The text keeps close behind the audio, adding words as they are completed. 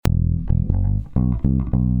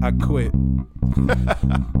I quit.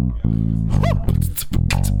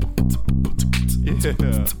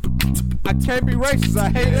 Yeah. I can't be racist. I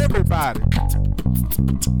hate everybody.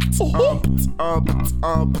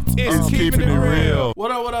 It's keeping it real.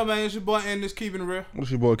 What up, man? It's your boy, and it's keeping it real. What's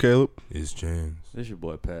your boy, Caleb? It's James. This your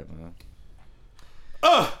boy Pat, man.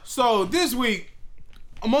 So this week,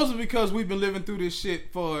 mostly because we've been living through this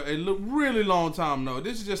shit for a really long time now.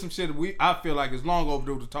 This is just some shit that I feel like it's long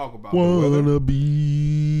overdue to talk about. Wanna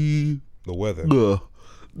be The weather.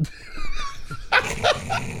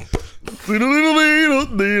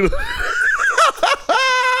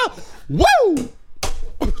 Woo!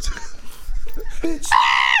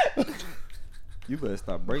 You better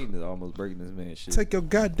stop almost breaking this man's shit. Take your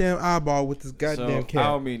goddamn eyeball with this goddamn I cap.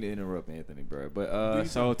 don't mean to interrupt Anthony, bro, but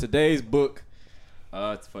so today's book,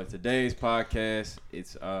 for today's podcast,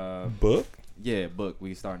 it's Book? yeah, book.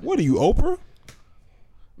 We starting. What are you, Oprah?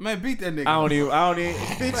 Man, beat that nigga. I don't even.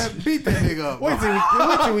 Man, beat that nigga up. Wait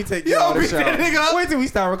till we take You you don't out of the beat that show. nigga up. Wait till we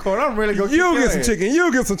start recording. I'm really gonna. You get some chicken.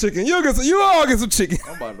 You get some chicken. You all get some chicken.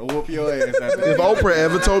 I'm about to whoop your ass after If this. Oprah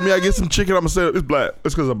ever told me I get some chicken, I'm gonna say it's black.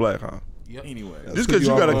 It's because I'm black, huh? Anyway, Just because you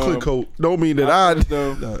got a clear coat don't mean that I.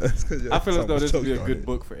 I feel as though this would be a good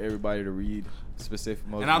book. book for everybody to read. Specific,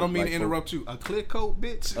 And I don't mean to interrupt you. A clear coat,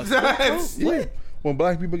 bitch. Yeah. When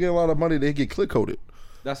black people get a lot of money, they get clear coated.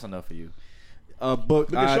 That's enough for you. A book.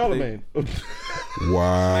 Look at Charlamagne.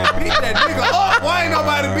 Wow. Beat that nigga up. Why ain't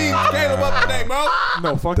nobody beat Caleb up today, bro?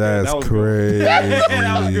 No, fuck That's that. That was crazy. Good.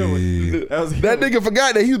 That was a good one. That was a good That one. nigga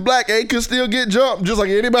forgot that he's black and he could still get jumped just like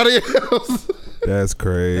anybody else. That's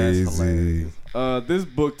crazy. That's hilarious. This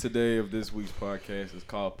book today of this week's podcast is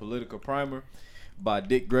called Political Primer by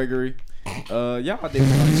Dick Gregory. Y'all did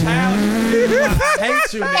challenge. I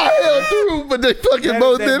hate you, nigga. I held through, but they fucking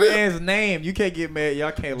both That did it. man's name. You can't get mad.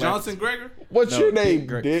 Y'all can't laugh. Johnson Gregor? What's your name,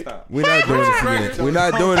 Greg- Dick? Stop. We're not doing this again. We're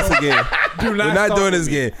not doing this again. We're not start doing with this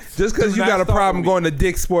me. again. Just because Do you not got a start problem with me. going to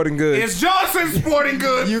Dick's Sporting Goods. It's Johnson Sporting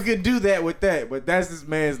Goods. You can do that with that, but that's this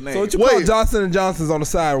man's name. So what you call Wait. Johnson & Johnson's on the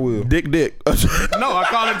side wheel? Dick. No, I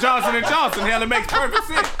call it Johnson & Johnson. Hell, it makes perfect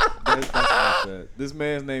sense. That's not bad. This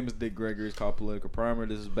man's name is Dick Gregory. It's called Political Primer.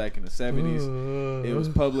 This is back in the 70s. It was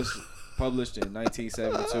published in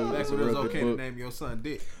 1972. That's It's a when it was real okay good to book. name your son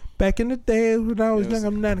Dick. Back in the day when I was Yes. young,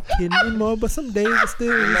 I'm not a kid anymore, but some days I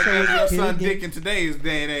still Like wish I was your a kid son again. Dick in today's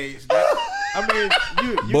day and age. I mean,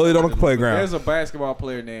 you Bullied on the know, playground. There's a basketball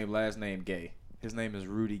player named last name Gay. His name is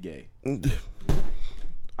Rudy Gay.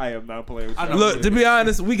 I am not playing with I you. know. Look, to be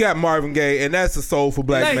honest, we got Marvin Gaye, and that's a soulful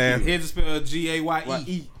black man. Here's spelled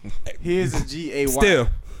G-A-Y-E. Here's a G-A-Y. Still.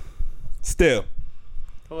 Still.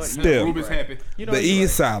 Ruben's happy. You know, The he's E is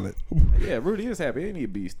right. silent. Yeah, Rudy is happy. Ain't he a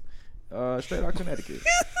beast? Straight out Connecticut.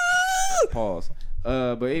 Pause.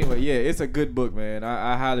 But anyway, yeah, it's a good book, man.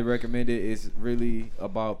 I highly recommend it. It's really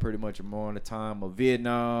about pretty much more on the time of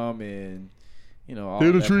Vietnam and, you know, all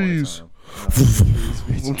Hear the that point in trees.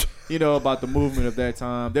 time. You know, about the movement of that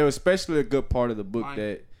time. There was especially a good part of the book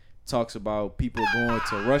that talks about people going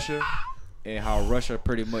to Russia and how Russia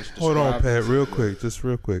pretty much Hold on, described- Pat, just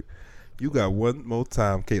real quick. You got one more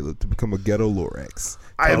time, Caleb, to become a ghetto Lorax.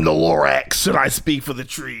 I am the Lorax, and I speak for the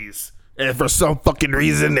trees. And for some fucking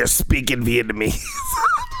reason, they're speaking Vietnamese.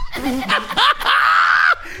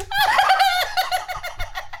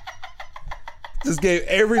 Just gave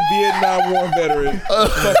every Vietnam War veteran a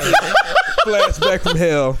fucking flashback from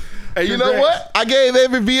hell. And you know what? I gave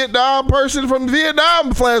every Vietnam person from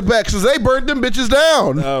Vietnam flashbacks because they burnt them bitches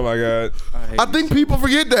down. Oh my God! I think people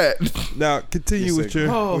forget that. Now continue with your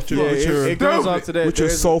It goes off to that. with your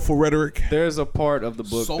There's a- soulful rhetoric. There's a part of the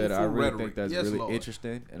book that I Soulful really rhetoric. think that's Yes, really Lord.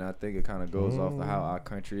 interesting, and I think it kind of goes off of how our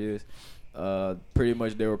country is. Pretty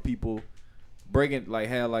much, there were people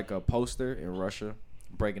had like a poster in Russia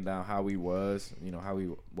breaking down how we was, you know,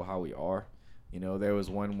 how we are. You know, there was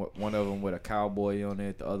one of them with a cowboy on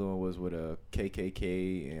it. The other one was with a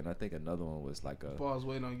KKK, and I think another one was like a. I was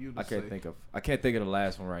waiting on you to I can't think of the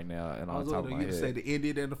last one right now, and I on was top of waiting my on you to head. say the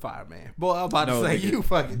Indian and the fireman. Boy, I'm about No, to say nigga. you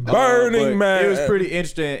fucking. Burning But Man. It was pretty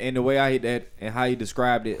interesting, and the way how he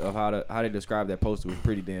described it, of how they described that poster was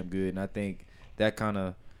pretty damn good, and I think that kind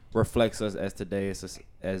of reflects us as today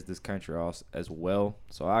as this country also, as well.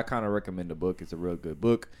 So I kind of recommend the book. It's a real good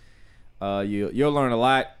book. You'll learn a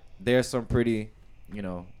lot. There's some pretty, you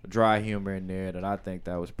know, dry humor in there that I think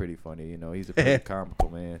that was pretty funny. You know, he's a pretty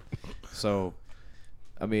comical man. So,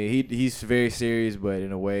 I mean, he's very serious, but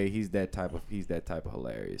in a way, he's that type of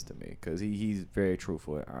hilarious to me because he's very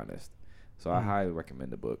truthful and honest. So I highly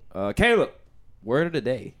recommend the book. Caleb, word of the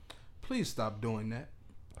day. Please stop doing that.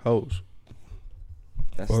 Hoes.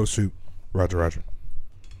 That's, Oh shoot, Roger.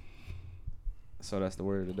 so that's the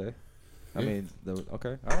word of the day. I mean,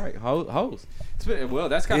 okay, all right, hoes. Well,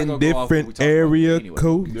 that's kind of In go off what we different talking area about anyway.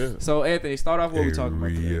 codes. Yeah. So Anthony, start off what we talking about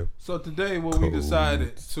today. Area. So today, what we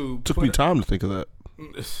decided to Took put me time to think of that.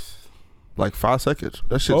 Like 5 seconds.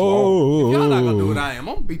 That shit's long. Oh, Y'all not gonna do what I am.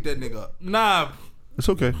 I'm gonna beat that nigga up. Nah, It's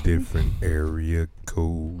okay. different area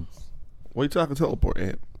codes, Wait till I can teleport,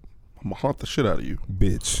 Ant. I'm gonna haunt the shit out of you.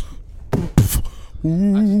 bitch. I just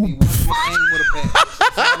need one quick aim with a bat.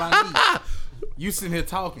 That's all I need. You sitting here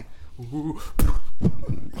talking.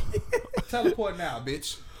 Teleport now,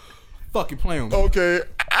 bitch. Fucking playing with me. Okay.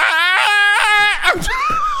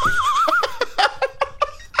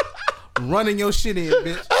 Running your shit in,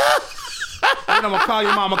 bitch. Then I'm gonna call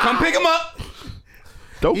your mama. Come pick him up.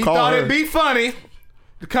 Don't He call thought her. it'd be funny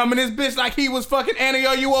to come in this bitch like he was fucking Annie.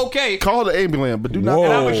 Are you okay? Call the ambulance, but do not. Whoa.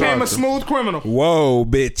 And I Oh. became a smooth criminal. Whoa,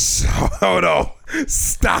 bitch. Hold on.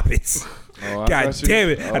 Stop it. Oh, I God thought you- damn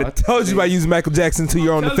it. oh, I I done told you about using Michael Jackson until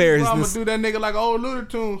you're on the Tell you, Ferris. bro, I'm gonna do that nigga like old Looney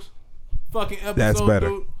Tunes. Fucking episode, That's better.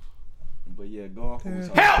 dude. But yeah, go off. What we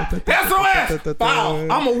talking Help! Help some ass!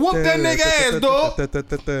 Foul! I'ma whoop that nigga ass, dog.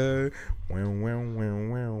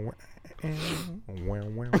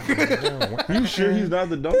 You sure he's not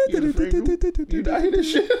the donkey in the friend group? You not hear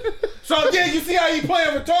this shit? So again, you see how he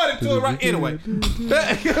playing retarded to it, right? Anyway.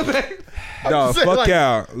 No, saying, fuck like-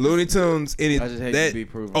 out. Looney Tunes. I just hate to That be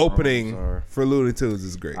proven wrong, I'm opening sorry. for Looney Tunes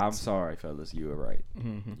is great. I'm sorry, fellas. You were right.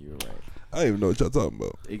 You were right. I don't even know what y'all talking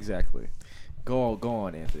about. Exactly. Go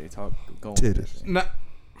on, Anthony. Go on. Titties. Nah,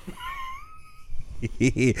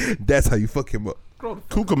 That's how you fuck him up.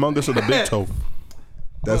 Cucamongus or the big toe.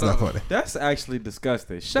 That's Hold not on. funny. That's actually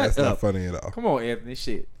disgusting. Shut That's not up. funny at all. Come on, Anthony.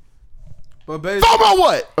 Shit. but basically, Talk about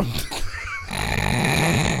what?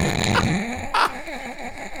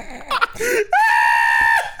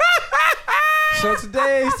 So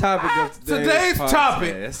today's topic of today's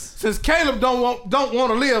topic, podcast- since Caleb don't want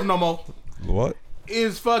to live no more, What?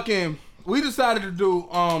 is fucking. We decided to do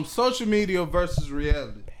social media versus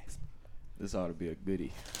reality. This ought to be a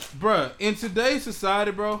goodie. Bruh, in today's society,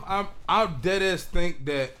 bro, I dead ass think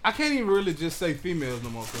that I can't even really just say females no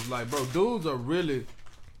more, cause like, bro, dudes are really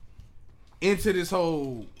into this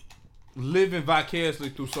whole living vicariously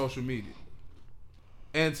through social media,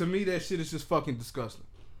 and to me, that shit is just fucking disgusting.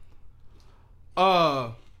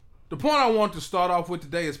 The point I want to start off with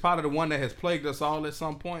today is probably the one that has plagued us all at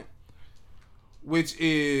some point, which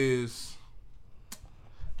is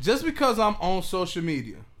just because I'm on social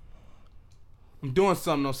media. I'm doing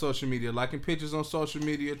something on social media, liking pictures on social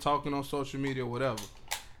media, talking on social media, whatever.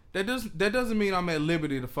 That doesn't mean I'm at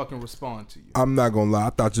liberty to fucking respond to you. I'm not gonna lie. I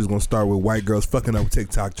thought you was gonna start with white girls fucking up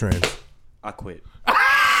TikTok trends. I quit.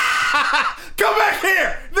 Come back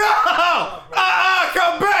here! No!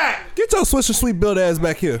 Come back! Get your Swisher Sweet build ass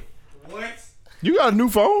back here. What? You got a new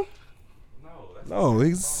phone? No,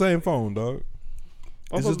 he's the same phone, dog.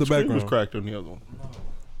 I It's thought just the screen was background. cracked on the other one.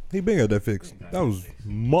 He been got that fixed. That was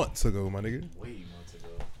months ago, my nigga.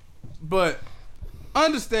 But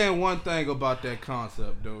understand one thing about that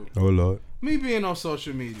concept, dude. Oh Lord. Me being on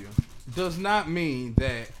social media does not mean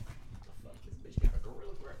that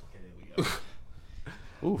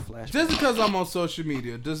Ooh, flash. just because I'm on social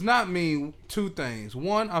media does not mean two things.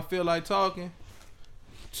 One, I feel like talking.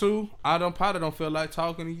 Two, I probably don't feel like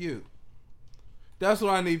talking to you. That's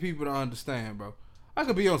what I need people to understand, bro. I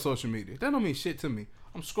could be on social media. That don't mean shit to me.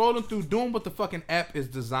 I'm scrolling through doing what the fucking app is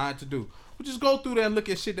designed to do. We just go through there and look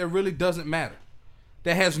at shit that really doesn't matter.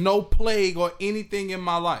 That has no plague or anything in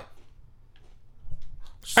my life.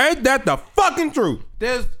 Ain't that the fucking truth?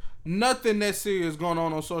 There's nothing that serious going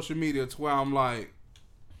on social media to where I'm like,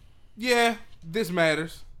 yeah, this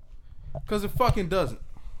matters. Because it fucking doesn't.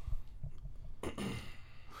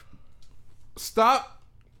 Stop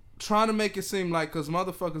trying to make it seem like because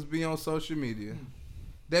motherfuckers be on social media,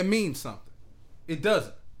 that means something. It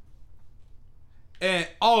doesn't. And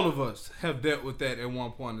all of us have dealt with that at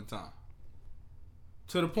one point in time.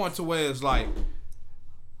 To the point to where it's like,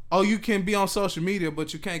 oh, you can be on social media,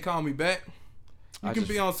 but you can't call me back. You can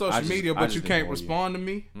be on social media, but you can't respond to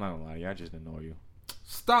me. I'm not gonna lie, I just ignore you.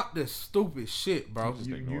 Stop this stupid shit, bro. Just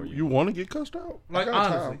ignore you. You want to get cussed out? Like, I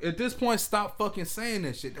got honestly, time. at this point, stop fucking saying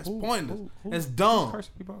that shit. That's pointless. That's Who's dumb.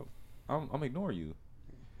 cursing people out? I'm ignoring you.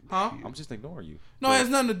 Huh? I'm just ignoring you. No, it has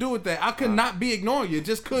nothing to do with that. I could not be ignoring you. It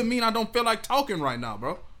just could mean I don't feel like talking right now,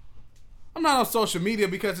 bro. I'm not on social media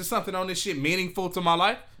because it's something on this shit meaningful to my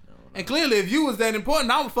life. And clearly, if you was that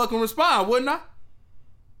important, I would fucking respond, wouldn't I?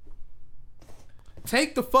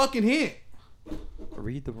 Take the fucking hint.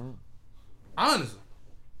 Read the room. Honestly.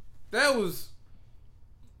 That was...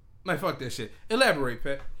 Man, fuck that shit. Elaborate,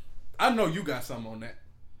 Pat. I know you got something on that.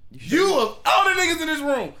 You of all the niggas in this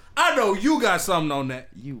room, I know you got something on that.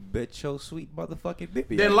 You bet your sweet motherfucking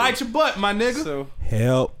bippy. Then light your butt, my nigga.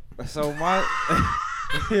 Help. So my.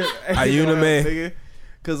 Are you the man? Nigga?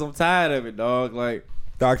 Cause I'm tired of it, dog. Like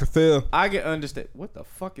Dr. Phil. I can understand. What the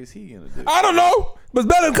fuck is he gonna do? I don't know, but it's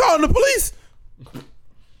better than calling the police.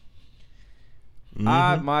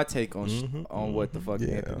 My take on what the fuck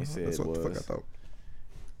Anthony said that's what the fuck I was thought.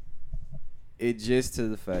 it just to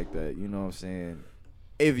the fact that, you know what I'm saying,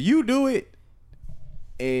 if you do it,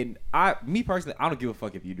 and me personally, I don't give a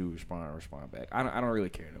fuck if you do respond back. I don't really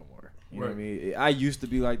care no more. You know what I mean? I used to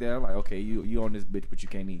be like that. I'm like, okay, you on this bitch, but you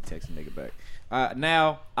can't even text a nigga back.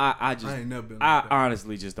 Now I ain't never been like that.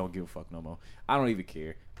 Honestly just don't give a fuck no more. I don't even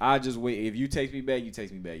care. I just wait. If you text me back, you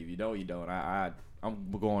text me back. If you don't, you don't.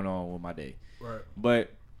 I'm going on with my day. Right.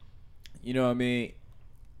 But you know what I mean?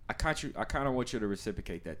 I kind of want you to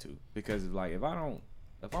reciprocate that too, because like if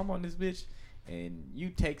I'm on this bitch and you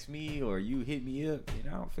text me or you hit me up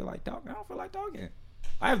and I don't feel like talking.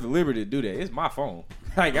 I have the liberty to do that. It's my phone.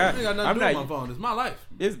 Like I ain't got nothing to do with my phone. It's my life.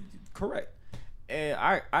 It's correct, and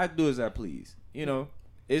I do as I please. You know,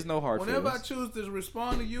 it's no hard feelings. Whenever I choose to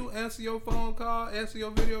respond to you, answer your phone call, answer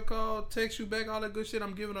your video call, text you back, all that good shit,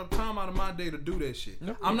 I'm giving up time out of my day to do that shit.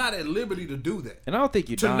 No. I'm not at liberty to do that. And I don't think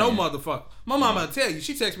you to dying. no motherfucker. My mama will tell you,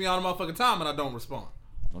 she texts me all the motherfucking time and I don't respond.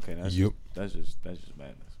 Okay, that's Yep. just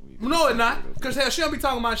madness. No, it's not. Cause hell, she don't be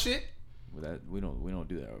talking about shit. That we don't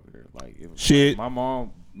do that over here. Like if Shit. My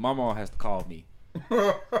mom has to call me.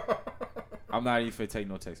 I'm not even finna take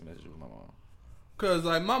no text message with my mom. Cause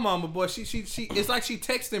like my mama, boy, she it's like she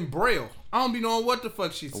texting Braille. I don't be knowing what the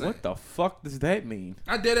fuck she saying. What the fuck does that mean?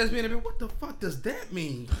 I dead ass being a bit. What the fuck does that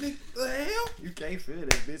mean? The hell? You can't feel that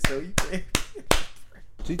bitch, so you can't.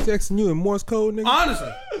 She texting you in Morse code, nigga?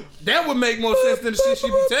 Honestly, that would make more sense than the shit she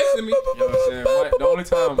be texting me. You know what I'm saying? The only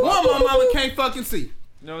time my mama can't fucking see.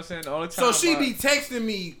 You know what I'm saying? The only time So she be texting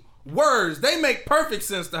me words. They make perfect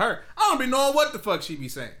sense to her. I don't be knowing what the fuck she be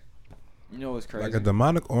saying. You know what's crazy? Like a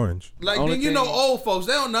demonic orange. Like, Only then you know thing- old folks,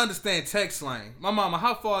 they don't understand text slang. My mama,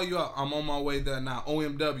 how far are you out? I'm on my way there now.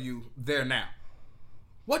 OMW, there now.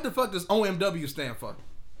 What the fuck does OMW stand for?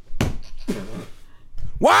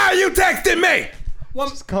 Why are you texting me?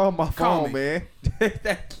 Just call my Call phone, me. man.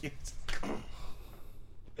 Thank you.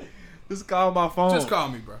 Just call my phone. Just call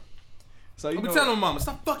me, bro. So you I'm know, telling my mama,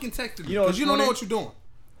 stop fucking texting me. You know Because what's you don't know funny? what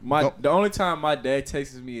you're doing. the only time my dad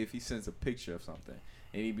texts me if he sends a picture of something,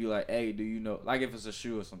 and he'd be like, "Hey, do you know?" Like if it's a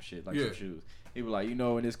shoe or some shit, like some shoes. He'd be like, "You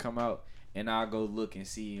know when this come out?" And I'll go look and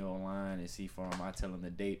see online and see for him. I tell him the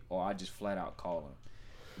date, or I just flat out call him.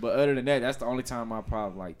 But other than that, that's the only time my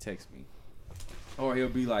probably like text me, or he'll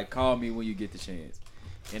be like, "Call me when you get the chance."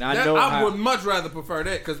 And I would much rather prefer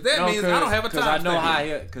that because that means I don't have a time.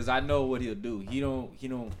 Because I know what he'll do. He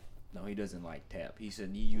doesn't like tap. He said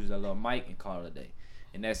he use a little mic and call it a day,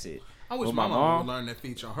 and that's it. I wish But my mom would learn that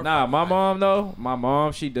feature on her. Nah, my mom though. My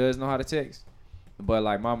mom, she does know how to text, but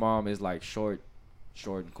like my mom is like short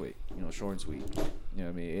and quick. You know, short and sweet. You know what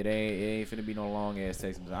I mean? It ain't finna be no long ass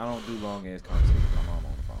text. I don't do long ass conversations with my mom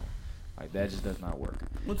on the phone. Like that just does not work.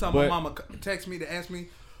 One time my mama texted me to ask me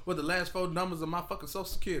what the last 4 numbers of my fucking social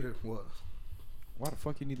security was. Why the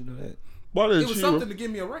fuck you need to know that? It was something to give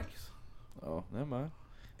me a raise. Oh, never mind.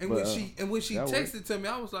 And but, when she texted to me,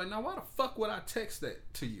 I was like, now why the fuck would I text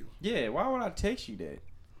that to you? Yeah, why would I text you that?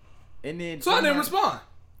 And then I didn't respond.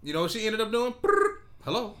 You know what she ended up doing?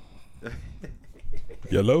 Hello.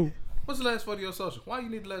 Hello. What's the last 4 of your social? Why you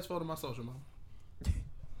need the last 4 of my social, mom?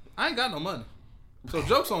 I ain't got no money. So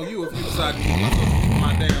joke's on you if you decide to use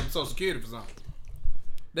my damn social security for something.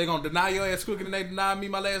 They gonna deny your ass quicker than they denied me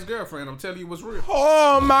my last girlfriend. I'm telling you what's real.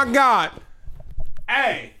 Oh my God.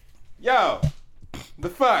 Hey, yo, the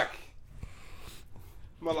fuck?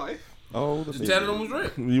 My life. Oh, Just telling them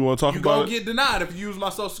what's real. You want to talk You about gonna it? get denied if you use my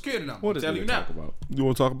social security number. What I'm is telling there you to now. talk about? You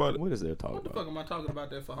want to talk about it? What is there to talk What the about? fuck am I talking about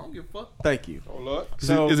that for? I don't give a fuck. Thank you. Oh Lord.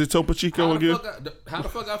 Is it Topo Chico again? How the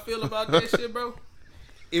fuck I feel about that shit, bro?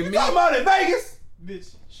 If me, Talking about in Vegas.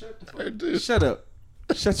 Bitch, shut the fuck. Shut up.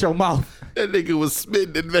 Shut your mouth. That nigga was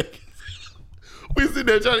spitting in Vegas. We sitting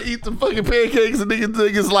there trying to eat some fucking pancakes and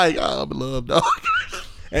niggas like, oh, I'm in love, dog.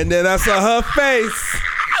 And then I saw her face.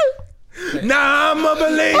 Now I'm a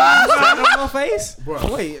believer. on my face?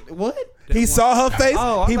 Bro. Wait, what? He saw her face.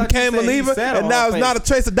 Oh, I he thought became you a said he believer, sat and on now her it's face. not a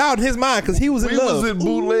trace of doubt in his mind because he was in We love. was in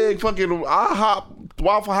bootleg fucking IHOP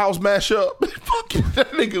Waffle House mashup. Fucking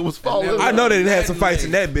that nigga was falling. I know they didn't have some fights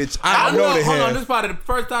in that bitch. I know they hold on, had. this is probably the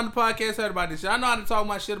first time the podcast heard about this shit. I know how to talk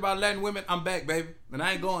my shit about Latin women. I'm back, baby. And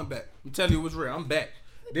I ain't going back. I'm telling you what's real. I'm back.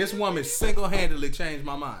 This woman single-handedly changed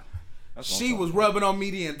my mind. She was rubbing on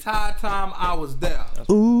me the entire time I was there.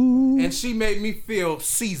 Ooh. and she made me feel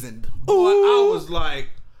seasoned. Boy, I was like,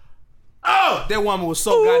 oh, that woman was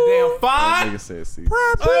so goddamn fine. Nigga said see.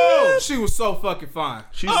 Oh, she was so fucking fine.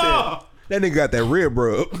 She said, That nigga got that rib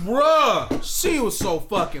rub. bruh, she was so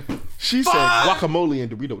fucking she said guacamole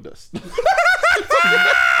and Dorito dust.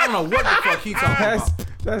 I don't know what the fuck he talking about.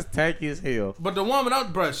 That's tacky as hell. But the woman,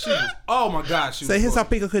 bruh, she was, oh my God, she Say was his how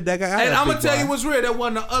good. pick could that guy. And I'm going to tell you what's real. That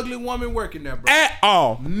wasn't an ugly woman working there, bro. At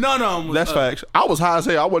all. None of them was That's ugly. facts. I was high as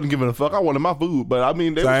hell. I wasn't giving a fuck. I wanted my food, but I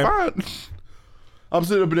mean, they Same. was fine. I'm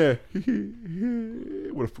sitting up in there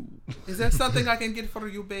with a food. Is that something I can get for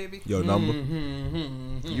you, baby? Your number.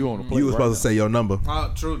 You on the plate You was right supposed to say your number.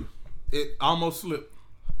 Oh, truly. It almost slipped.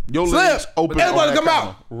 Your Slip. legs open. Everybody on come that out.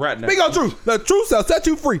 counter right now. Speak on truth. The truth shall set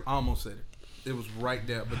you free. I almost said it. It was right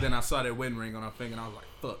there. But then I saw that wedding ring on her finger and I was like,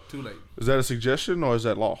 fuck, too late. Is that a suggestion or is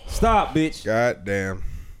that law? now. Stop, bitch. God damn.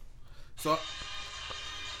 So,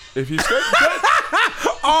 If you skate,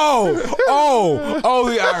 Oh,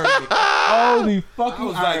 the irony. Oh, the fucking I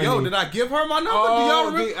was like, yo, did I give her my number? Do Oh,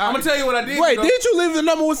 y'all remember? I'm going to tell you what I did. Wait, you know? didn't you leave the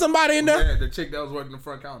number with somebody in there? Yeah, the chick that was working the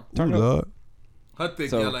front counter. Lord. Her thick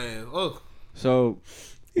So- yellow ass. Oh, So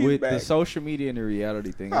with back. the social media and the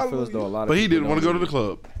reality thing, I feel as though a lot of but he people didn't want to don't go to the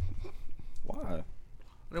really- club. Why?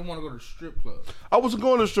 I didn't want to go to the strip club. I wasn't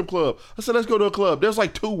going to the strip club. I said, let's go to a club. There's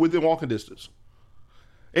like 2 within walking distance.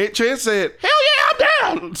 And Chance said, hell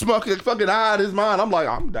yeah, I'm down. Smoking fucking high in his mind. I'm like,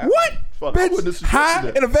 I'm down. What? Fuck, I wouldn't have Bitch, suggested high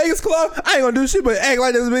that. in a Vegas club? I ain't gonna do shit but act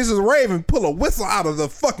like this bitch is raving, pull a whistle out of the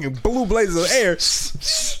fucking blue blazes of air.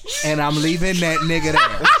 And I'm leaving that nigga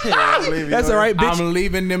there. That's all right, bitch. I'm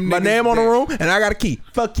leaving them My niggas name on the there. room, and I got a key.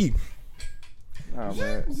 Fuck you. Oh,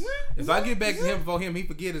 man. If I get back to him before he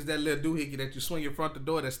forget is that little doohickey that you swing in front of the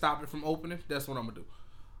door that stop it from opening. That's what I'm gonna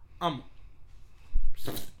do.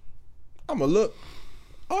 I'ma look.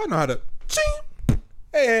 Oh, I know how to. Ching.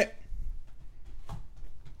 Hey.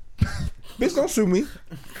 Bitch, don't shoot me.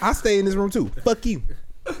 I stay in this room too. Fuck you.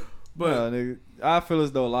 But Nigga, I feel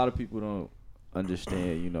as though a lot of people don't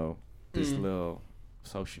understand, you know, this little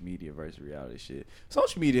social media versus reality shit.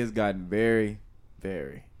 Social media has gotten very,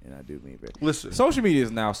 very, and I do mean very. Listen. Social media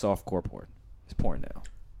is now softcore porn. It's porn now.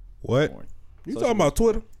 What? Porn. You Social talking about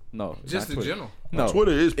Twitter? No, just not in Twitter. general, No,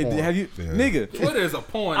 Twitter is porn. Have you, Yeah. nigga? Twitter is a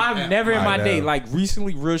porn. I've app. never in my I day, know. like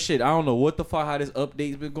recently, real shit. I don't know what the fuck how this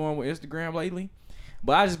update's been going with Instagram lately,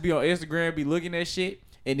 but I just be on Instagram, be looking at shit,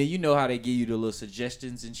 and then you know how they give you the little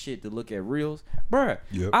suggestions and shit to look at reels, bruh.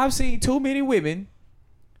 Yep. I've seen too many women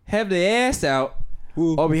have their ass out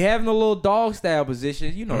Who? or be having a little dog style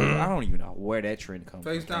position. You know, I don't even know where that trend comes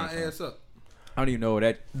Face down, from. ass up. I don't even know where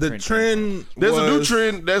that The came from. trend. There's a new was-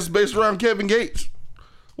 trend that's based around Kevin Gates.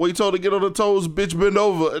 Where he told her to get on her toes, bitch, bend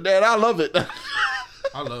over. And I love it.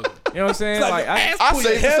 I love it. You know what I'm saying? Like, I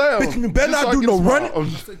say the sound. Bitch, you better Just not so I do can no smile.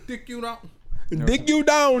 running. It's like dick you out. Dick you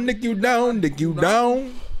down, dick you down, dick you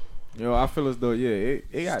down. you know, I feel as though it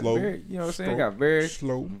got Slow, very, you know what I'm saying? It stroke, got very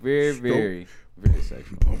slow, very, stroke. very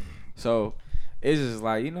sexual. So it's just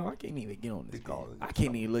like, you know, I can't even get on this. I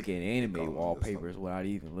can't even look at anime wallpapers without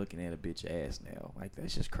even looking at a bitch ass now. Like,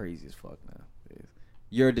 that's just crazy as fuck now.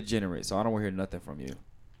 You're a degenerate, so I don't want to hear nothing from you.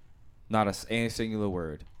 Not a singular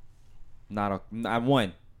word. Not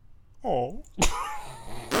one. Oh.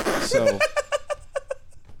 So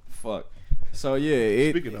fuck. So yeah,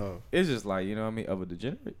 Speaking of, it's just like, you know what I mean, of a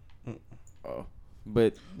degenerate. Oh,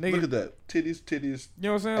 but nigga, look at that. Titties. you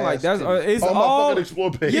know what I'm saying? Ass Like, that's titties. it's On my all fucking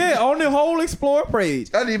Explore page. Yeah, on the whole Explore page.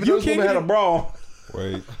 I didn't even You know this woman can't had a bra on.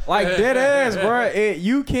 Wait. Like dead ass, bro.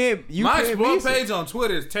 You can't. My can't explore miss it. page on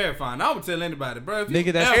Twitter is terrifying. I would tell anybody, bro. If you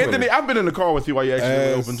Nigga, that's ever- Twitter. Anthony, I've been in the car with you while you actually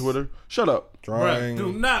Ass. open Twitter. Shut up. Drawing. Bruh,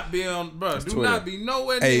 do not be on, bro. Do Twitter. not be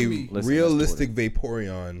nowhere a near me. Listen, realistic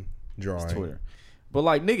Vaporeon drawing. It's Twitter. But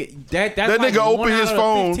like, nigga, that's That like nigga one opened out his of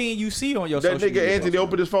phone. 15 you see on your That social nigga media Anthony posts,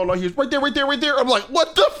 opened his phone like he was right there. I'm like,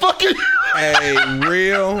 what the fuck is A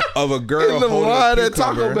reel of a girl In the holding line a at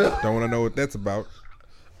Taco cucumber. Bell. Don't want to know what that's about.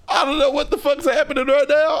 I don't know what the fuck's happening right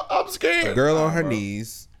now. I'm A scared. girl on her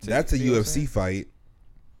knees. That's a see what I'm saying? UFC fight.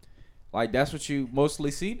 Like, that's what you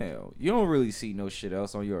mostly see now. You don't really see no shit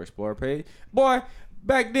else on your Explore page. Boy,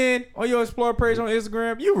 back then, on your Explore page on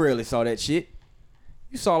Instagram, you rarely saw that shit.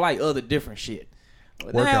 You saw, like, other different shit.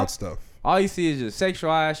 But Workout now, stuff. all you see is just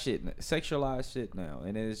sexualized shit now.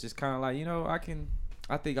 And then it's just kind of like, you know, I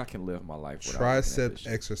think I can live my life without looking at this Tricep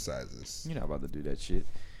shit. exercises. You're not about to do that shit.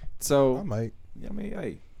 So, I might. I mean,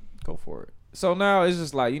 hey, go for it. So now it's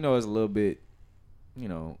just like, you know, it's a little bit, you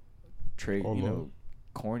know, Oh, you know, Lord.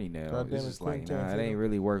 corny now. God damn It's it, just like, Quentin nah, it Tarantino. ain't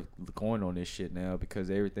really worth going on this shit now because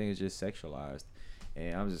everything is just sexualized.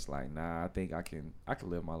 And I'm just like, nah, I think I can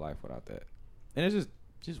live my life without that. And it's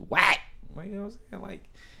just whack. Like, you know what I'm saying? Like,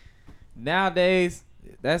 nowadays,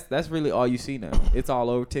 that's really all you see now. It's all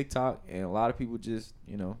over TikTok, and a lot of people just,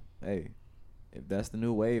 hey, if that's the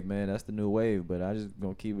new wave, man, that's the new wave. But I just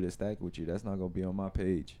gonna keep it a stack with you. That's not gonna be on my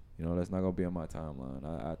page. That's not gonna be on my timeline.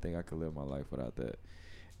 I think I could live my life without that.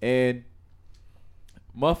 And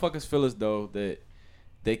motherfuckers feel as though that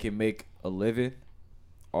they can make a living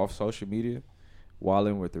off social media, while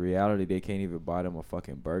in with the reality they can't even buy them a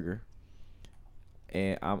fucking burger.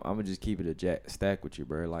 And I'm gonna just keep it a stack with you,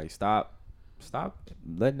 bro. Like stop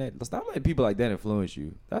letting people like that influence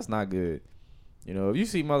you. That's not good. If you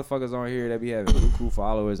see motherfuckers on here that be having buku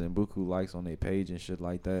followers and buku likes on their page and shit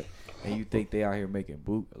like that, and you think they out here making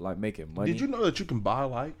money. Did you know that you can buy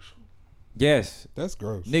likes? Yes. That's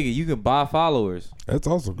gross. Nigga, you can buy followers. That's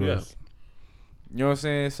also gross. You know what I'm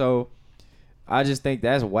saying? So I just think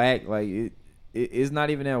that's whack. Like it's not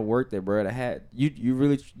even that worth it, bro.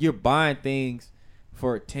 You're buying things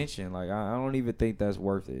for attention. Like I don't even think that's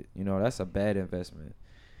worth it. That's a bad investment.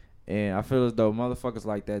 And I feel as though motherfuckers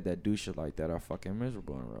like that do shit like that are fucking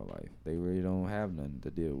miserable in real life. They really don't have nothing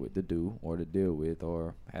to deal with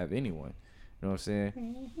or have anyone. You know what I'm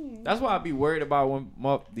saying? That's why I be worried about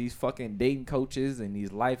when these fucking dating coaches and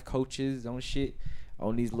these life coaches on shit,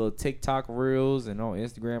 on these little TikTok reels and on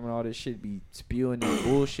Instagram and all this shit be spewing this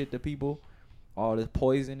bullshit to people. All this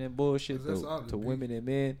poison and bullshit to women and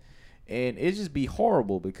men. And it just be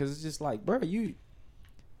horrible because it's just like, bro,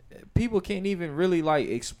 people can't even really like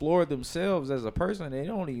explore themselves as a person. They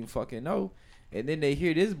don't even fucking know. And then they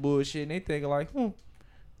hear this bullshit and they think like,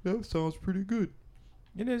 that sounds pretty good.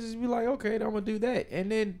 And then just be like, okay, then I'm gonna do that.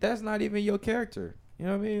 And then that's not even your character. You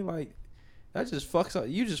know what I mean? Like, that just fucks up.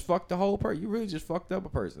 You just fucked the whole person. You really just fucked up a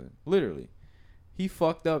person. Literally. He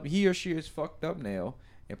fucked up. He or she is fucked up now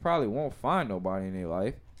and probably won't find nobody in their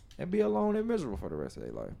life and be alone and miserable for the rest of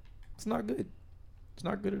their life. It's not good. It's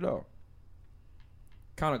not good at all.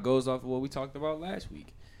 Kind of goes off of what we talked about last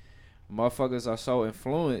week. Motherfuckers are so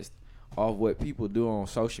influenced off what people do on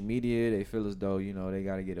social media. They feel as though, they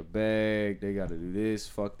gotta get a bag, they gotta do this,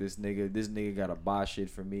 fuck this nigga gotta buy shit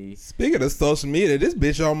for me. Speaking of social media, this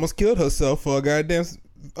bitch almost killed herself for a goddamn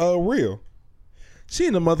reel. She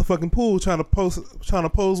in the motherfucking pool trying to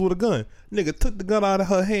pose with a gun. Nigga took the gun out of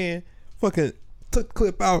her hand, fucking took the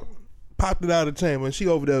clip out, popped it out of the chamber, and she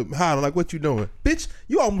over there hiding like, what you doing? Bitch,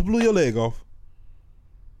 you almost blew your leg off.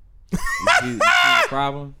 You see the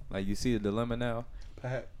problem? Like, you see the dilemma now?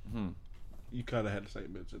 Pat, you kind of had the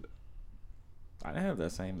same incident. I didn't have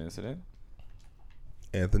that same incident.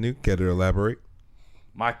 Anthony, care to elaborate?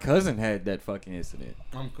 My cousin had that fucking incident.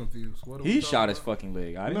 I'm confused. What he shot his fucking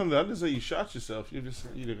leg. I didn't say you shot yourself. You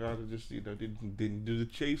gotta didn't do the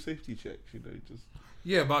chase safety checks.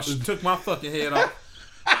 Yeah, but I took my fucking head off.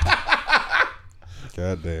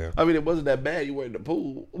 Goddamn. I mean, it wasn't that bad. You were in the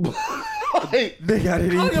pool. They got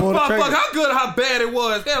it in. I don't give a fuck how good or how bad it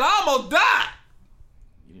was. Hell, I almost died.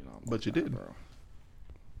 But you didn't, bro.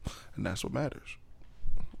 And that's what matters.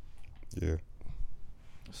 Yeah.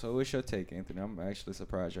 So what's your take, Anthony? I'm actually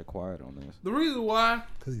surprised you're quiet on this. The reason why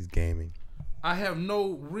Because he's gaming. I have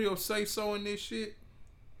no real say-so in this shit.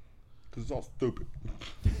 Because it's all stupid.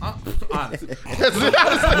 Honestly. That's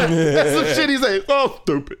some shit he say. It's all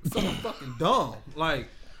stupid. So fucking dumb. Like,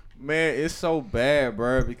 man, it's so bad,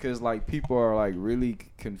 bro, because like people are like really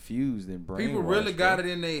confused and brainwashed. People really got it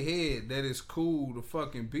in their head that it's cool to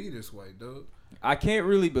fucking be this way, dude. I can't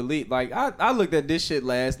really believe. Like I looked at this shit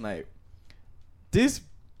last night. This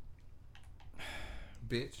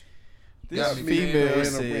bitch. This female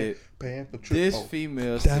said. This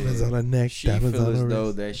female diamonds said on her neck, she diamonds feels on her as though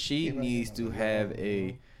wrist. that she needs to have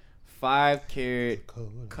a 5-carat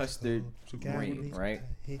custard ring, right?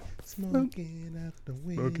 Smoking out the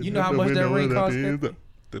window. You know how much that ring costs?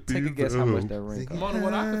 Take a guess how much that ring costs. Money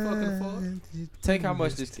what I can fucking afford.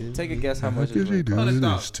 Take a guess how much this ring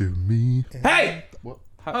costs. $100,000 to me. Hey! What?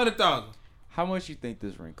 100,000. How much you think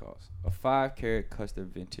this ring costs? A 5-carat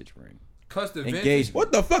custard vintage ring. Custard vintage. Engagement.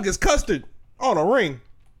 What the fuck is custard on a ring?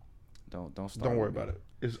 Don't start. Don't worry with me. about it.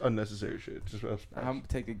 It's unnecessary shit. Just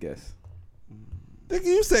Take a guess. Nigga,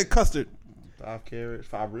 you said custard. 5 carats,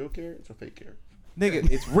 5 real carats or fake carats?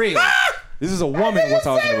 Nigga, it's real. This is a woman we're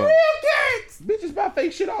talking about. Bitches buy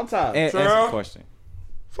fake shit all the time. Answer the question.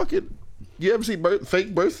 Fucking, you ever see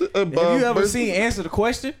fake birth? Have you ever seen Answer the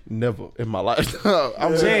Question? Never in my life.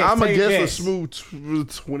 I'm James, gonna take a guess a guess. smooth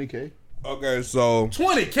 20K. Okay, so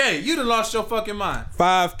 20K. You done lost your fucking mind.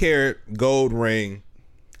 5-carat gold ring,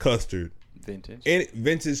 custard, Vintage.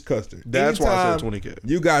 vintage custard. That's why I said Anytime 20K.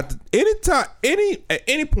 You got at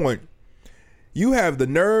any point, you have the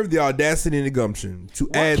nerve, the audacity, and the gumption to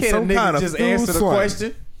add Can't some a nigga kind of just food answer the slang.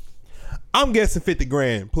 question? I'm guessing 50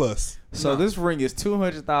 grand plus. So this ring is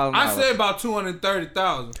 $200,000. I said about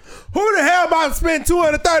 230,000. Who the hell about to spend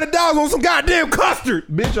 $230 on some goddamn custard?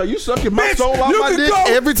 Bitch, are you sucking my Bitch, soul out you my can dick go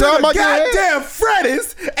every to time the I get head? goddamn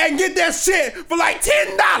Freddy's and get that shit for like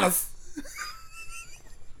 $10.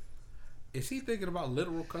 Is he thinking about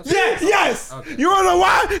literal custard? Yes. Okay. You wanna know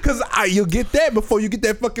why? Because you'll get that before you get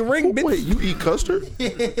that fucking ring, bitch. Wait, you eat custard?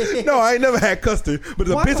 No, I ain't never had custard, but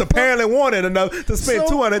the Why bitch the fuck? apparently wanted enough to spend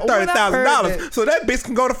So, $230,000, that- so that bitch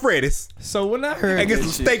can go to Freddy's So when I heard and get some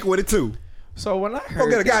this shit- steak with it too. So when I heard Go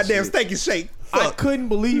get a that goddamn shit, steak and shake. I Fuck. couldn't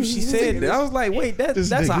believe she said that. I was like, wait, that's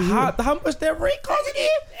a how much that ring cost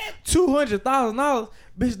again? $200,000,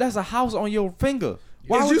 bitch. That's a house on your finger.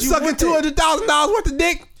 Why Is would you sucking want that? $200,000 worth of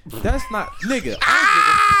dick? That's not, nigga.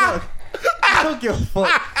 I don't give a fuck.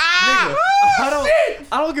 Nigga,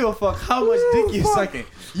 I don't give a fuck how much dick you sucking.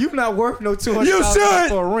 You not worth no $200,000 You should.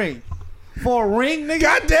 for a ring. For a ring, nigga.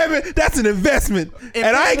 God damn it, that's an investment,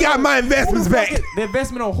 and I ain't got my investments Who the fuck back. is- The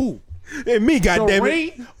investment on who? And me, The God damn it.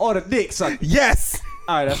 ring or the dick sucking? Yes.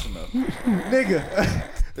 All right, that's enough, nigga.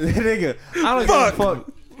 Nigga, I don't Fuck. give a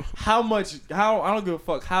fuck how much. I don't give a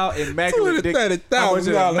fuck how immaculate dick, how much of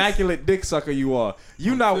an $230,000. immaculate dick sucker you are.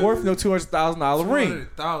 You not worth no $200,000 ring,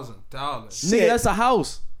 $200,000. nigga. That's a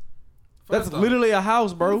house. That's First off, literally a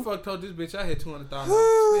house, Who bro. the fuck told this bitch I had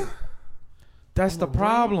 $200,000? That's the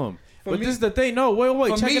problem. But me- this is the thing. No,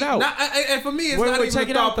 wait, check it out. And for me, it's Wait, not wait, even check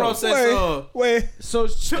the it thought out, though. process of. Wait. So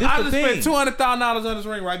this I the just thing. spent $200,000 on this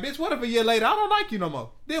ring, right, bitch? What if a year later I don't like you no more?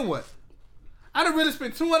 Then what? I done really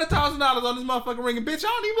spent $200,000 on this motherfucking ring, and bitch, I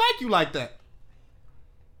don't even like you like that.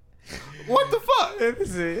 What the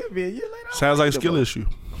fuck? Sounds like a skill issue.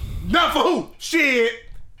 Not for who? Shit.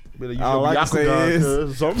 Better use All your I can say Byakugan, is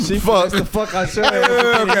cuz something. She Fuck. fucked the fuck out your ass.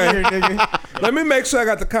 Okay. Here, nigga. Let me make sure I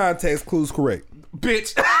got the context clues correct.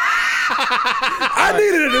 Bitch. I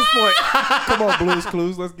need it at this point. Come on, Blues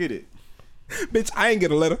Clues, let's get it. Bitch, I ain't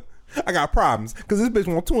get a letter. I got problems. Because this bitch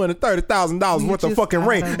want $230,000 worth of fucking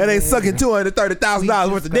ring and they sucking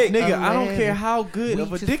 $230,000 worth of dick. Nigga, I don't care how good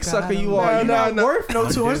of a dick sucker you are. No, You're not no. worth no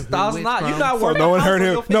 $200,000. You're not So worth no one a house heard on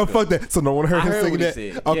him. your No, finger. fuck that. So no one heard I him heard singing what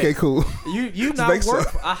he that? said. Okay, Yeah. cool. You not make sure.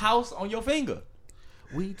 worth a house on your finger.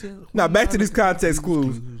 Now back to these context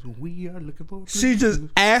clues. We are looking for She just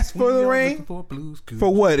asked for the ring?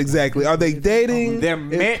 For what exactly? Are they dating? They're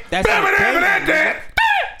meant. That's an engagement.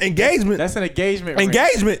 Engagement. That's an engagement ring.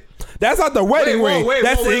 Engagement. That's not the wedding ring.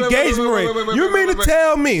 That's the engagement ring. You mean to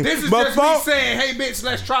tell me? This is just me before- saying, hey, bitch,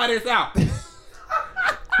 let's try this out.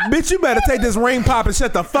 Bitch, you better take this ring pop and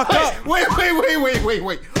shut the fuck up. Wait.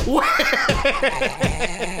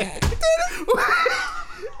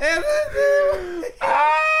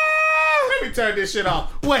 Let me turn this shit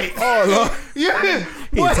off. Wait. Oh, Lord. Yeah.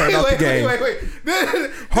 He turned off the game. Wait.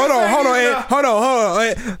 Hold on.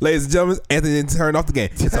 Hey, ladies and gentlemen, Anthony didn't turn off the game.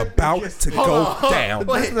 It's about to go down.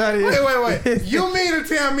 Wait. not it. You mean to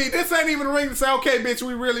tell me this ain't even a ring to say, okay, bitch,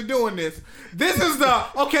 we really doing this? This is the,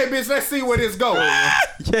 okay, bitch, let's see where this goes.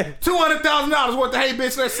 Yeah. $200,000 worth of, hey,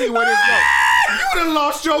 bitch, let's see where this goes. You done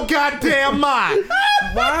lost your goddamn mind.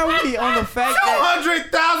 Why are we on the fact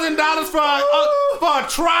that $200,000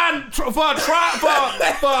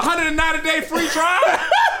 for a 190-day free trial?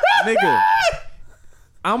 nigga?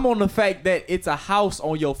 I'm on the fact that it's a house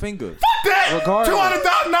on your finger. That Regardless.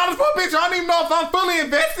 $200,000 for a bitch. I don't even know if I'm fully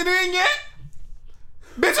invested in yet.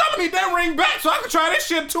 Bitch, I'm gonna need that ring back so I can try this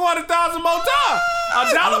shit 200,000 more times.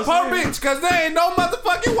 $1 per bitch, cause there ain't no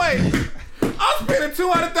motherfucking way I'm spending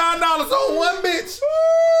 $200,000 on one bitch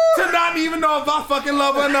to not even know if I fucking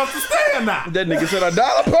love her enough to stay or not. That nigga said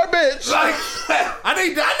 $1 per bitch. Like, I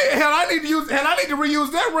need to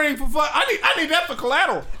reuse that ring for fun. I need that for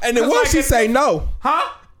collateral. And then 'Cause, what like, she it- say no? Huh?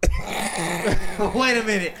 Wait a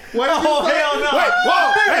minute. What did you say? hell no. Wait,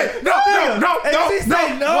 whoa, hey, no. Did she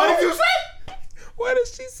say no? What did you say? What did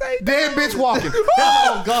she say? Dead bitch walking.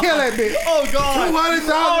 Oh, God. Kill that bitch. Oh God.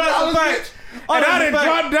 $200,000, bitch. And I done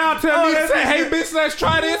dropped down to me and that's said, a hey, fact. bitch, let's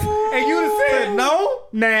try this. And you done said, No.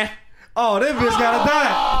 nah. Oh, that bitch gotta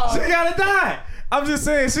die. She gotta die. I'm just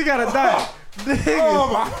saying she gotta die.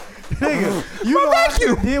 Nigga, nigga, you know what I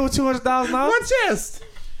could deal with $200,000? One chest.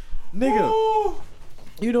 Nigga,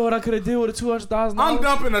 you know what I could have did with a $200,000? I'm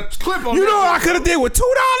dumping a clip on You know what I that. could have did with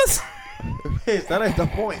 $2? Bitch, that ain't the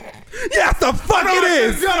point. Yes, the fuck it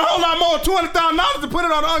is. You got a whole lot more $200,000 to put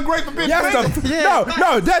it on the ungrateful bitch. Yes, baby. the,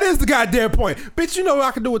 no, that is the goddamn point. Bitch, you know what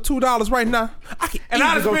I can do with $2 right now? I can And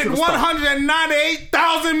I easily done go to spent the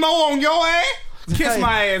store. $198,000 more on your ass. Kiss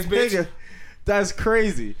my ass, bitch. Nigga, that's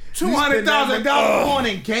crazy. $200,000 for an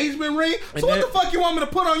engagement ring. So what the fuck you want me to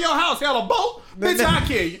put on your house? Hell, a boat? Bitch, I'll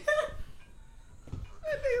kill you.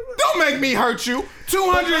 Don't make make me hurt you.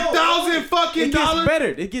 $200,000 fucking It gets dollars. better.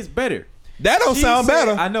 It gets better. That don't She sound said-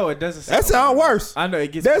 better. I know it doesn't. That sound worse. I know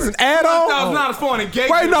it gets. There's worse. an add-on. $1,000 for an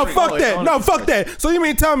engagement. Wait, no, ring. fuck Oh, that. oh, No, oh, fuck that. So you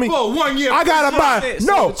mean tell me For 1 year. I gotta buy? So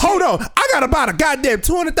No, the chick- hold on. I gotta buy the goddamn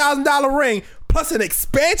 $200,000 ring plus an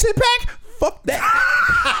expansion pack. Fuck that.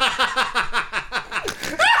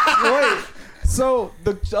 Wait. So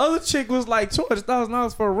the other chick was like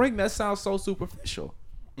 $200,000 for a ring. That sounds so superficial,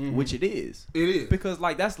 which it is. It is. Because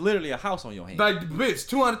like that's literally a house on your hand. Like, bitch,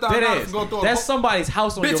 That $200,000 is. go through a That's somebody's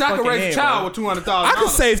house on your bitch, I fucking can raise hand, a child bro. with $200,000. I could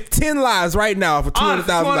save 10 lives right now for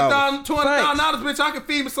 $200,000. $200,000, bitch, I can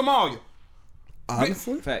feed Somalia.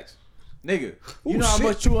 Honestly, Facts. Nigga, you Ooh, know how shit.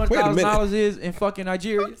 much Wait a minute. $200,000 is in fucking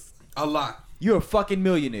Nigeria? A lot. You're a fucking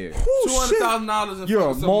millionaire. oh, shit. $200,000 in You're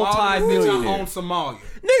a fucking Somalia. multi-millionaire. Bitch, I own Somalia.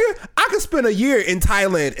 Nigga, I could spend a year in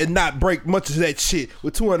Thailand and not break much of that shit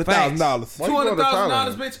with $200,000. Why you going to $200,000,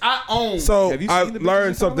 Thailand? bitch, I own. So Have you I seen the pictures learned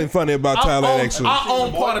in something Thailand? funny about Thailand. Actually, I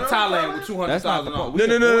own part of Thailand with That's not the point.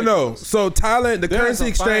 $200,000. no. So Thailand, the There are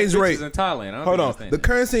currency some fine exchange bitches rate. in Thailand. I don't Hold think on. you understand The that.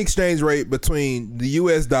 currency exchange rate between the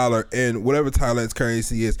US dollar and whatever Thailand's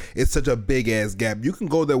currency is such a big ass gap. You can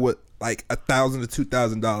go there with like $1,000 to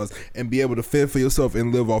 $2,000 and be able to fend for yourself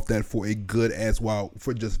and live off that for a good ass while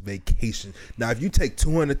for just vacation. Now, if you take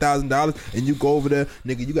 $200,000 and you go over there,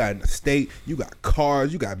 nigga, you got an estate, you got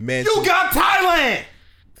cars, you got mansions. You got Thailand.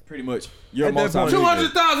 Pretty much. You're a At that point, multi-millionaire.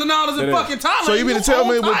 $200,000 in It is. fucking Thailand. So you mean to tell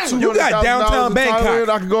me own with Thailand. You got $200,000 downtown in Bangkok. Thailand,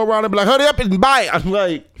 I can go around and be like, hurry up and buy it. I'm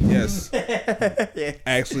like, Yes.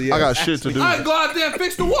 Actually, yes. I got shit to do. I I can go out there and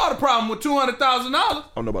fix the water problem with $200,000.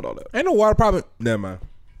 don't know about all that. Ain't no water problem. Never mind.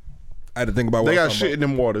 I had to think about what They I got was shit talking in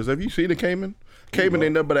them waters. Have you seen the Cayman? Cayman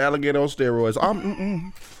ain't nothing but an alligator on steroids.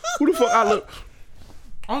 Who the fuck I look?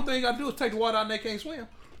 Only thing you gotta do is take the water out and they can't swim.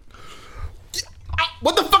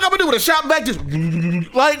 What the fuck I'm gonna do with a shot back? Just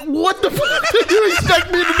like what the fuck do you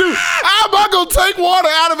expect me to do? How am I gonna take water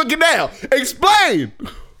out of a canal? Explain.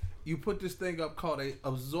 You put this thing up called a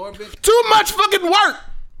absorbent. Too much fucking work.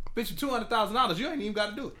 Bitch, $200,000. You ain't even got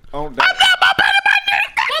to do it.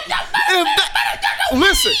 If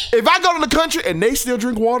listen, if I go to the country and they still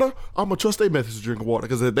drink water, I'm gonna trust their methods to drink water.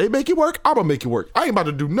 Because if they make it work, I'm gonna make it work. I ain't about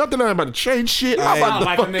to do nothing. I ain't about to change shit. I'm You about sound to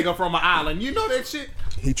like a fuck- nigga from an island. You know that shit?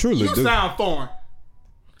 He truly You do. sound foreign.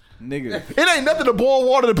 Nigga. It ain't nothing to boil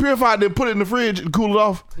water to purify it, then put it in the fridge and cool it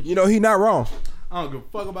off. You know, he not wrong. I don't give a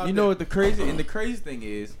fuck about You that. know what the crazy thing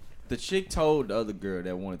is? The chick told the other girl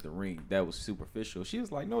that wanted the ring that was superficial. She was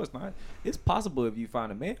like, "No, it's not. It's possible if you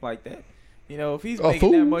find a man like that. You know, if he's A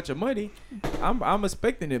making that fool. much of money, I'm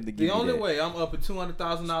expecting him to give The me only that." way I'm up at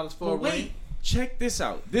 $200,000 for a But wait, ring. check this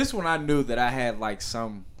out. This one I knew that I had like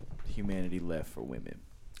some humanity left for women.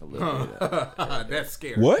 A little bit. That's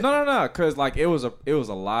scary. What? No, cause like it was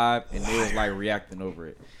alive and they was like reacting over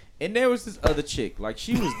it. And there was this other chick, like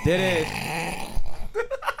she was dead ass.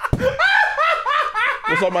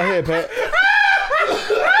 What's on my head, Pat?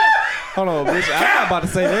 Hold on, bitch. I'm not about to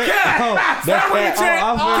say that. Cap! Stay with me, Chad!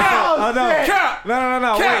 I was gonna say- oh, no. Cap!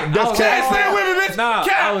 No. Cap! Wait. That's I was- Cap. Stay with me, bitch! Nah,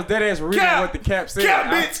 Cap! I was dead ass reading Cap! what the cap said.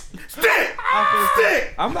 Cap, bitch! Stick!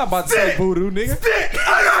 Stick! I'm not about to say voodoo, nigga. Stick!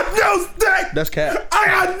 I got no stick! That's Cap. I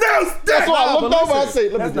got no stick! That's why I looked but over. I listen,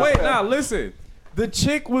 said, "Let me Wait, just." nah, listen. The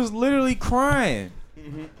chick was literally crying.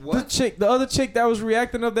 The other chick that was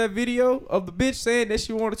reacting of that video of the bitch saying that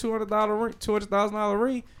she wanted $200,000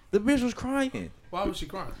 ring. The bitch was crying Why was she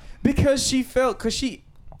crying? because she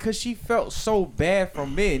felt so bad for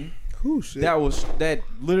men Who shit? that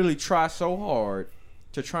literally try so hard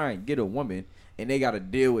to try and get a woman and they got to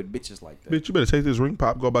deal with bitches like that. Bitch, you better take this ring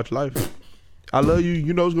pop. Go about your life. I love you.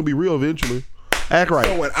 You know it's gonna be real eventually. Act So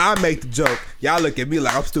right. when I make the joke, y'all look at me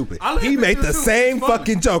like I'm stupid. I look He at made you the too. same It's funny.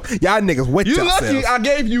 fucking joke. Y'all niggas wet You yourselves. lucky I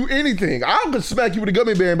gave you anything. I could smack you with a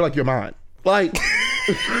gummy bear and be like, you're mine. Like,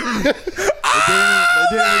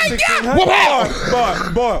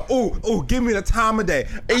 Boy, ooh, give me the time of day.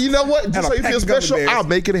 and you know what? Just And so a you pack feel of gummy special, bears. I'll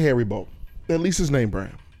make it a Haribo. At least his name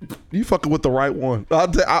brand. You fucking with the right one. Boy.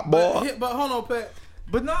 But hold on, Pat.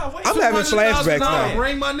 But nah, wait. I'm having flashbacks $200,000 now.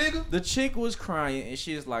 ring, my nigga? The chick was crying and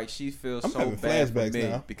she's like she feels I'm so having bad for flashbacks men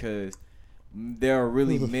now. because there are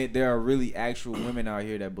really men, there are really actual women out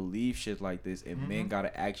here that believe shit like this and men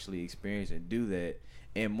gotta actually experience and do that.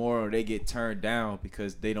 And more they get turned down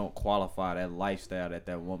because they don't qualify that lifestyle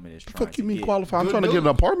that woman is trying Fuck to you mean get. qualify? I'm Good trying to get an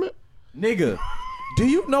dude. apartment. Nigga, do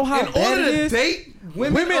you know how In bad order it to is? date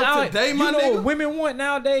women of out today, my you know nigga? what women want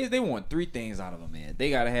nowadays? They want three things out of a man. They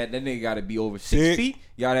gotta have that nigga gotta be over 6 Dick. feet.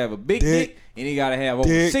 You gotta have a big Dick. dick, and he gotta have over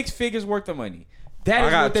Dick. 6 figures worth of money. That I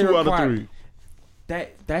is got what they 2 out of require. 3.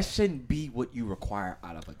 That shouldn't be what you require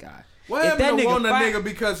out of a guy. What If happened to that want a fi- nigga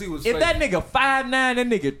because he was If fake? that nigga 5'9", that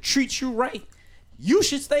nigga treats you right. you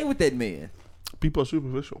should stay with that man. People are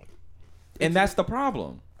superficial. And that's the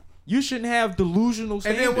problem. You shouldn't have delusional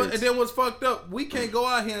standards. And then what's fucked up? We can't go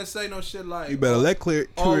out here and say no shit like. You better let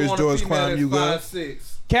Curious George climb you good.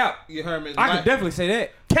 5'6". Cap. You heard me. I could definitely say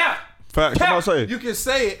that. Cap. Facts. Come on, say it. You can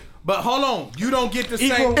say it, but hold on. You don't get the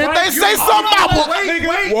same. Equal If they say something about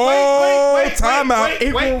Whoa, time out.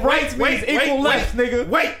 Equal rights means equal left, nigga.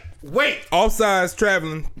 Wait. Offsides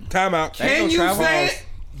traveling. Time out. Can no you travel say laws. it?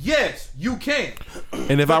 Yes, you can.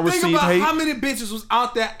 And if I Think receive about hate, how many bitches was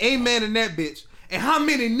out there amen that bitch, and how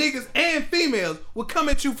many niggas and females would come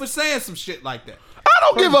at you for saying some shit like that. I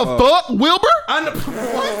don't give a fuck, Wilbur. I know.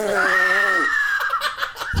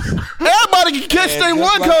 Everybody can catch they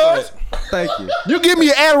one, cuz. Thank you. You give me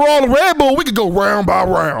an Adderall and Red Bull, we can go round by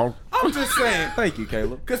round. I'm just saying. Thank you,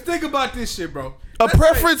 Caleb. Cause think about this shit, bro. A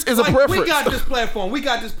preference is a preference. We got this platform. We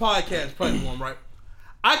got this podcast platform, right?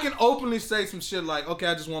 I can openly say some shit like, "Okay,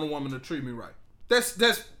 I just want a woman to treat me right." That's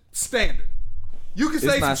standard. You can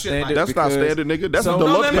say some shit like that. That's not standard, nigga. That's a let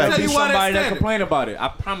deluxe me tell package. you why that's Somebody that standard. complain about it. I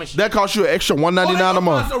promise you. That costs you an extra $199 a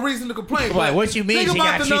month. That's a reason to complain. Like, but what you mean think she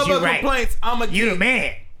about gotta the treat number you of right? complaints I'm a You the get.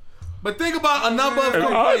 man. But think about a number of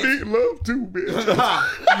complaints. love too,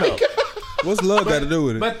 bitch. What's love got to do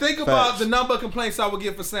with it? But think about the number of complaints I would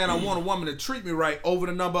get for saying I want a woman to treat me right over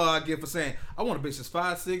the number I get for saying I want a bitch that's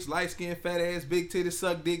 5'6", light skin, fat ass, big titties,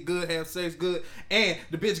 suck dick good, have sex good, and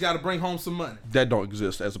the bitch got to bring home some money. That don't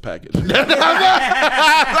exist as a package. I'm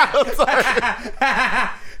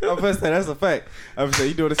gonna say that's a fact. I'm gonna say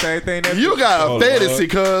you doing the same thing. That You got a fantasy,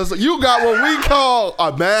 cuz. You got what we call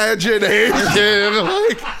imagination.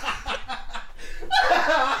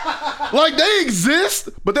 Like they exist,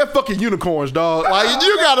 but they're fucking unicorns, dog. Like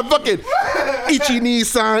you got a fucking itchy knee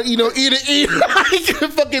sign, eat like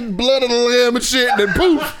fucking blood of the lamb and shit, and then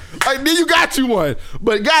poof. Like then you got you one.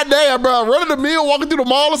 But goddamn, bro, running the mill, walking through the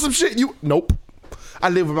mall or some shit, you nope. I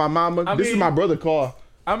live with my mama. This is my brother's car.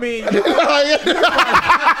 I mean,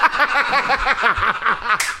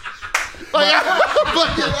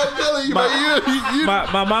 I'm telling you, man.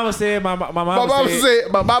 my mama said,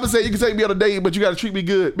 my mama said you can take me on a date, but you gotta treat me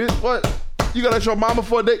good. Bitch, what? You gotta ask your mama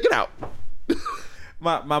for a date? Get out.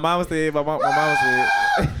 my mama said, my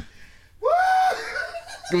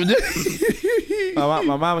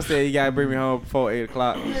mama said you gotta bring me home before 8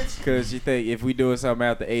 o'clock because she think if we doing something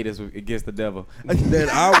after 8 it's against the devil. Then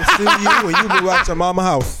I will see you when you move out your mama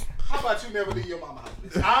house. How about you never leave your mama house?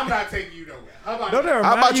 I'm not taking you nowhere. How about Don't that?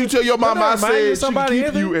 How about you tell your mama I said she somebody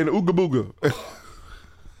keep you in Ooga Booga?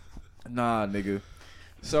 Nah, nigga.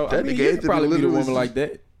 So That I mean, nigga you Anthony could probably meet a literally woman like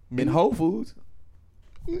that in Whole Foods.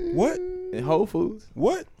 What? In Whole Foods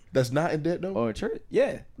What? That's not in debt though. or in church.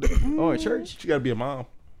 Yeah, or in church. She gotta be a mom.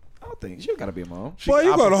 I don't think she gotta be a mom. Boy,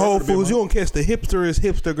 you I go to prefer Whole to be a Foods, you mom. gonna catch the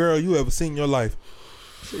hipster girl you ever seen in your life.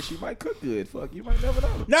 Shit, she might cook good. Fuck, you might never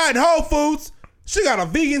know. Not in Whole Foods. She got a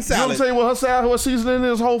vegan You know what I'm salad. saying? What her salad, what seasoning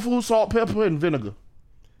is? Whole food, salt, pepper, and vinegar.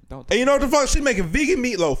 Don't. And you know what the fuck? She making vegan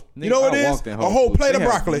meatloaf. You know what I it is? walked in A Whole whole Foods. plate They of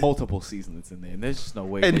have broccoli. Multiple seasonings in there, and there's just no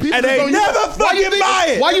way. And they- people And they don't never fucking buy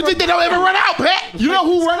it. Why you think they don't ever run out, Pat? You know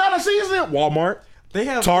who run out of seasoning? Walmart. They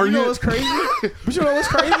have. Target. You know what's crazy? But you know what's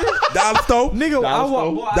crazy? Dollar store.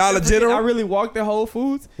 Nigga, Dollar General. I really walked at Whole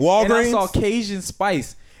Foods. Walgreens. And I saw Cajun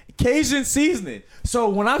spice, Cajun seasoning. So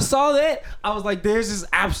when I saw that, I was like, "There's just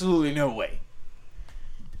absolutely no way."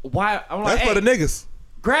 Why? I'm like, That's for hey, the niggas.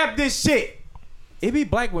 grab this shit. It be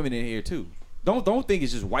black women in here too. Don't think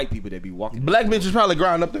it's just white people that be walking. Black bitches probably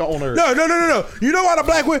grind up their own earth. No. You know why the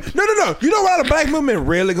black women? No. You know why the black women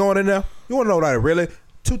really going in there? You want to know why they really?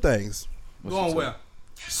 Two things. Going well.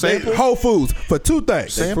 Sample. Whole Foods for two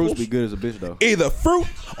things. That fruits be good as a bitch though. Either fruit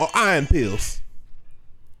or iron pills.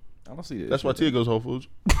 I don't see that. That's why Tia goes Whole Foods.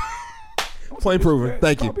 Plain proven.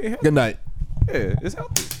 Thank you. Good night. Yeah, it's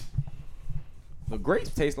healthy. The grapes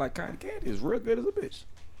taste like cotton candy. It's real good as a bitch.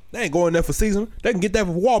 They ain't going there for season. They can get that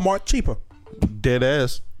from Walmart cheaper. Dead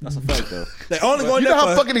ass. That's a fact though. They only going You there know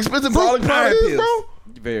how for fucking expensive fruit garlic powder iron is, pills. bro?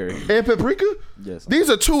 Very. And paprika? Yes. These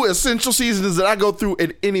are two essential seasonings that I go through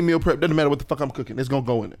in any meal prep. Doesn't matter what the fuck I'm cooking. It's gonna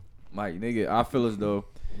go in it. Mike, nigga, I feel as though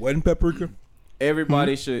Wedding paprika.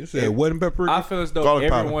 everybody should. Said wedding paprika. I feel as though Garlic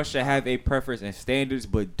powder. everyone should have a preference and standards,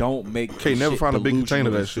 but don't make. Can't never shit find a big container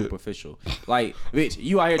of delusional that and shit. Superficial. Like, bitch,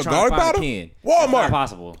 you out here A trying garlic to find powder? a can. Walmart. It's not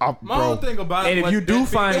possible. My whole Bro, thing about And it, if you do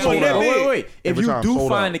find Sold out. wait. If Every you time, do sold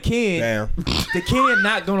find out. the can, Damn. the can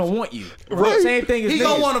not gonna want you. Right. Same thing as he niggas.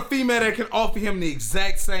 gonna want a female that can offer him the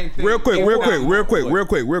exact same thing. Real quick.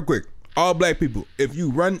 Everyone- All black people, if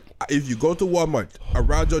you go to Walmart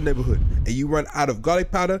around your neighborhood and you run out of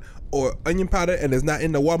garlic powder or onion powder and it's not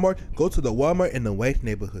in the Walmart, go to the Walmart in the white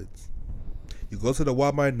neighborhoods. You go to the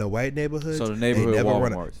Walmart in the white neighborhoods. So the neighborhood they never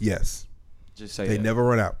run Walmarts. out. Yes. Just say They that. never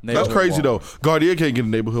run out. That's Neighborhood crazy Walmart. though. Garnier can't get a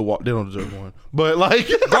neighborhood walk. They don't deserve one. But like,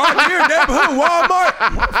 Garnier neighborhood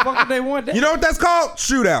Walmart. What the fuck would they want that? You know what that's called?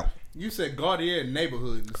 Shootout. You said Garnier and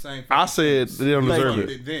neighborhood in the same. I said they don't deserve Like,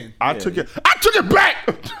 it. then. I took it back.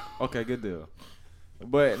 Okay, good deal.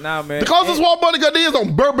 But nah, man. The closest Walmart to Garnier is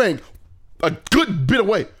on Burbank, a good bit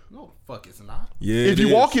away. No, the fuck, it's not. Yeah. If you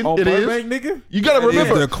walk in, on it is. Burbank, nigga. You gotta It is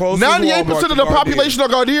remember, the closest 98% Walmart of to the Garnier. population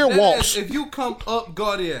of Garnier That walks. is, if you come up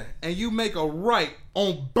Garnier and you make a right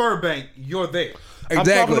on Burbank, you're there. I'm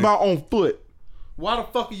talking about on foot. Why the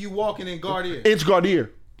fuck are you walking in Garnier? It's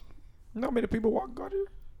Garnier. You know how many people walk Garnier?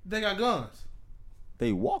 They got guns.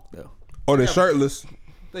 They walk though. Oh, they're shirtless.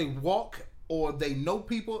 They walk or they know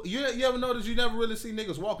people. You ever notice you never really see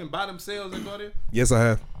niggas walking by themselves in Garnier? Yes, I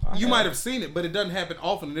have. You might have seen it, but it doesn't happen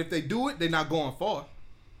often. And if they do it, they're not going far.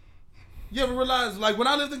 You ever realize, like when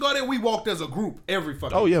I lived in Garnier, we walked as a group every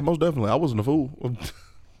fucking. Oh yeah, most definitely. I wasn't a fool.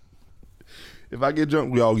 If I get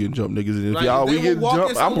jumped, we all getting jumped, niggas. And if Like, y'all they we get were walking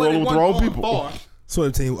jumped, I'm somewhere, rolling they with the wrong wasn't people. going far.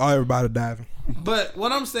 Swim team, everybody diving. But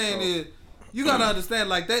what I'm saying is, you gotta understand,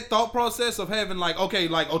 like that thought process of having, like, okay,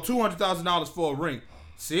 like, $200,000 for a ring.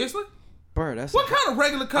 Seriously? Bro, that's What kind of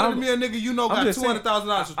regular cut of I'm- me a nigga you know I'm got just saying,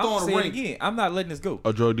 $200,000 for I'm throwing a saying ring? again. I'm not letting this go.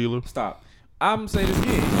 A drug dealer. Stop. I'm saying this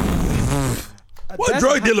again. What That's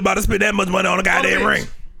drug how- dealer about to spend that much money on a goddamn bitch. ring?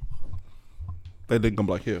 They think I'm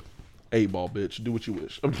like, here, 8-ball, bitch. Do what you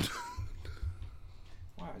wish.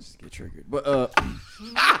 Why I just get triggered? But the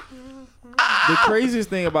craziest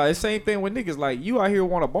thing about it, same thing with niggas. Like you out here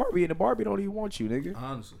want a Barbie and the Barbie don't even want you, nigga.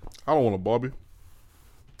 Honestly. I don't want a Barbie.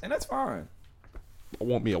 And that's fine. I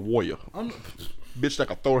want me a warrior. I'm, Bitch that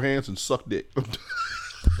can throw her hands and suck dick.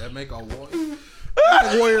 that make our war.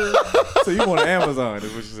 Warrior. So you want an Amazon? Is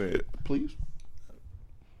what you said. Please.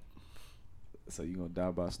 So you gonna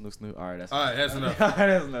die by Snoop Snoop? All right, that's All right, that's enough. that's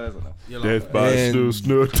enough. That's enough. You know, by And- Snoop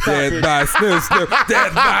Snoop. Dead by Snoop Snoop.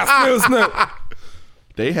 Dead by Snoop Snoop.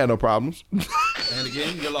 They ain't had no problems. and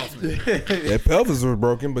again, you lost me. Their pelvis was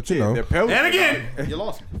broken, but you know. And again, you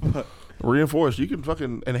lost me. Reinforced. You can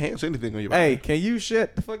fucking enhance anything on your body. Hey, can you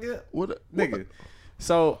shut the fuck up, What, nigga?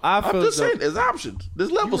 So I I'm feel just as though- saying, there's options.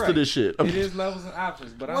 There's levels You're to right. this shit. It is levels and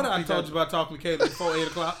options, but What I I don't told think you about talking to Kayla before 8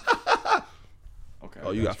 o'clock? Okay.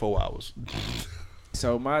 Oh, you got 4 hours.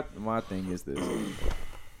 So my thing is this: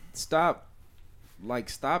 stop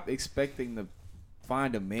expecting to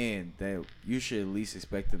find a man that you should at least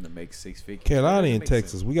expect them to make 6 figures. Kaylani in Makes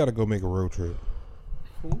Texas. sense. We got to go make a road trip.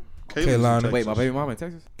 Kayla's in Kaylani. Wait, my Texas. baby mama in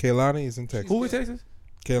Texas? Kaylani is in Texas. Who in Texas?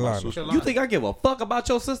 Kaylani. sister. You think I give a fuck about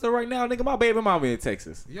your sister right now, nigga? My baby mama in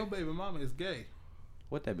Texas. Your baby mama is gay.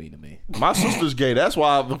 What that mean to me? My sister's gay. That's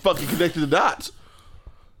why I'm fucking connected the dots.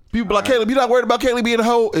 People be like, Caleb, you not worried about Kaylee being a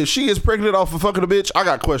hoe? If she is pregnant off of fucking a bitch, I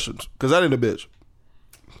got questions. Because that ain't a bitch.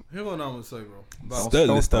 Here's what I'm gonna say, bro. About-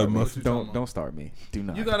 Study this stuff, start me. motherfucker. Don't start me. Do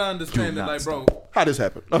not. You gotta understand Do that, not like, bro, How this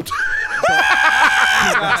happen?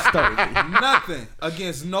 nothing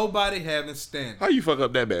against nobody having standards. How you fuck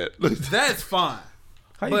up that bad? That's fine.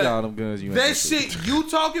 How you But got all them guns? You ain't That gonna see? shit you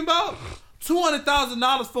talking about?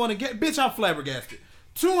 $200,000 for an engagement? Bitch, I'm flabbergasted.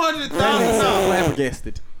 $200,000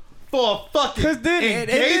 flabbergasted. for a fucking Cause then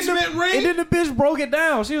engagement ring? and then the bitch broke it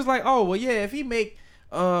down. She was like, "Oh well, yeah. If he make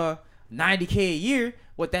 $90K a year,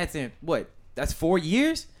 that's 4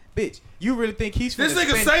 years, bitch. You really think he's This finna nigga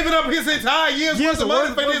spend saving up his entire year's worth of money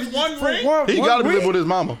for this one ring? He gotta be living with his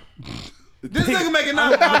mama. This nigga making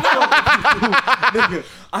 $9,000. Nigga,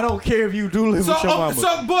 I don't care if you do live So, with your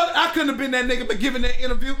mama. but I couldn't have been that nigga but giving that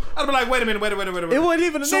interview. I'd be like, wait a minute. It wasn't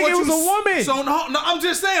even a nigga, what it was you a woman. So no, I'm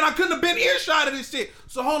just saying I couldn't have been earshot of this shit.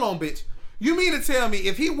 So hold on, bitch. You mean to tell me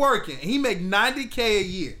if he working and he make $90K a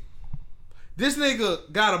year, this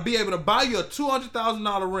nigga gotta be able to buy you a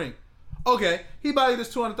 $200,000 ring? Okay, he buy you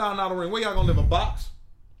this $200,000 ring. Where y'all gonna live? A box?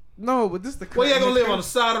 No, but this the Where y'all gonna live on the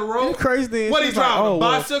side of the road? It's crazy thing. What he She's like, driving? oh, A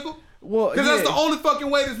well, bicycle? Well, Because that's the only fucking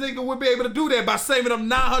way this nigga would be able to do that, by saving up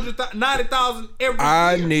 $90,000 every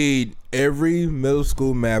I year. need every middle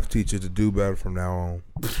school math teacher to do better from now on.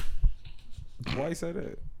 Why you say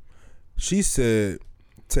that? She said,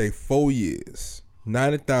 take 4 years,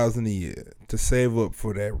 90,000 a year to save up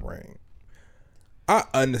for that ring. I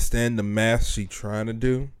understand the math she trying to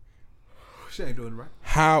do. She ain't doing it right.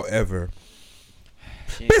 However,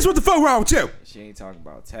 She bitch, what the fuck wrong with you? She ain't talking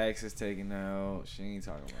about taxes taken out. She ain't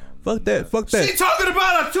talking about Fuck that. Fuck that. She talking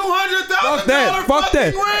about a $200,000 Fuck that. Fuck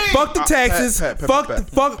that. ring. Fuck the taxes. Pat,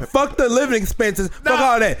 Fuck the living expenses. Fuck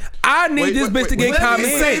all that. I need this bitch to get Let me common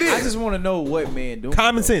say sense. this. I just want to know what man doing.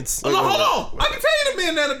 Common though. sense. Hold on. I can tell you the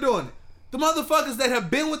men that are doing it. The motherfuckers that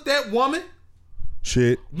have been with that woman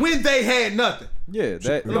Shit. when they had nothing. Yeah,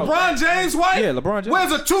 that no. LeBron James' wife Yeah, LeBron James.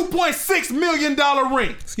 wears a $2.6 million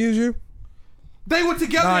ring. Excuse you. They were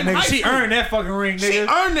together Nah, in nigga, high she school. earned that fucking ring, nigga. She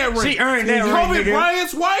earned that ring. She earned that ring, Kobe nigga.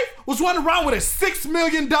 Bryant's wife was running around with a $6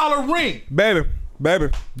 million ring. Baby.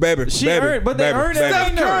 She baby, earned, but they baby, earned that baby, Steph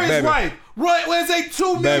ring, though. Curry's baby. wife was a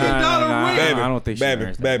 $2 million ring. Baby, I don't think she baby,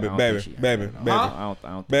 earns that. baby, I don't baby, think she baby, earned that. baby. I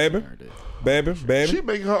don't think Baby. she earned it. Baby. She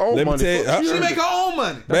making her own Let me money. tell you, Fuck, She earned make it. her own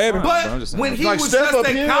money. Baby. But I'm just saying. when he Like was Steph just up a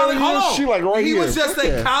here, college, yeah, hold on. she like right when he here. was just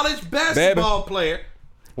Okay. a college basketball player.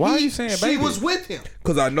 Why are he- you saying she baby? was with him?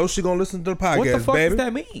 Cause I know she gonna listen to the podcast, What the fuck baby. does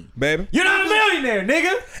that mean? Baby. You're not a millionaire,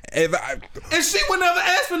 nigga. If I, And she would never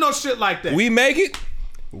ask for no shit like that. we make it,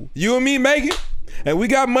 you and me make it, and we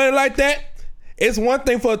got money like that, it's one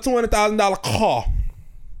thing for a $200,000 car.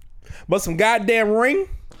 But some goddamn ring?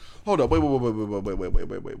 Hold up. Wait. Why the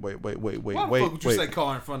fuck would you say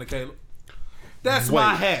car in front of Caleb? That's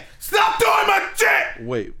my hat. Stop doing my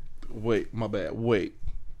shit! Wait. My bad. Wait.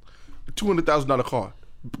 $200,000 car.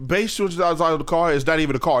 Base $200,000 car is not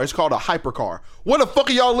even a car. It's called a hypercar. What the fuck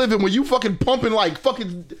are y'all living when you fucking pumping like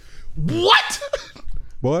fucking what?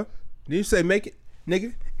 Boy, did you say make it,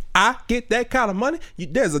 nigga? I get that kind of money.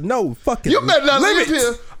 There's a no fucking You better not live limit.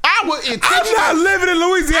 here. I would I'm intentionally. not living in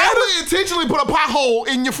Louisiana. I would intentionally put a pothole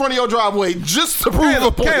in your front of your driveway just to prove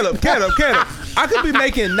a point. Caleb. I could be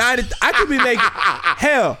making 90. I could be making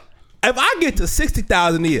hell. If I get to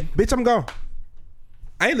 60,000 a year, bitch, I'm gone.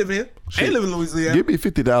 I ain't living here. I ain't living in Louisiana. Give me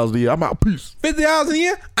 50,000 a year. I'm out. Peace. 50,000 a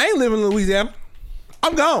year. I ain't living in Louisiana.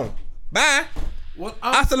 I'm gone. Bye. What?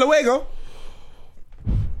 Hasta luego.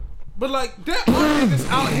 But like, there are niggas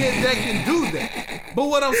out here that can do that. But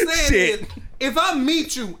what I'm saying Shit. is, if I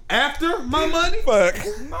meet you after my money, Fuck.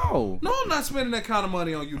 No. no, I'm not spending that kind of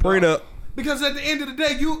money on you. Bring dog. up. Because at the end of the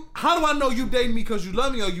day, how do I know you dating me because you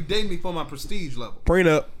love me or you dating me for my prestige level?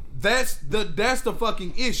 Prenup. That's the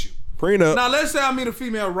fucking issue. Prenup. Now let's say I meet a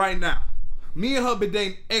female right now. Me and her been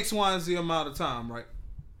dating X, Y, and Z amount of time, right?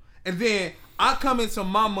 And then I come into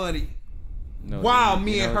my money. No, Wow, you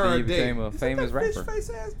me and know, her then you are dating. became a famous rapper. Face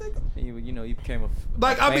ass nigga. You became a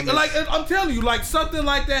Like famous, I'm telling you, like something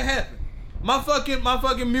like that happened. My fucking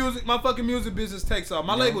music business takes off.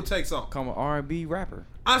 My label takes off. become an R&B rapper.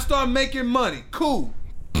 I start making money. Cool.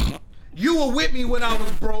 You were with me when I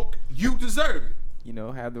was broke. You deserve it. You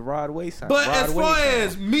know, have the Rod Wave sound. But Rod as Wave far sound.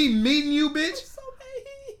 as me meeting you, bitch,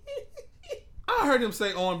 I heard him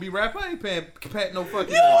say R&B rap. I ain't paying Pat no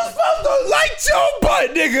fucking. You was supposed to light your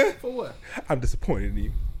butt, nigga. For what? I'm disappointed in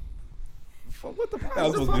you. what the fuck? That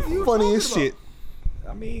was the supposed fuck to be you funny as talking shit.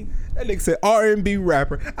 I mean, That nigga said R&B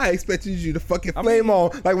rapper. I expected you to fucking I flame mean-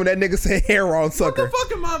 on like when that nigga said hair on What the sucker.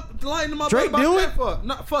 fuck am I lighting my Drake butt do about it? that for?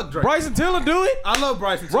 No, fuck Drake. Bryson Tiller do it. I love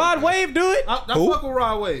Bryson. Tiller. Rod Wave do it. I Who? fuck with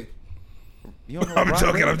Rod Wave. You don't know I'm Rod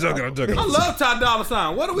joking. Wave? I'm joking. I love Ty Dolla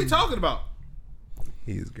 $ign. What are we talking about?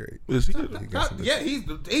 He is great. Is he? Yeah,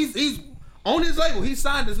 he's on his label. He's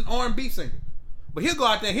signed as an R&B singer. But he'll go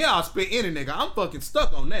out there. I'll spit any nigga. I'm fucking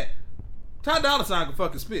stuck on that. Ty Dolla $ign can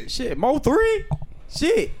fucking spit. Shit, Mo3.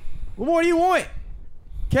 Shit. What more do you want?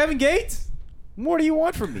 Kevin Gates? What more do you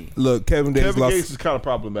want from me? Look, Kevin Gates Kevin lost. Gates is kind of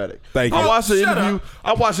problematic. Thank you. I watched the Shut interview. up.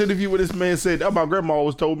 I watched the interview where this man said, that my grandma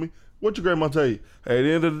always told me. What your grandma tell you? At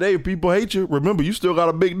the end of the day, if people hate you, remember you still got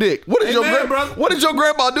a big dick. What did Amen, brother. What did your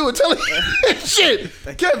grandma do? Tell me shit.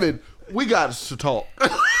 Kevin, we got to talk.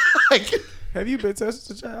 Like, Have you been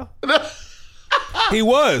tested a child? He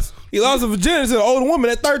was. He lost his virginity to an older woman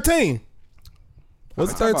at 13.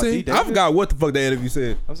 Was it talking about 13? D. I Davis? forgot what the fuck that interview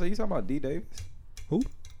said. I'm saying, you talking about D. Davis? Who?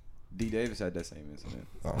 D. Davis had that same incident.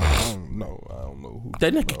 I don't know. who.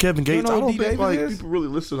 that nigga Kevin Gates, know I who don't D. think Davis like is? people really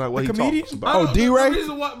listen to what he comedian? talks I about. don't- Oh, D-Ray? the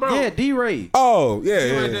reason why, bro. Yeah, D-Ray. Oh, yeah,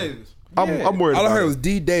 D-Ray yeah. Davis. I'm worried All I about heard it. was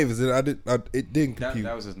D. Davis, and it didn't That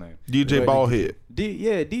compute. was his name. DJ Ballhead.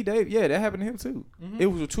 D. Davis. Yeah, that happened to him too. It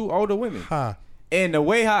was with two older women. Huh. And the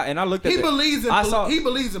way and I looked at He the- believes in I saw- he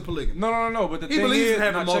believes in polygamy. No. But the He thing believes is, in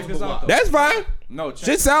having now check this multiple out, though. That's fine. No, check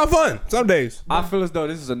Shit sound fun some days. I feel as though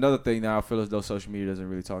this is another thing now. I feel as though social media doesn't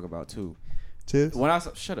really talk about too. Cheers. When I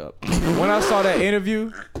saw, shut up. When I saw that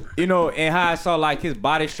interview, you know, and how I saw like his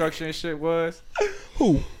body structure and shit was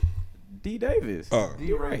Who? D. Davis. Oh.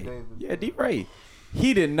 D. Ray. Yeah, D. Ray.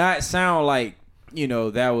 He did not sound like, you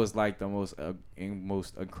know, that was like the most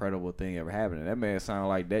incredible thing ever happened. That man sounded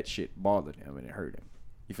like that shit bothered him and it hurt him.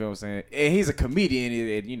 You feel what I'm saying? And he's a comedian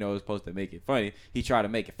and you know, is supposed to make it funny. He tried to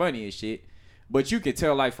make it funny and shit. But you could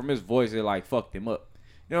tell like from his voice it like fucked him up.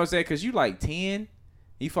 You know what I'm saying? Cause you like 10,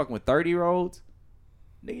 you fucking with 30-year-olds,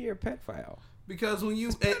 nigga, you're a pedophile. Because when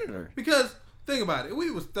you predator. because think about it, we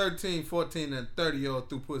was 13, 14, and 30-year-old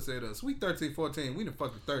through pussy at us. We 13, 14, we done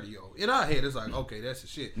fucked a 30-year-old. In our head, it's like, okay, that's the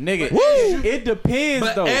shit. Nigga, But as you- it depends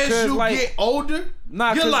But though. as 'cause, you like, get older,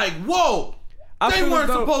 Nah, you're 'cause- like, whoa. I They feel as weren't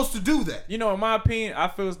though- supposed to do that. You know, in my opinion, I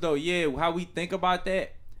feel as though, yeah, how we think about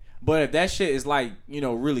that. But if that shit is like, you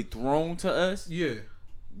know, really thrown to us, Yeah.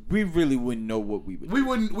 we really wouldn't know what we would do.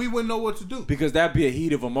 We wouldn't know what to do. Because that'd be a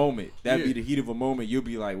heat of a moment. That'd Yeah. be the heat of a moment. You'll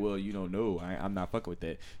be like, well, you don't know. I'm not fucking with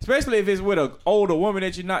that. Especially if it's with an older woman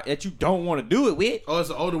that you don't want to do it with. Oh, it's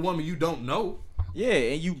an older woman you don't know. Yeah,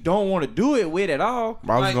 and you don't want to do it with at all.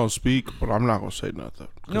 I was Like- gonna speak, but I'm not gonna say nothing.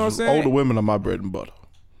 You know what I'm saying? Older women are my bread and butter.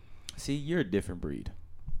 See, you're a different breed.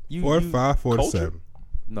 You, 45, Culture? 47.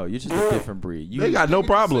 No, you're just a different breed. You, They got no You can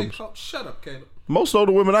problems. say, shut up, Caleb. Most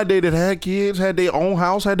older women I dated had kids, had their own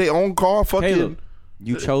house, had their own car. Fucking, Caleb,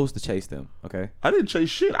 you chose to chase them, okay? I didn't chase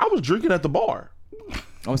shit. I was drinking at the bar. I'm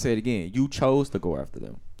gonna say it again. You chose to go after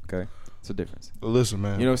them, okay? It's a difference. Listen,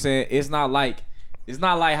 man. You know what I'm saying? It's not like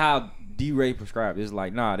how D-Ray prescribed. It's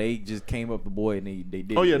like, nah, they just came up the boy and they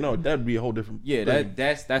did. Oh yeah, it. no, that'd be a whole different. Yeah, thing.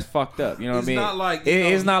 that's fucked up. You know what It's I mean? not like,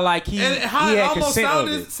 it's not like he And how he it had almost consent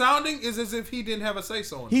of it. sounding is as if he didn't have a say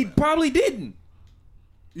so. He probably didn't.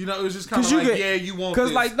 You know, it was just kind of Cause you like, get, yeah, you want cause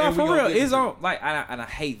this. like no, and we for gonna real, give it it's to on you. like and I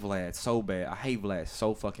hate Vlad so bad. I hate Vlad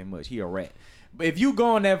so fucking much. He a rat. But if you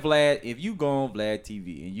go on Vlad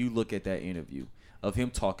TV and you look at that interview of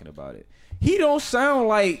him talking about it, he don't sound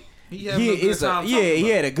like He having a good time talking he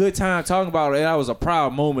about had a good time talking about it. That was a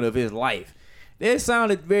proud moment of his life. It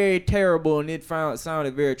sounded very terrible and it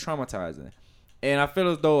sounded very traumatizing. And I feel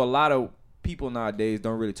as though a lot of people nowadays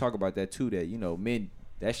don't really talk about that too. That, you know, men,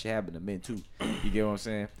 that shit happen to men too. You get what I'm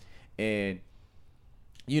saying? And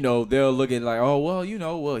you know, they'll look at it like, oh well, you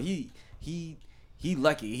know, well he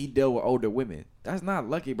lucky he dealt with older women. That's not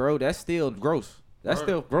lucky, bro. That's still gross. That's Right.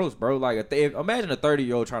 still gross, bro. Like imagine a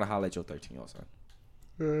 30-year-old trying to holler at your 13-year-old son.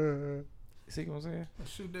 See what I'm saying?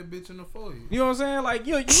 Shoot that bitch in the forehead. You know what I'm saying? Like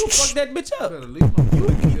you fuck that bitch You up. better leave my You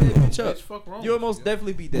would beat that bitch up. Fuck wrong You'll with most you,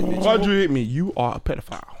 definitely beat that bitch Why'd up. you hit me? You are a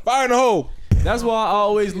pedophile. Fire in the hole. That's why I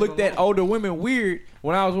always looked at older women weird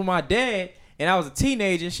when I was with my dad and I was a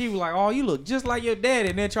teenager and she was like, oh, you look just like your dad,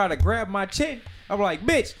 and then try to grab my chin. I'm like,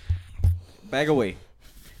 bitch, back away.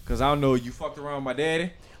 Cause I don't know, you fucked around with my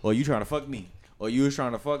daddy or you trying to fuck me. Or you was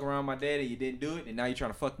trying to fuck around my daddy, you didn't do it, and now you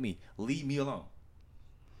trying to fuck me. Leave me alone.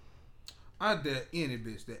 I dare any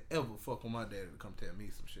bitch that ever fuck with my daddy to come tell me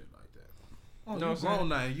some shit like that. Oh, You know you what I'm saying? grown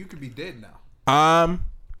now. You could be dead now. I'm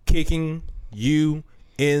kicking you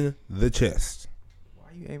in the chest. Why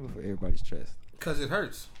are you aiming for everybody's chest? Cause it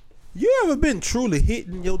hurts. You ever been truly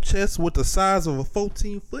hitting your chest with the size of a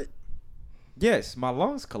 14 foot? Yes, my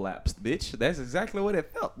lungs collapsed, bitch. That's exactly what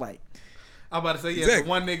it felt like. I'm about to say, yeah, Exactly. the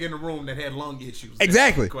one nigga in the room that had lung issues.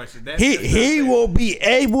 Exactly. That's the question. He will be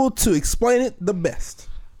able to explain it the best.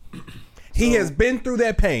 He has been through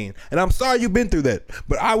that pain, and I'm sorry you've been through that,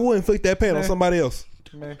 but I will inflict that pain on somebody else.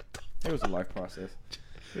 Man, it was a life process.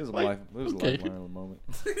 It was a Like, life. It was okay. a life learning moment.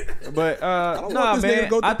 But don't nah, want this nigga to man,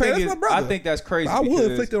 go through I pain. think That's my it's, brother. I think that's crazy. I will because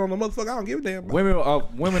inflict it on the motherfucker. I don't give a damn. Bro.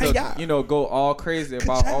 Women, Hey, y'all. you know, go all crazy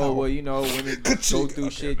about, Ka-chow. oh well, you know, women go Ka-ching. through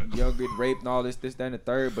shit, young get raped and all this, that, and the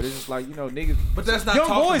third. But it's just like, you know, niggas. But that's not young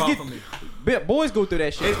talked boys about get, for me. boys go through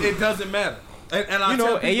that shit. It doesn't matter. And I you tell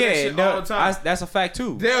know, people and that yeah, shit no, all the time. that's a fact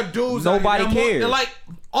too. There are dudes out Nobody here, cares. They're like,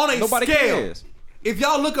 on a Nobody scale, cares. if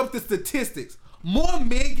y'all look up the statistics, more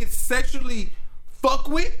men get sexually fucked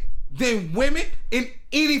with than women in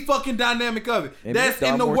any fucking dynamic of it. And That's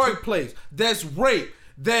men in the die more too. workplace. That's rape.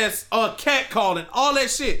 That's catcalling. All that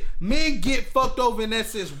shit. Men get fucked over in that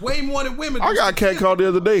sense way more than women. I do. got cat called the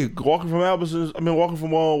other day walking from walking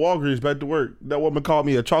from Walgreens back to work. That woman called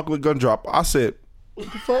me a chocolate gun drop. I said, "What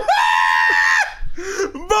the fuck?"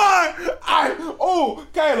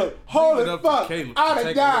 Caleb, Leave it up to Caleb to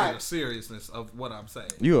take away the seriousness of what I'm saying.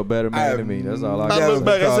 You a better man than me. That's all I I got. look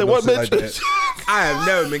back, I said, "What bitch?" I have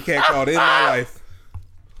never been catcalled in my life.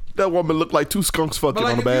 That woman looked like two skunks fucking But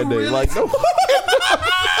like, on a if bad you day. really- Like, no,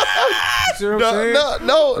 See what I'm saying?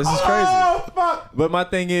 no. This is crazy. But my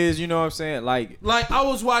thing is, you know what I'm saying? Like, Like, I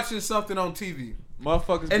was watching something on TV.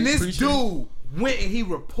 motherfuckers And be this preaching. dude went and he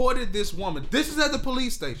reported this woman. This is at the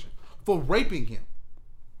police station for raping him.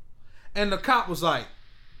 And the cop was like,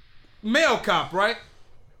 male cop, right?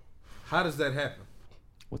 How does that happen?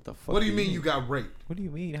 What the fuck? What do you mean you got raped? What do you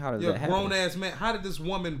mean? How does You're that a happen? grown ass man. How did this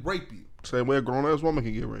woman rape you? Same way a grown ass woman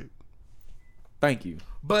can get raped. Thank you.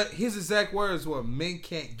 But his exact words were, men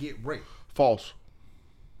can't get raped. False.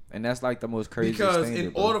 And that's like the most crazy Because standard, in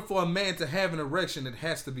bro. order for a man to have an erection, it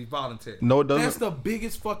has to be voluntary. No, it doesn't. That's the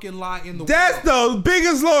biggest fucking lie in the That's world. the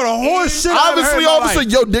biggest load of horse shit I've ever heard Obviously, in my officer,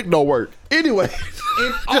 life. your dick don't work. Anyway,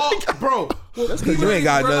 In all, bro. That's 'cause you ain't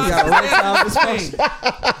got nothing.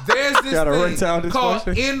 There's this Got erectile thing called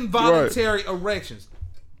dysfunction? involuntary erections.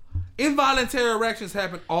 Involuntary erections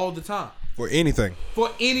happen all the time For anything. for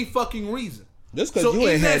any fucking reason. Just because you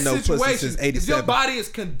ain't had no pussy since if your 87. body is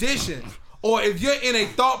conditioned, or if you're in a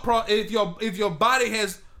thought if your body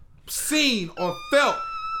has seen or felt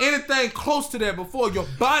anything close to that before, your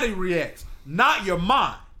body reacts, not your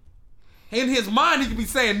mind. In his mind, he could be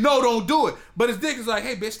saying, no, don't do it. But his dick is like,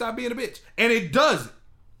 hey, bitch, stop being a bitch. And it doesn't.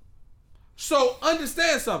 So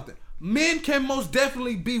understand something. Men can most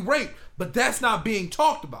definitely be raped, but that's not being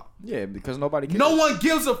talked about. Yeah, because nobody cares. No one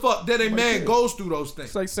gives a fuck that a man cares. goes through those things.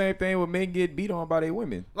 It's like same thing when men get beat on by their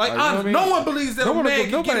women. Like, you know what I mean? no one believes that a man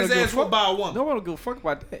can get his will ass give whooped by a woman. No one will give a fuck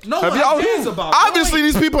about that. No Have one y'all, cares about obviously,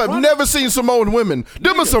 these people have never seen Samoan women.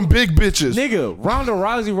 Them are some big bitches. Nigga, Ronda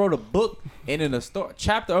Rousey wrote a book, and in the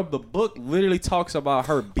chapter of the book literally talks about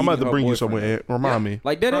her beating I'm about to her bring you boyfriend. somewhere, Ed. Remind me.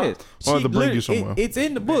 Like that is. I'm about to bring you She literally- somewhere. It's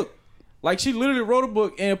in the book. Like she literally wrote a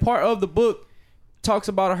book, and part of the book talks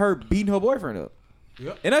about her beating her boyfriend up.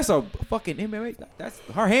 Yep. And that's a fucking MMA. That's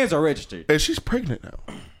her hands are registered. And she's pregnant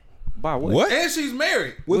now. By what? What? And she's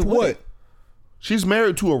married. With what? She's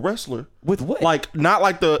married to a wrestler. With what? Like, not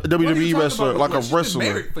like the What are you WWE talking wrestler, about? like a She's been wrestler.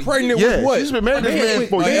 married for Pregnant years. Yeah, with what? she's been married to this man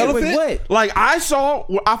for with years. what? Like, I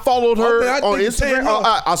followed her Okay, I on think the same Instagram.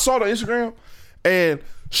 house. I saw it on Instagram, and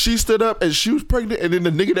she stood up and she was pregnant, and then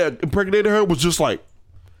the nigga that impregnated her was just like,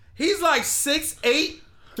 He's like 6'8",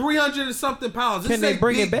 300 and something pounds. This Can they is a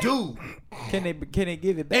bring big it back? dude. Can they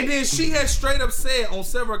give it back? And then she has straight up said on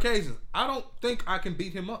several occasions, I don't think I can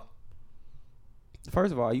beat him up.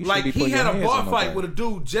 First of all, you should Like, be he putting had your a hands bar on fight nobody. with a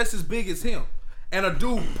dude just as big as him. And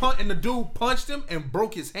the dude punched him and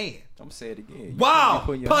broke his hand. I'm gonna say it again. You shouldn't Wow, be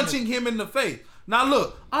putting your punching him in the face. Now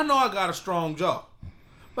look, I know I got a strong jaw,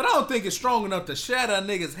 but I don't think it's strong enough to shatter a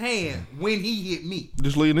nigga's hand when he hit me.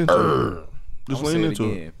 just lean into it. Just I'ma lean say it into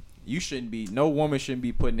it. again. You shouldn't be. No woman shouldn't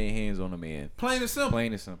be putting their hands on a man. Plain and simple.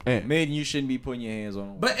 Plain and simple. Yeah. Men, you shouldn't be putting your hands on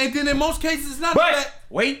them. But and then in most cases, it's not But that.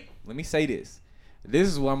 wait, let me say this. This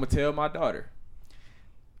is what I'm gonna tell my daughter.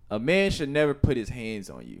 A man should never put his hands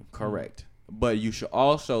on you, correct? But you should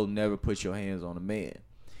also never put your hands on a man.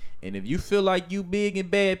 And if you feel like you big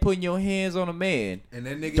and bad putting your hands on a man, And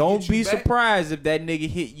that nigga don't hit you be back. surprised if that nigga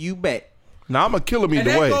hit you back. Now I'm gonna kill him And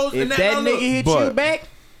either that way. goes- If and that now look, nigga hit but- you back,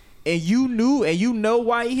 and you knew and you know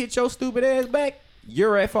why he hit your stupid ass back,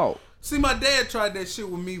 you're at fault. See, my dad tried that shit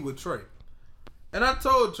with me with Trey. And I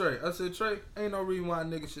told Trey, I said, Trey, ain't no reason why a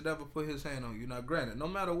nigga should ever put his hand on you. Now, granted, no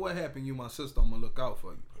matter what happened, you my sister, I'm gonna look out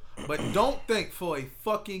for you. But don't think for a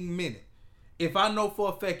fucking minute, if I know for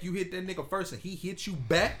a fact you hit that nigga first and he hit you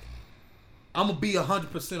back, I'm gonna be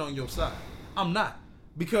 100% on your side. I'm not.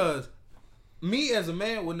 Because me as a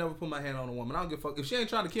man would never put my hand on a woman. I don't give a fuck. If she ain't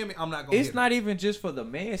trying to kill me, I'm not gonna It's hit not her. even just for the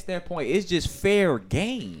man standpoint. It's just fair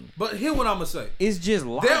game. But hear what I'm gonna say. It's just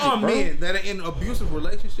logic, There are bro. men that are in abusive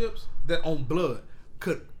relationships that on blood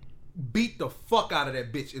could beat the fuck out of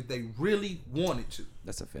that bitch if they really wanted to.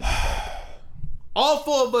 That's offensive. All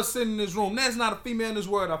four of us sitting in this room, there's not a female in this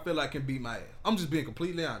world I feel like can beat my ass. I'm just being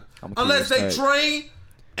completely honest. I'ma keep Unless it they stacked. train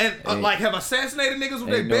and Ain't- like have assassinated niggas with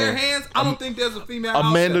their ain't bare no- hands, I don't think there's a female out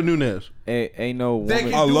Amanda there Nunes. Ain't no that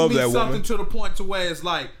woman. can I do love me that something woman. to the point to where it's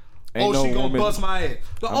like, Ain't oh, no she gonna woman- bust my ass.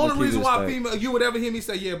 The I'ma only keep reason it why stacked. female you would ever hear me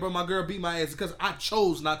say, yeah, bro, my girl beat my ass is because I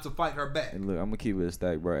chose not to fight her back. And look, I'm gonna keep it a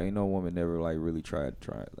stack, bro. Ain't no woman ever like really tried.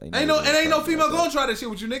 Ain't no female gonna try that shit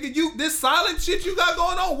with you, nigga. You this silent shit you got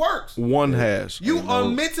going on works. One has. You Ain't are no-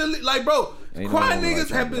 mentally like, bro. Ain't no Crying woman like niggas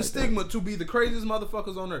that have been like that. stigma to be the craziest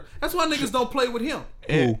motherfuckers on earth. That's why niggas don't play with him.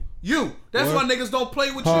 Who? You. That's What? why niggas don't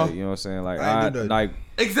play with Huh? you. You know what I'm saying? Like I ain't do that. like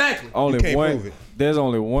Exactly. only You can't one. prove it. There's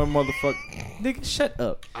only one motherfucker. Nigga, shut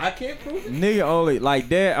up. I can't prove it. Nigga, only like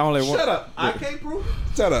there only one. Shut up. I can't prove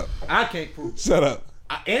it. Shut up. I can't prove it. Shut up.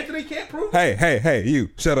 Anthony can't prove it. Hey, you.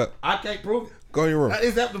 Shut up. I can't prove it. Go in your room.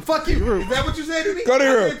 Is that the fuck you? Is that what you said to me? Go to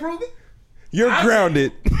your I room. can't prove it. You're I-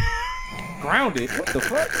 grounded. Grounded. What the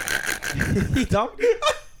fuck? He talking?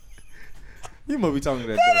 You must be talking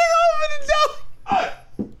to that.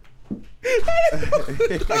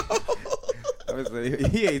 I was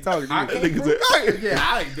like, he ain't talking to I you. can't Niggas prove say, it. Yeah,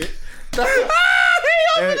 I ain't bitch.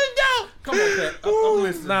 Come on, Pat. I'm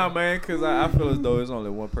listening. Nah, man, because I feel as though there's only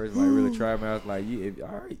one person like really try. Man, I was like,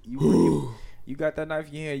 all right, you got that knife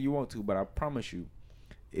in your hand, you want to, but I promise you,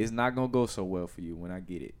 it's not gonna go so well for you when I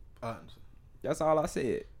get it. That's all I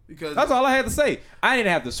said. Because That's all I had to say. I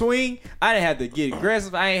didn't have to swing. I didn't have to get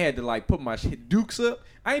aggressive. I ain't had to like put my shit dukes up.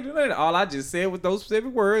 I ain't do none of that. All I just said with those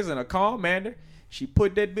specific words in a calm manner. She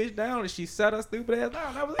put that bitch down and she sat her stupid ass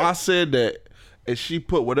down. That was it. I said that, and she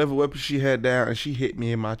put whatever weapon she had down, and she hit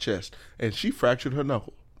me in my chest, and she fractured her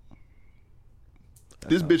knuckle.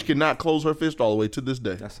 This bitch cannot close her fist all the way to this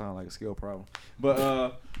day. That sounds like a skill problem.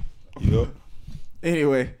 But Yep.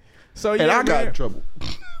 anyway, so yeah, And I got man. in trouble.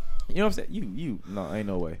 You know what I'm saying? No, ain't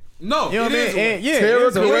no way. No, You know it what I is mean? one. And, yeah, Terror it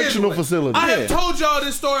is a way. Correctional Facility. I have told y'all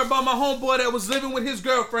this story about my homeboy that was living with his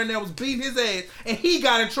girlfriend that was beating his ass, and he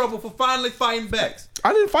got in trouble for finally fighting back.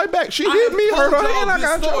 I didn't fight back. She I hit have me, hurt told her y'all hand. I this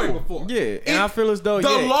got in story trouble. before. Yeah, and I feel as though the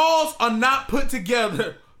laws are not put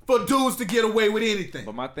together for dudes to get away with anything.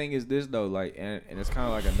 But my thing is this though, like, and it's kind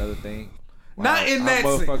of like another thing. Not in that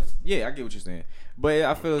motherfuckers- sense. Yeah, I get what you're saying, but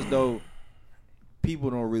I feel as though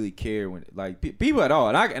people don't really care when, like, people at all,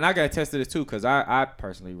 and I got attest to this too, because I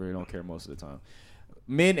personally really don't care most of the time.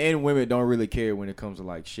 Men and women don't really care when it comes to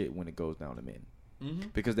like shit when it goes down to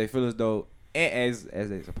men, because they feel as though, as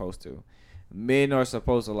they're supposed to, men are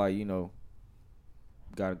supposed to, like, you know,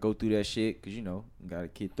 gotta go through that shit because you know gotta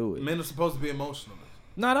get through it. Men are supposed to be emotional.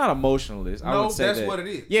 No, not emotionalist. I No, would say that's that. what it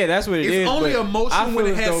is. Yeah, that's what it is. It's only but I emotion when feel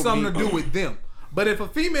it as has though something to me- do with them. But if a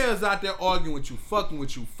female is out there arguing with you, fucking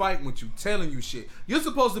with you, fighting with you, telling you shit, you're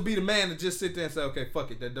supposed to be the man to just sit there and say, okay,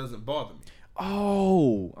 fuck it, that doesn't bother me.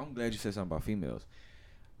 Oh, I'm glad you said something about females.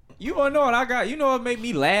 You wanna know what I got? You know what made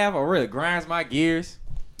me laugh or really grinds my gears?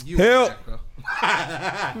 You Help.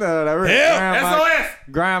 No, that really SOS!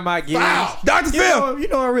 grind my gears. Foul. Dr. Phil. You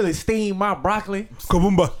know what really steam my broccoli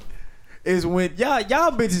Kabumba. is when y'all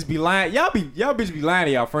bitches be lying. Y'all bitches be lying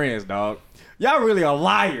to y'all friends, dog. Y'all really are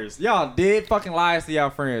liars. Y'all dead fucking liars to y'all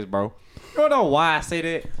friends, bro. You don't know why I say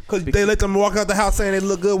that? Because they let them walk out the house saying they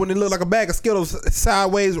look good when they look like a bag of Skittles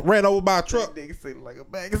sideways ran over by a truck. Niggas say like a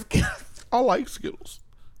bag of Skittles. I like Skittles.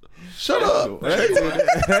 Shut up.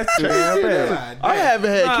 That's too damn bad. I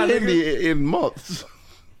haven't had Nah, candy in months.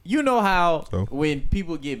 You know how So? when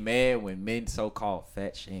people get mad when men so-called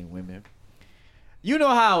fat shame women. You know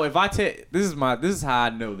how if I tell this is how I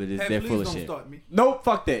know that Hey, they're please full of don't shit. start me. Nope,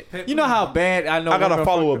 fuck that. Hey, You know please how don't. bad I know. I got a women are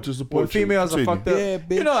follow-up fucked to up. support when you. females are Continue. fucked up.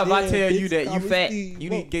 Yeah, You know bitch, if I yeah, tell you bitch, that you call me fat, Steve. you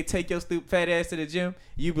need to take your stupid fat ass to the gym.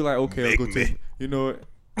 You be like, okay, I'll go take. You know what?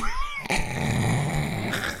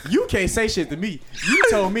 You can't say shit to me. You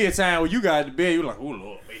told me a time when you got in the bed, you were like, oh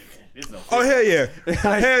Lord, man, this no. Oh, hell yeah.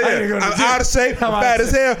 Hell I ain't yeah. gonna I'm do- out of shape. I'm I'm out fat of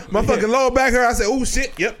as hell. My fucking lower back hurt. I said, oh,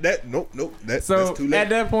 shit. Yep. Nope. That's So too late. at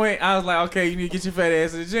that point, I was like, okay, you need to get your fat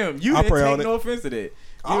ass to the gym. You I'll didn't pray take on it. no offense to that.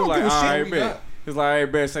 I You don't were like, give a all shit right, what we bet. got. He was like, all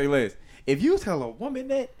right, bet, say less. If you tell a woman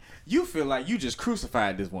that, you feel like you just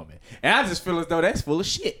crucified this woman. And I just feel as though that's full of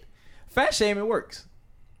shit. Fat shaming works.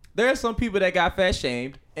 There are some people that got fat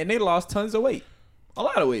shamed and they lost tons of weight. A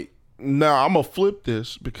lot of weight. Now I'm gonna flip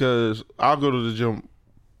this because I'll go to the gym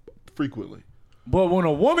frequently. But when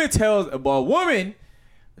a woman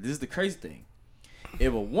this is the crazy thing.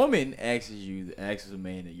 If a woman asks a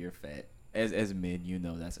man that you're fat, as men, you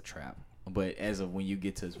know that's a trap. But as of when you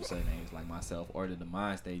get to certain age like myself or to the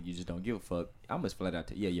mind state, you just don't give a fuck. I'm just flat out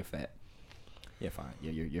yeah, you're fat. Yeah, fine.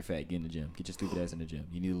 Yeah, you're fat. Get in the gym. Get your stupid ass in the gym.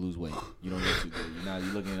 You need to lose weight. You don't look too good.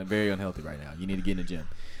 You're looking very unhealthy right now. You need to get in the gym.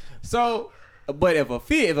 So, but if a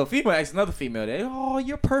female asks another female that, oh,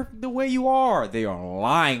 you're perfect the way you are, they are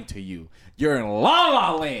lying to you. You're in la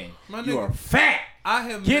la land. My You nigga, are fat. I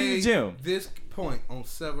have Get in made the gym. this point on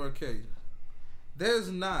several occasions. There's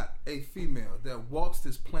not a female that walks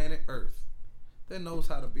this planet Earth that knows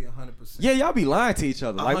how to be 100%. Yeah, y'all be lying to each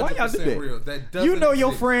other. Like, why y'all do 100% that? real. That You doesn't know your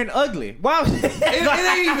exist. friend ugly. Wow. It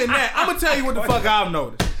ain't even that. I'm gonna tell you what the fuck I've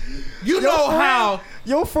noticed. You know how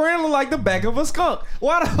your friend look like the back of a skunk.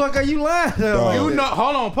 Why the fuck are you lying? Dog. you know.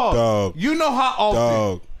 Hold on, Paul. Dog. You know how often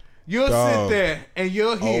Dog. you'll Dog. sit there and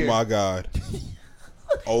you'll Oh, hear. my God.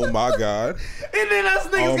 Oh, my God. And then us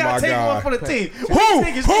niggas Oh my gotta take God. one for the team. Who?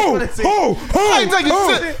 I ain't taking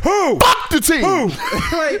shit. Who? Fuck the team.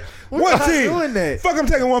 Like, we're What not team? doing that. Fuck, I'm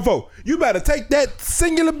taking one for. You better take that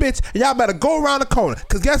singular bitch and y'all better go around the corner.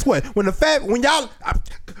 Cause guess what? When y'all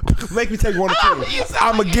make me take one of the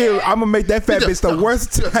team, I'm gonna make that fat bitch the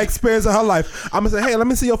worst experience of her life. I'm gonna say, hey, let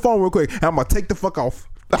me see your phone real quick, and I'm gonna take the fuck off.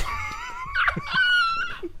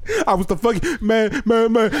 I was the fucking man,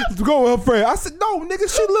 go with her friend. I said, no,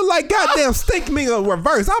 nigga, she look like goddamn stink me in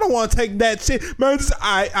reverse. I don't want to take that shit, man. Just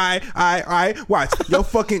I watch your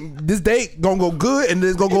fucking this date gonna go good and then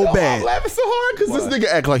it's gonna go I'm bad. laughing so hard because this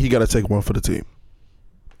nigga act like he gotta take one for the team.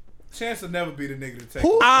 Chance will never be the nigga to take.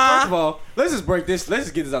 First of all, let's just break this. Let's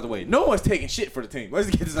just get this out of the way. No one's taking shit for the team. Let's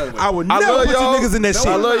just get this out of the way. I would I never love put you y'all. niggas in that shit.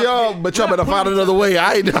 I love y'all, but y'all We're better not find putting another way.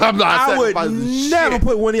 I'm not I would sacrificing never shit.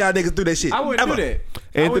 put one of y'all niggas through that shit. I wouldn't Ever. do that.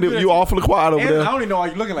 Anthony, you awfully quiet over And there. I don't even know why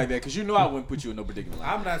you looking like that because you know I wouldn't put you in no predicament. Like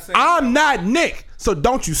I'm not saying. I'm not Nick, so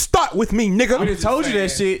don't you start with me, nigga. I just told you that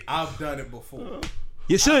shit. I've done it before.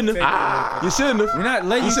 You shouldn't have. You shouldn't have. We're not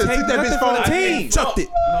letting you should've take took that nothing bitch for the phone team. chucked it.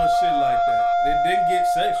 No shit like that. It didn't get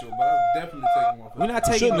sexual, but I've definitely taken one. We're not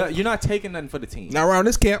taking. You're not taking nothing for the team. Now around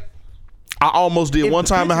this camp, I almost did If one the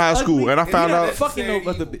time in bitch high is school, ugly, and I and found you're not out. fucking no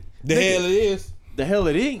other. the hell it is. The hell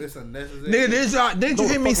it ain't. It's unnecessary. Nigga, didn't you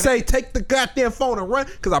hear me say take the goddamn phone and run?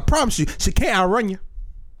 Because I promise you, she can't outrun you.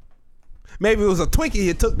 Maybe it was a Twinkie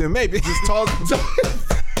you took them. Maybe just toss.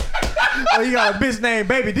 Oh, you got a bitch named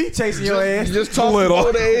Baby D chasing your ass. Just toss the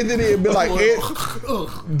phone to Anthony and be like,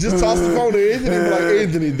 just toss the phone to Anthony and be like,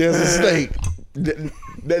 Anthony, there's a snake.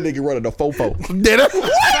 That nigga running a 4-4.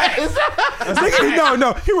 Nigga,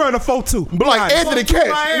 no, he running a 4-2. But like Anthony catch.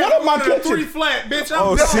 What am I catching? 3 flat, bitch.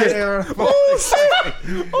 Oh shit! Oh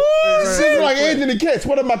shit! Oh shit! Like Anthony catch.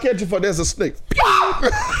 What am I catching for? There's a snake.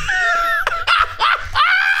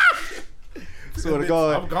 Swear to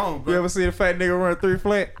God. I'm gone, bro. You ever see a fat nigga run 3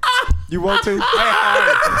 flat? You want to? Don't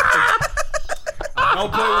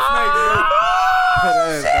play with snakes,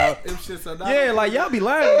 bro. Them shits are not. Yeah, like y'all be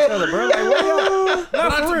lying to each other, bro. Like, why y'all?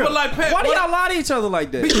 Not for real. But like, Pat, Why do y'all lie to each other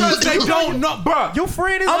like that? Because they don't know, bro. Your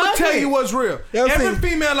friend is I'm gonna ugly. tell you what's real. Y'all Every seen-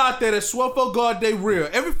 female out there that swear for God, they real.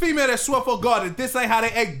 Every female that swear for God that this ain't how they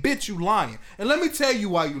act, bitch, you lying. And let me tell you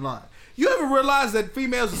why you lying. You ever realize that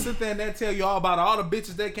females will sit there and they tell you all about all the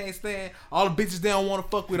bitches they can't stand, all the bitches they don't want to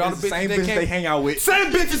fuck with, all the bitches Same they bitch can't they hang out with.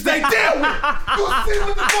 Same bitches they deal with. You see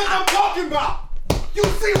what the fuck I'm talking about? You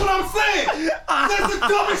see what I'm saying? That's the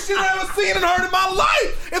dumbest shit I ever seen and heard in my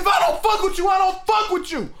life. If I don't fuck with you, I don't fuck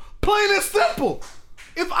with you. Plain and simple.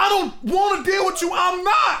 If I don't want to deal with you, I'm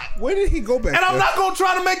not. Where did he go back? And I'm there? not gonna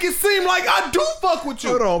try to make it seem like I do fuck with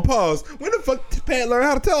you. Hold on, pause. When the fuck did Pat learn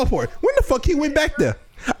how to teleport? When the fuck he went back there?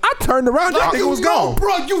 I turned around, that Like, nigga was you know, gone.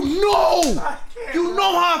 bro. You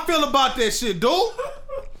know how I feel about that shit, dude.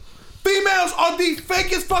 Females are the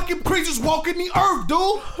fakest fucking creatures walking the earth,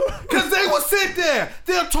 dude. Cause they will sit there,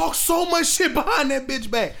 they'll talk so much shit behind that bitch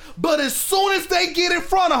back. But as soon as they get in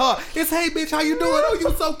front of her, it's hey bitch, how you doing? Oh,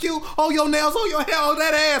 you so cute. Oh, your nails, oh, your hair, oh,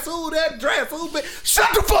 that ass, oh, that dress, oh, bitch. Shut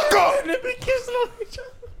the fuck up. They be kissing on each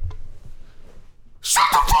other. Shut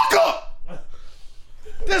the fuck up.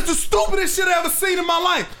 That's the stupidest shit I ever seen in my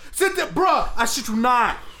life. Sit there, bruh. I shit you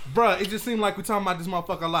not. Bruh, it just seemed like we talking about this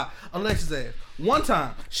motherfucker a lot. Alexis ass. One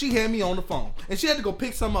time, she had me on the phone, and she had to go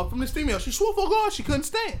pick something up from this female. She swore for God she couldn't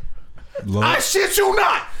stand. I shit you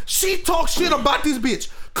not. She talked shit about this bitch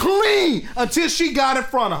clean until she got in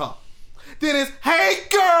front of her. Then it's, hey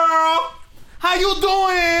girl, how you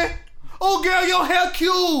doing? Oh girl, your hair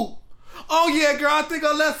cute. Oh yeah, girl, I think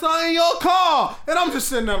I left something in your car. And I'm just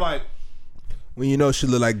sitting there like, When you know she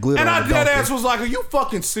look like glitter and on I a dead donkey. ass was like, are you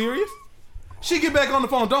fucking serious? She get back on the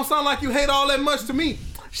phone. Don't sound like you hate all that much to me.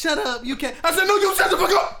 Shut up, you can't. I said, no, you shut the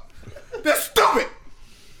fuck up. That's stupid.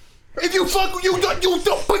 If you fuck with you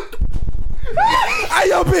don't put. Hey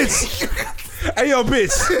yo, bitch. Hey yo,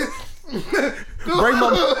 bitch. Bring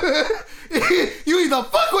my. You either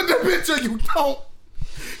fuck with the bitch or you don't.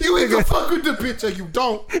 You either fuck with the bitch or you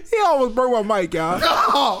don't. He almost broke my mic, y'all.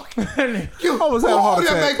 Oh, you almost had a heart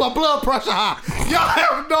that attack. make my blood pressure high. Y'all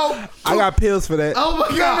have no. I got pills for that. Oh my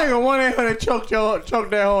That god, nigga 1-800 choke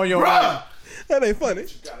that hole in your bruh. That ain't funny.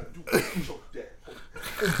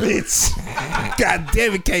 Bitch. God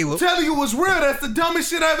damn it, Caleb. Telling you what's real. That's the dumbest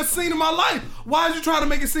shit I ever seen in my life. Why is you trying to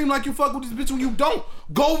make it seem like you fuck with this bitch when you don't?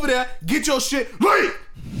 Go over there, get your shit, leave.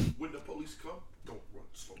 When the police come, don't run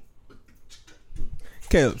slow.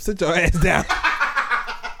 Caleb, sit your ass down.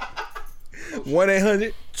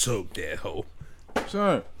 1-800 choke that hoe.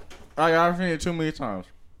 Son, I've seen it too many times.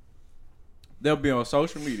 They'll be on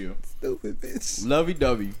social media, Stupid bitch.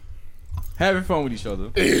 lovey-dovey, having fun with each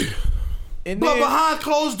other. And But then, behind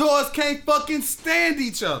closed doors can't fucking stand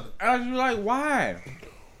each other. I was like, why?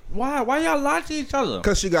 Why y'all lie to each other?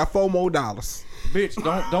 Cause she got $4 more dollars. Bitch,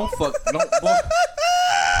 don't fuck.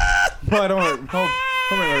 Boy, don't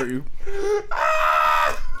hurt you.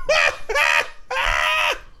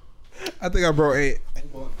 I think I broke 8.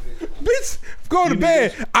 Bitch, go to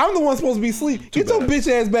bed. I'm the one supposed to be asleep. Get your bitch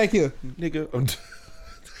ass back here. Nigga.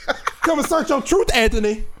 Come and search your truth,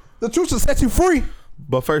 Anthony. The truth will set you free.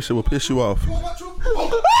 But first it will piss you off.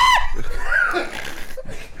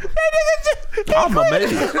 I'm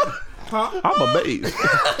amazed. I'm amazed.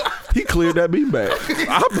 He cleared that beanbag.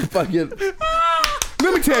 I'm fucking.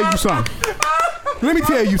 Let me tell you something. Let me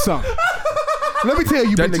tell you something. Let me tell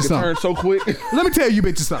you That bitches nigga something. turned so quick. Let me tell you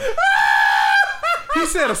bitches something. He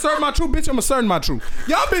said, assert my truth, bitch, I'm asserting my truth.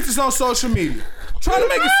 Y'all bitches on social media trying to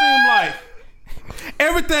make it seem like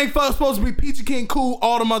everything supposed to be peachy king cool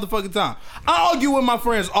all the motherfucking time. I argue with my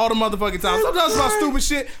friends all the motherfucking time. Sometimes about stupid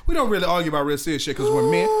shit. We don't really argue about real serious shit because we're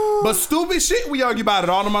men. But stupid shit, we argue about it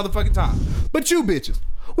all the motherfucking time. But you bitches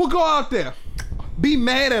will go out there, be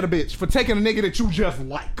mad at a bitch for taking a nigga that you just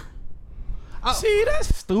like. See,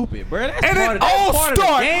 that's stupid, bro. That's And part it of, that's all part of the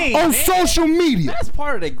start game, on man. social media. That's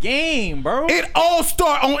part of the game, bro. It all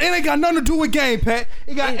start on. It ain't got nothing to do with game, Pat.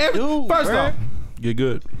 It got It every. do, First bruh. off, Get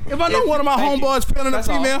good. If I know one of my Thank you. homeboys feeling a That's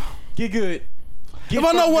all. female, Get good. if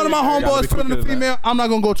I know one of my homeboys feeling a quicker than female, I'm not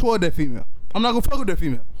gonna go toward that female. I'm not gonna fuck with that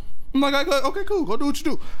female. I'm like, okay, cool, go do what you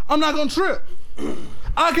do. I'm not gonna trip.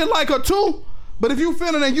 I can like her too, but if you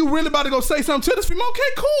feeling and you really about to go say something to this female, okay,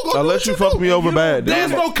 cool, go Unless do you what fuck do. me over bad.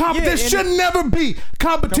 There's no competition. There should never be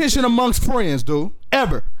competition amongst friends, dude.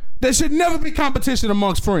 Ever. There should never be competition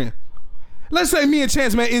amongst friends. Let's say me and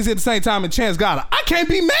Chance Man is at the same time and Chance got her. I can't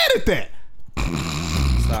be mad at that.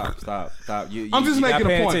 Stop. I'm just making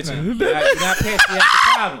a point, attention. man. You're not paying attention. That's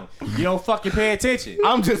the problem. You don't fucking pay attention.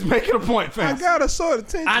 I'm just making a point, I fam. got a sort of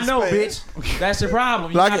attention. I know, span. bitch. That's your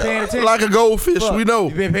problem. You're not paying attention. Like a goldfish, Fuck. we know.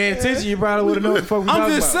 You been paying attention, you probably would have known what the fuck we I'm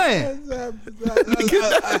talking just about. saying.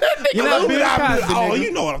 You're not being constant, Oh, nigga.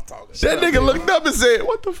 you know what I'm talking. That nigga looked up and said,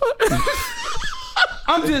 "What the fuck?"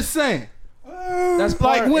 I'm just saying. That's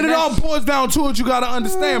part, Like when and it all that's- boils down to it, you gotta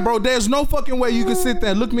understand, bro. There's no fucking way you can sit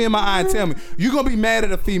there and look me in my eye and tell me you gonna be mad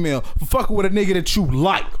at a female for fucking with a nigga that you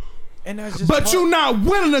like, and that's just but part- you not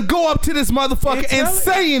willing to go up to this motherfucker And and tell it.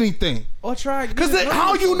 say anything. or try. Cause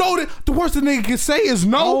how you know that the worst a nigga can say is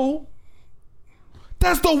no?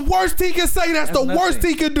 That's the worst he can say. That's the worst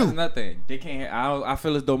he can That's do. nothing. They can't. I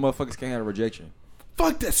feel as though motherfuckers can't handle rejection.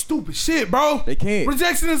 Fuck that stupid shit, bro. They can't.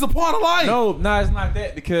 Rejection is a part of life. No, it's not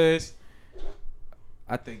that because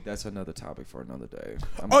I think that's another topic for another day.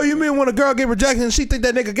 Oh, you mean when a girl get rejected and she think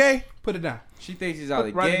that nigga gay? Put it down. She thinks he's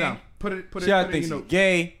either Write gay. it down. Put it. She either thinks he's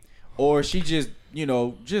gay, or she just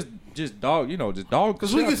just dog, just dog.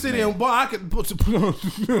 Cause we can sit here and boy, I could put some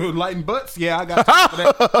lighting butts. Yeah, I got time for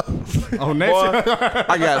that. On next, Boy,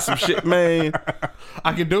 I got some shit, man.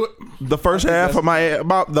 I can do it. The first half of my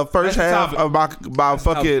That's the half topic. of my topic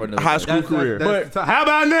fucking for another high day. school career. But how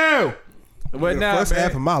about now? But now, first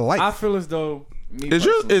half of my life. I feel as though me Is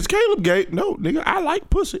personally- Caleb gay? No, nigga. I like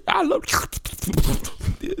pussy. I love.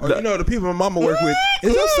 Or you know the people my mama work with.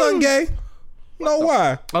 Is your son gay? No,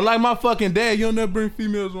 why? I like my fucking dad. You'll never bring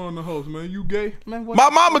females on the host, man. You gay, man? What? My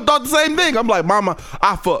mama thought the same thing. I'm like, Mama,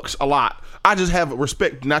 I fucks a lot. I just have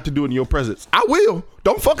respect not to do it in your presence. I will.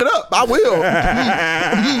 Don't fuck it up. I will.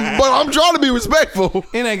 But I'm trying to be respectful.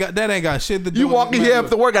 That ain't got shit to do. You with walk in it, here man.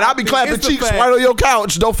 after work and I be clapping It's the cheeks fact. right on your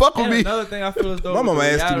couch. Don't fuck with And me. another thing I feel as though My mama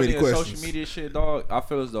with the asked too many reality of questions. Social media shit, dog. I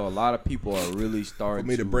feel as though a lot of people are really starting For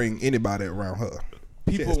me to bring anybody around her.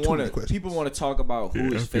 She has too many questions. People want to talk about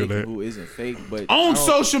who is feel fake that. and who isn't fake, but On I don't-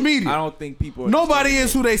 social media. I don't think people. Nobody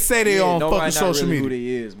is who they say they are on nobody fucking not social really media.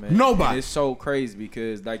 Who they is, man. Nobody. And it's so crazy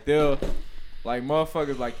because like they'll like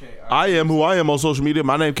motherfuckers like hey, I am who I am on social media.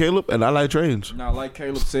 My name Caleb and I like trains. Now, like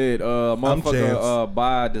Caleb said, Chance. motherfucker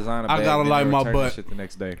buy a designer I bag gotta and like then my return that butt. shit the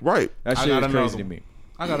next day. Right. That I shit got is another crazy to one. me.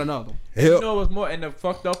 I got another one. You Help. know what's more, and the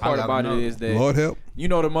fucked up part got about it another is that Lord help. you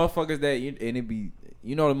know the motherfuckers that and it be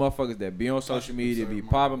the motherfuckers that be on social media be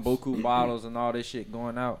popping Boku bottles and all this shit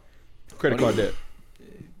going out. Credit card debt.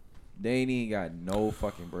 They ain't even got no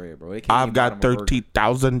fucking bread, bro. They can't I've even buy got them a burger.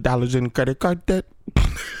 $30,000 in credit card debt.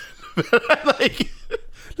 Like,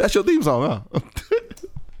 that's your theme song, huh?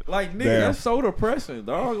 Like nigga, Damn. that's so depressing,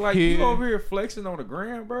 dog. Like you Here- over here flexing on the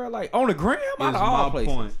gram, bro. Like on the gram, out Is of all my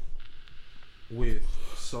places. point with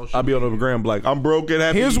social I'll be on media. the gram like, I'm broke and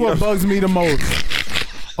happy. Here's what bugs me the most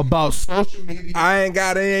about social media. I ain't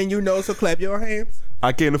got it, and you know, so clap your hands.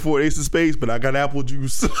 I can't afford Ace of Spades, but I got apple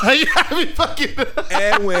juice. Like, I be fucking.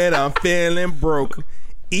 And when I'm feeling broke,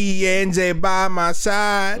 ENJ by my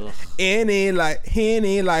side, Henny like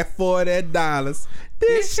 $40.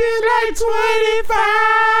 This shit like 25.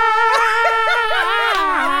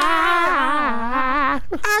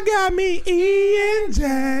 I got me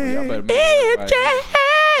ENJ. Y'all better make it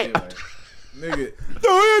right. Nigga, Do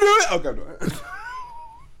it. Okay, do it.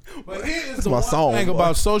 But here is That's the my one song, thing boy.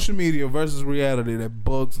 about social media versus reality that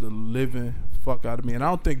bugs the living fuck out of me, and I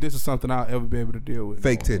don't think this is something I'll ever be able to deal with.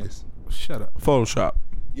 Fake titties. Shut up. Photoshop.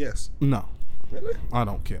 Yes. No, Really? I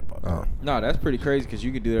don't care about that. no, that's pretty crazy because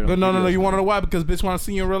you can do that. But On no. videos, You want to man. know why? Because bitch, when I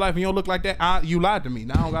see you in real life and you don't look like that, you lied to me.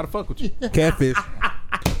 Now I don't gotta fuck with you. Catfish.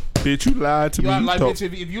 Bitch, you lied to You me. act like Talk- bitch,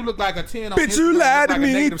 if you look like a 10 on Bitch, you Instagram, lied to like a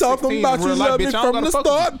me. negative Talking 16 about in you real life, love me bitch, I don't from gotta the fuck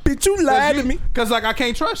with start. Bitch, you lied to me. Because like I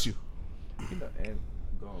can't trust you. And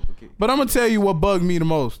go on, okay. But I'm gonna tell you what bugged me the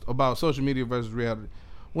most about social media versus reality.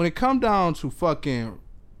 When it come down to fucking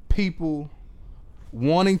people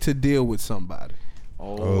wanting to deal with somebody,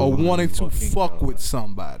 or wanting to fuck with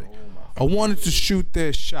somebody, or wanting to shoot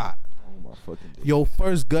their shot, Oh my fucking dick. your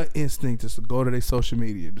first gut instinct is to go to their social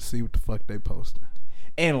media to see what the fuck they posting.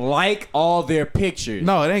 And like all their pictures.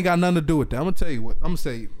 No, it ain't got nothing to do with that. I'm gonna tell you what. I'm gonna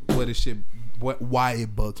say what this shit, why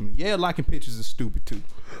it bugs me. Yeah, liking pictures is stupid too,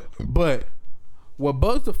 but what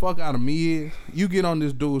bugs the fuck out of me is you get on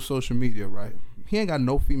this dude's social media, right? He ain't got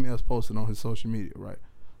no females posted on his social media, right?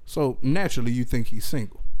 So naturally, you think he's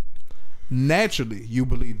single. Naturally, you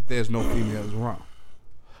believe there's no females around.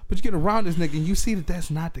 But you get around this nigga and you see that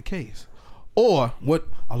that's not the case. Or what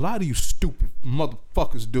a lot of you stupid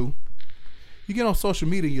motherfuckers do, you get on social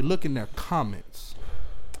media and you look in their comments.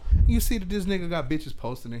 You see that this nigga got bitches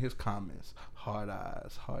posting in his comments. Heart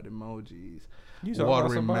eyes, heart emojis, You talking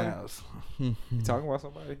watering about somebody? mouths. You talking about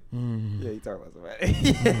somebody? Yeah, you talking about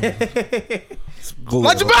somebody.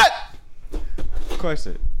 Watch your butt.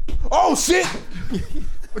 Question. Oh shit!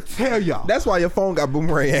 Tell y'all. That's why your phone got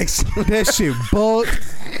boomerang action. That shit bugged.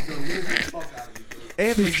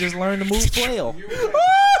 Anthony just learned to move flail.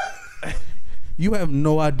 You have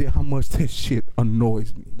no idea how much that shit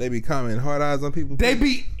annoys me. They be commenting hard eyes on people. They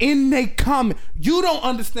be in they comment. You don't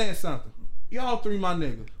understand something. Y'all three my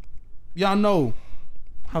niggas. Y'all know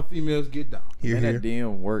how females get down. Here, Man, here. that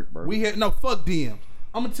DM work, bro. We had no fuck DM.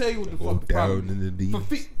 I'm gonna tell you what the fuck the problem down in the is.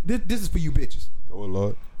 DMs. This is for you bitches. Oh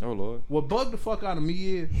Lord. Oh Lord. What bugged the fuck out of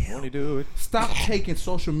me is Won't he do it? stop taking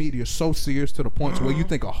social media so serious to the point to where you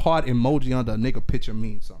think a heart emoji under a nigga picture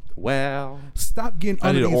means something. Well, Stop getting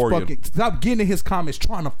under need an these organ. fucking. Stop getting in his comments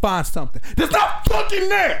trying to find something. There's not fucking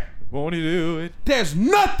there. won't he do it? There's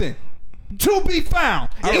nothing to be found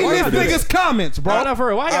in this remember this. nigga's comments, bro. No, for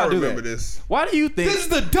real. Why I y'all do remember that? this. Why do you think? This is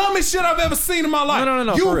the dumbest shit I've ever seen in my life.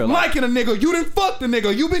 No, You for real. liking a nigga. You didn't fuck the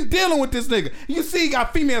nigga. You been dealing with this nigga. You see he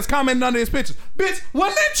got females commenting under his pictures. Bitch,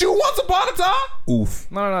 wasn't that you once upon a time? Oof.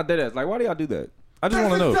 No, dead ass. Like, why do y'all do that? I just That's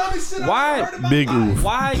want to the know. dumbest shit I've Why? ever heard in my Big life. oof.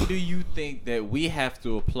 Why do you think that we have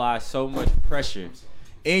to apply so much pressure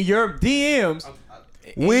in your DMs?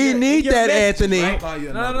 We need that, Anthony. I'll buy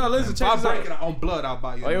you No, another. listen, check I'll this break out. it out on blood. I'll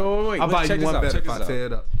buy you. Wait, another. wait. I'll buy Check you this one out, better check if I this out. tear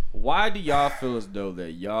it up. Why do y'all feel as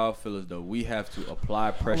though we have to apply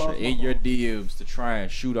pressure in your DMs to try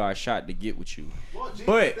and shoot our shot to get with you?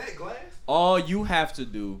 But all you have to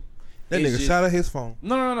do That is nigga just- shot at his phone.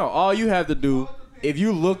 No. All you have to do, if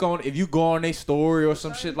you go on their story or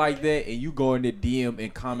some shit like that, and you go in their DM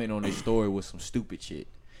and comment on their story with some stupid shit,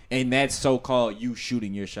 and that's so-called you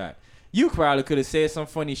shooting your shot. You probably could have said some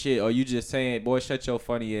funny shit, or you just saying, "Boy, shut your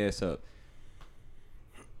funny ass up."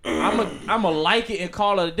 I'ma like it and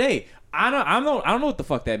call it a day. I don't know what the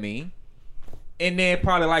fuck that mean. And then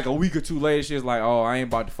probably like a week or two later, she's like, "Oh, I ain't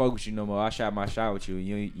about to fuck with you no more. I shot my shot with you,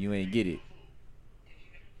 and you ain't get it."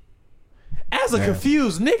 As a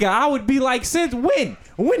confused nigga, I would be like, "Since when?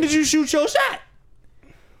 When did you shoot your shot?"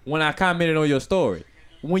 When I commented on your story.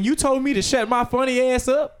 When you told me to shut my funny ass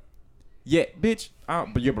up, yeah, bitch.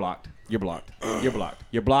 But you're blocked. You're blocked. You're blocked.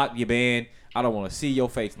 You're blocked. You're banned. I don't want to see your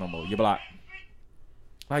face no more. You're blocked.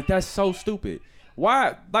 Like, that's so stupid.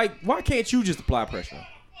 Why can't you just apply pressure? You know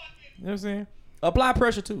what I'm saying? Apply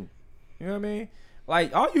pressure too. You know what I mean?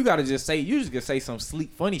 Like, all you gotta just say, you just gonna say some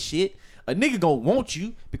sleek funny shit. A nigga gonna want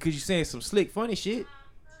you because you saying some slick funny shit.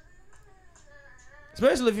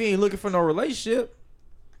 Especially if you ain't looking for no relationship.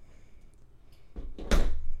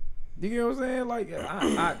 You get what I'm saying? Like,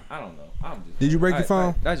 I don't know. I'm just. Did you break your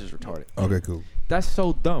phone? That's just retarded. Okay, cool. That's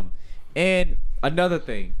so dumb. And another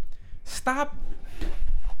thing, stop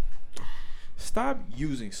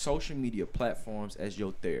using social media platforms as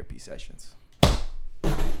your therapy sessions.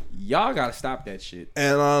 Y'all gotta stop that shit.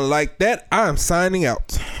 And like that, I'm signing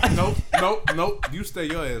out. Nope. You stay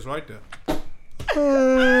your ass right there.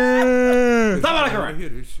 Stop it, I hear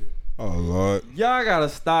this shit. Oh Lord, Y'all gotta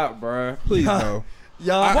stop, bruh. please no.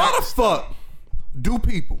 Y'all. Why the fuck do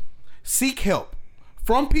people seek help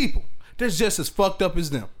from people that's just as fucked up as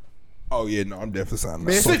them? Oh yeah, no, I'm definitely signing out.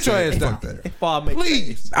 Man, sit your ass down. Fuck that.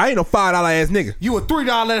 Please. I ain't no $5 ass nigga. You a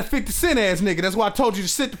 $3.50 ass nigga. That's why I told you to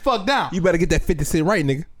sit the fuck down. You better get that 50 cent right,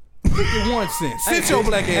 nigga. 51 cents. Sit your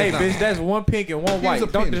black ass Hey, down. bitch, that's one pink and one Here's white. a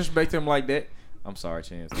Don't penny. disrespect him like that. I'm sorry,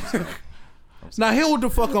 Chance. I'm sorry. Now hear what the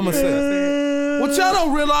fuck I'm gonna say. What y'all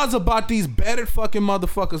don't realize about these battered fucking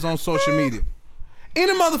motherfuckers on social media.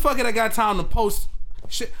 Any motherfucker that got time to post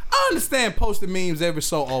shit. I understand posting memes every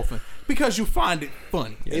so often because you find it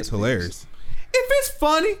funny. It's hilarious. If it's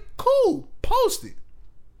funny, cool, post it.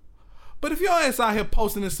 But if your ass out here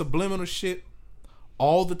posting this subliminal shit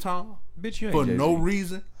all the time Bitch, you ain't for Jay-Z. no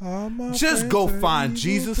reason, just go find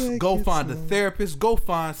Jesus, go find a therapist, go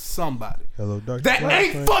find somebody. Hello, dark. That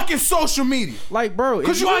ain't fucking social media. Like, bro, if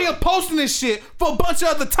Cause you out here posting this shit for a bunch of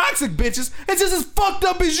other toxic bitches. It's just as fucked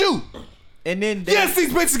up as you. and then Yes,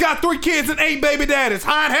 these bitches got 3 kids and 8 baby daddies.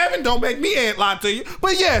 High in heaven, don't make me ain't lie to you.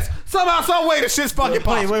 But yes, somehow, some way, this shit's fucking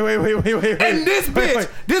possible. Wait. And this bitch,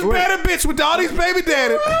 this better bitch with all these baby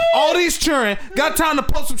daddies, all these children, got time to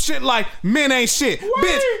post some shit like men ain't shit.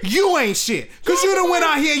 Bitch, you ain't shit. Cause you done went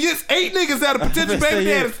out here, it's 8 niggas that are potential baby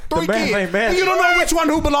daddies, 3 The math kids, ain't math. and you don't know which one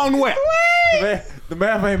who belong to where. The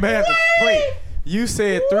math ain't math. Wait, you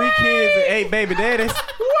said 3 kids and 8 baby daddies.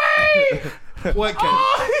 What can?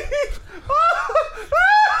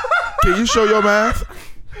 Can you show your math?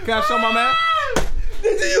 Can I show my math?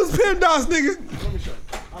 Did you use PEMDAS, nigga? Let me show you.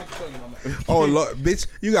 I'll show you my math. Oh Lord, bitch,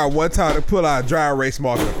 you got one time to pull out a dry erase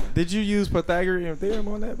marker. Did you use Pythagorean theorem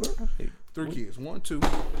on that, bro? 3 kids. 1, 2,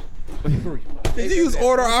 3. Did you use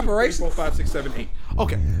order 3, operations? 4, 5, 6, 7, 8.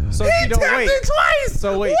 Okay. So she don't tapped wait. it twice.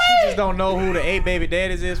 So wait, she just don't know who the 8 baby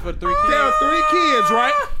daddies is for the 3 kids. There are 3 kids,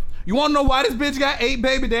 right? You want to know why this bitch got 8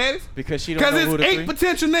 baby daddies? Because she don't know who Because the it's 3. 8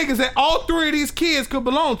 potential niggas that all 3 of these kids could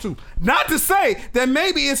belong to. Not to say that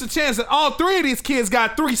maybe it's a chance that all 3 of these kids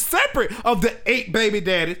got 3 separate of the 8 baby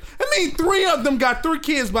daddies. I mean, 3 of them got 3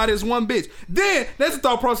 kids by this one bitch. Then there's a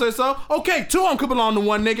thought process of, okay, 2 of them could belong to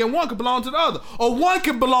one nigga and 1 could belong to the other. Or 1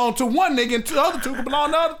 could belong to one nigga and the other 2 could belong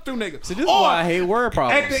to the other 2 niggas. See, this is Or, why I hate word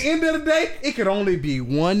problems. at the end of the day, it could only be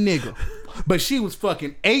one nigga. But she was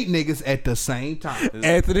fucking 8 niggas at the same time.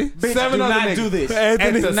 Anthony, Bitch, 7 do other not niggas. do this.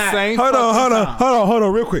 Anthony, At the same hold fucking time.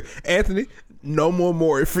 on, real quick. Anthony, no more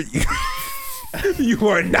Maury for you. You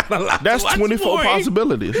are not allowed. That's to watch 24 Maury.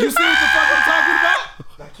 possibilities. You see what the fuck I'm talking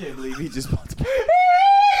about? I can't believe he just about to.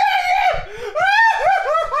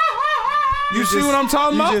 You see what I'm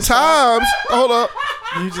talking about? just- Times, hold up.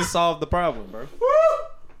 You just solved the problem, bro.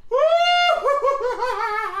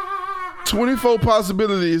 24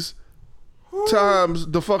 possibilities times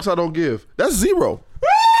the fucks I don't give. That's 0.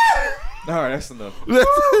 All right, that's enough.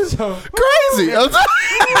 That's crazy.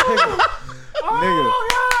 Nigga.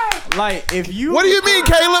 Like, if you. What do you mean,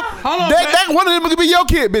 Caleb? Hold on, That one of them could be your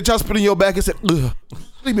kid, bitch. I spit in your back and said, ugh.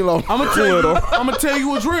 Leave me alone. I'm gonna tell you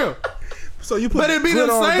what's real. So you put But it be glitter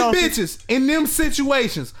the on a same donkey? bitches in them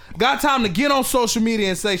situations got time to get on social media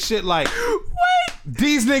and say shit like, "Wait,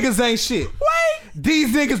 these niggas ain't shit. Wait,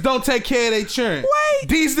 these niggas don't take care of their children. Wait,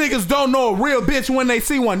 these niggas don't know a real bitch when they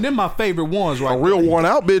see one." Them my favorite ones, right? A real worn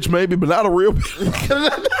out bitch, maybe, but not a real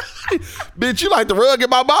bitch. Bitch, you like the rug at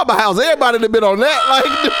my mama house. Everybody that been on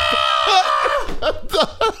that. Like,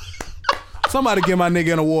 Somebody give my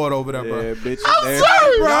nigga an award over there, bro. Yeah, bitch. I'm there.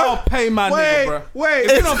 sorry, bro. Y'all pay my nigga, bro. Wait,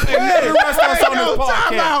 If you don't pay none of the restaurants on this time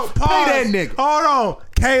podcast, out, pay pause. that nigga. Hold on,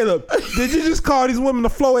 Caleb. Did you just call these women to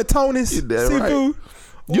flow at Tony's You damn right. seafood?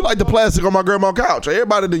 You like the plastic on my grandma's couch.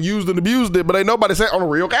 Everybody that used and abused it, but ain't nobody sat on a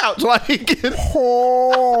real couch. Like,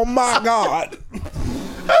 Oh my God!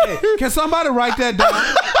 Can somebody write that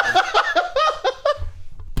down?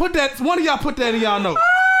 Put that. One of y'all put that in y'all notes.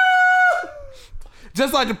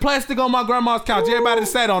 Just like the plastic on my grandma's couch. Everybody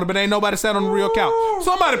sat on it, but ain't nobody sat on the real couch.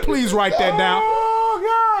 Somebody please write that down.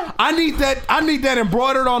 Oh God! I need that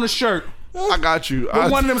embroidered on a shirt. I got you.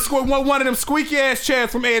 One of them squeaky ass chairs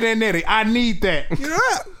from Ed and Nettie. I need that. You know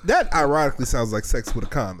that ironically sounds like sex with a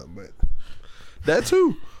condom, but that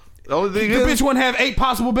too. The only thing The is, bitch wouldn't have 8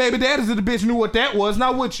 possible baby daddies if the bitch knew what that was.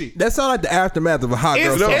 Now would she? that sounds like the aftermath of a hot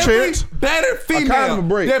girl. It's no summer. every chance. better kind of a female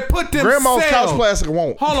break. that put grandma's couch themselves. plastic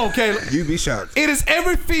won't. Hold on, Caleb. You'd be shocked. It is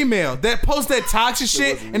every female that posts that toxic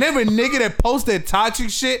shit and every nigga that posts that toxic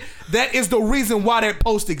shit that is the reason why that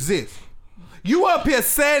post exists. You up here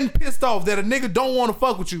sad and pissed off that a nigga don't want to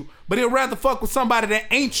fuck with you, but he'll rather fuck with somebody that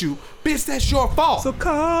ain't you. Bitch, that's your fault. So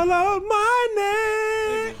call out my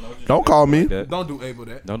name. Don't call me. Don't do Abel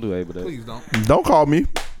that. Don't do Abel that. Please don't. Don't call me.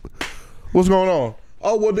 What's going on?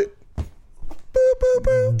 Oh, what the? Boop, boop,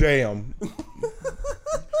 boop. Damn.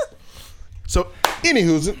 So,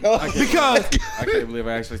 anywho's Because I can't believe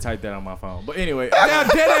I actually typed that on my phone. But anyway, there are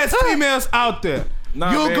dead ass females out there. Nah,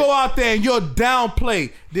 You'll man. go out there and you'll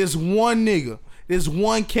downplay this one nigga, this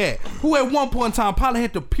one cat, who at one point in time probably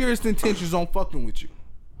had the purest intentions on fucking with you.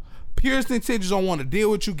 Purest intentions on want to deal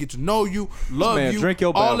with you, get to know you, love Man, you, drink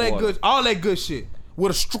your all bath that water. good, all that good shit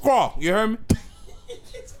with a straw. You heard me?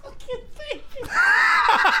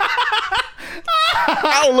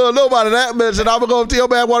 I don't love nobody that much, and I'm gonna go to your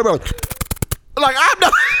bad water. Like, I'm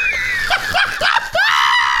not.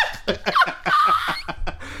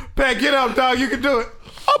 Pat, get up, dog. You can do it.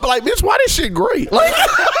 I'm like, bitch, why this shit great? Like,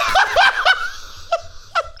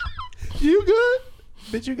 you good?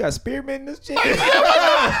 bitch, you got spearmint in this shit.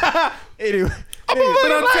 Anyway, But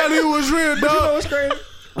I'm telling you what's real, dog. what's crazy?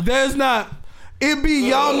 There's not. It be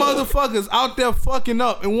y'all motherfuckers out there fucking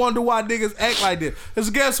up and wonder why niggas act like this. Cause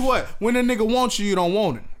guess what? When a nigga wants you, you don't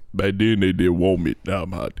want it. Back then they did want me. Now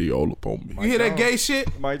I'm out there all up on me. You hear that gay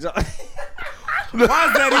shit? Mike John. Why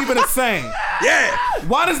is that even a saying? Yeah,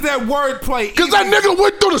 Why does that word play? because that nigga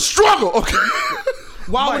went through the struggle. Okay.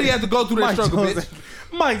 Why would he have to go through that struggle, bitch?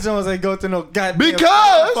 Mike Jones ain't go through no goddamn.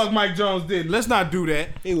 Because Fuck Mike Jones did. Let's not do that.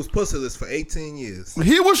 He was pussyless for 18 years.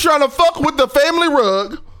 he was trying to fuck with the family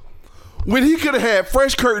rug when he could have had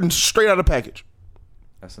fresh curtains straight out of the package.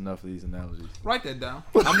 That's enough of these analogies. Write that down.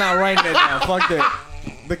 I'm not writing that down. Fuck that.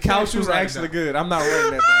 The couch was actually good. I'm not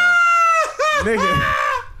writing that down. Nigga.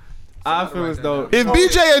 I feel as though If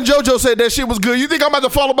BJ and JoJo said that shit was good, you think I'm about to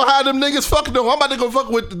follow behind them niggas? Fuck no. I'm about to go fuck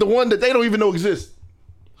with the one that they don't even know exists.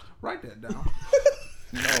 Write that down.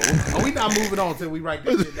 No, we not moving on until we write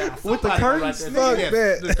that shit down. with the Somebody curtains, write Fuck Yes,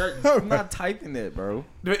 that. the curtains. I'm not typing that, bro.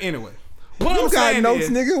 But anyway, what You I'm got saying notes, is,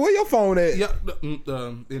 nigga. Where your phone at? Yeah,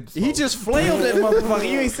 it's He just flailed that motherfucker.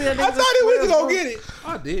 You ain't said that. I thought he went to go get it.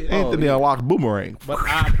 I did, Anthony unlocked boomerang. but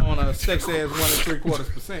I'm on a sex ass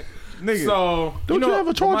 1.75%. Nigga. So Don't you have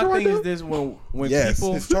a charger my right thing there? is this: when Yes,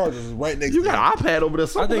 people, his charger is right next You to got an iPad over there. I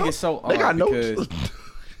somewhere think else. it's so They got odd notes. because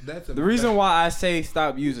that's the reason why I say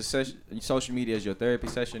stop using social media as your therapy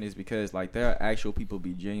session is because like there are actual people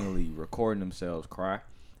be genuinely recording themselves cry,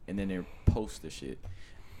 and then they post the shit.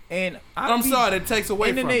 And I'm sorry, that takes away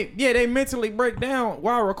and then from they mentally break down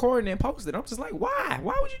while recording and post it. I'm just like, why?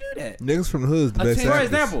 Why would you do that? Niggas from the hood is the I best. tell you- For actors.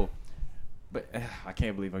 example, but I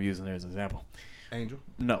can't believe I'm using her as an example. Angel.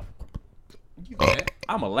 No, You bad.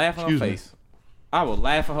 I'ma laugh at her Excuse me. face. I will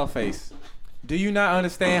laugh at her face. Do you not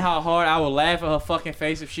understand how hard I would laugh at her fucking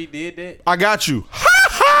face if she did that? I got you.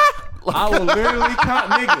 I will literally,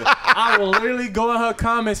 I will literally go in her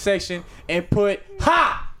comment section and put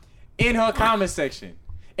 "ha" in her comment section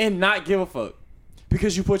and not give a fuck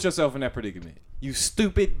because you put yourself in that predicament. You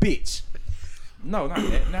stupid bitch. No, not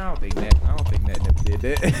that. No, I don't think that. I don't think that never did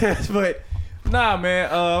that. But nah, man.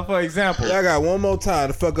 For example, Y'all got one more time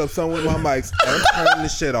to fuck up something with my mics. And I'm turning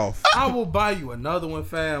this shit off. I will buy you another one,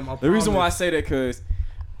 fam. I the reason why I promise. say that because If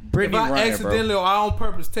Brittany I Renner, accidentally or I on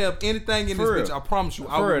purpose tap anything in For this real. bitch, I promise you,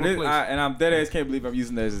 I bro. will For real, replace it. and I'm dead ass can't believe I'm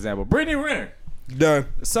using that as an example. Brittany Renner. Done.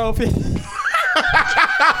 So come back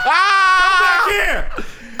here.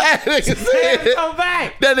 That nigga said. Come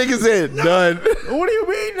back. That nigga said done. What do you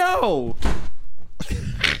mean no?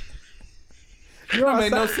 It don't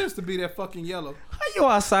make no sense to be that fucking yellow. How you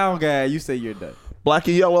our sound guy? You say you're done. Black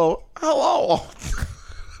and yellow. Hello.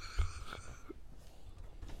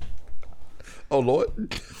 Oh Lord.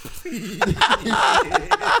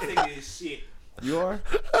 You are?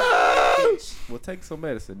 Well, take some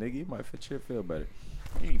medicine, nigga. You might feel better.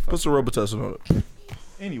 Put some rubber testing on it.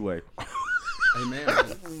 Anyway.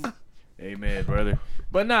 Amen. Amen, brother.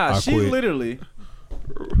 But nah, I she quit. literally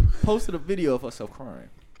posted a video of herself crying.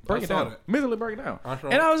 Break I it saw down. that. Mentally break it down. I saw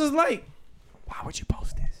And it. I was just like, why would you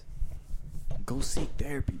post this? Go seek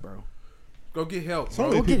therapy, bro. Go get help. So bro.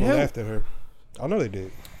 many Go get people help. laughed at her. I know they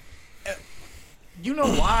did. You know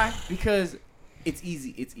why? Because it's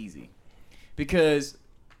easy. It's easy. Because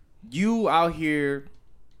you out here,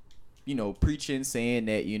 you know, preaching, saying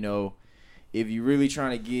that, you know, if you really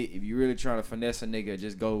trying to finesse a nigga,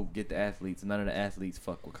 just go get the athletes. None of the athletes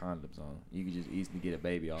fuck with condoms on. You can just easily get a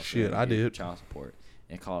baby off. Shit, there and I get did. child support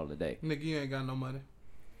and call it a day. Nigga, you ain't got no money.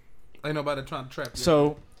 Ain't nobody trying to trap you.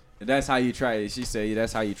 So that's how you try it. She said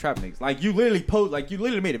that's how you trap niggas. Like you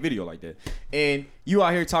literally made a video like that, and you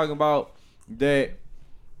out here talking about that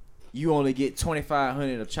you only get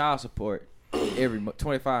 $2,500 of child support every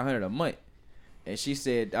 $2,500 a month, and she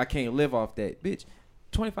said I can't live off that, bitch.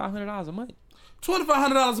 $2,500 a month.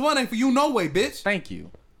 $2,500 a month ain't for you no way, bitch. Thank you.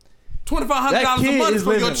 $2,500 That a kid month is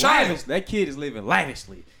for your living child. lavish. That kid is living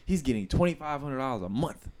lavishly. He's getting $2,500 a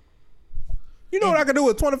month. You know what I could do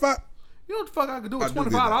with 25? You know what the fuck I could do I with do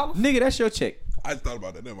get $25? Nigga, that's your check. I just thought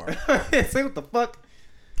about that. Never mind. Say what the fuck.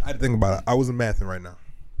 I had to think about it. I wasn't mathing right now.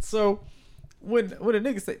 So when a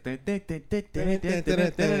nigga say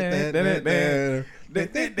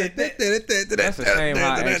that's a shame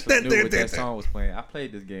how I actually knew what that song was playing. I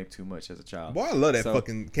played this game too much as a child. Boy, I love that So-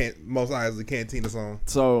 fucking Most Isley Cantina song.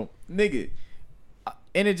 So nigga,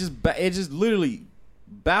 and it just literally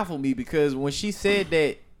baffled me because when she said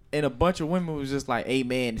that, and a bunch of women was just like,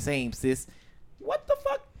 "Amen, same sis." What the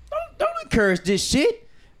fuck? Don't encourage this shit.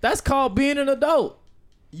 That's called being an adult.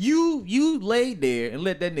 You laid there and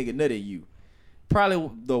let that nigga nut at you.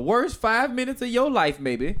 Probably the worst 5 minutes of your life,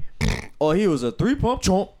 maybe. Or he was a 3-pump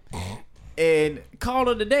chomp and called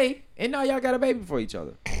it a day, and now y'all got a baby for each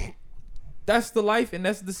other. That's the life and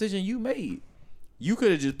that's the decision you made. You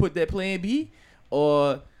could have just put that plan B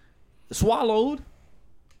or swallowed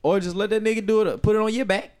or just let that nigga do it, put it on your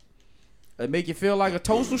back and make you feel like a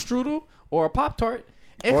toaster strudel or a Pop-Tart.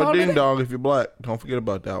 And Or call a it a ding day. dong if you're black. Don't forget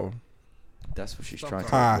about that one. That's what she's trying to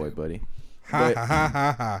Ha. avoid, buddy. Ha But- ha ha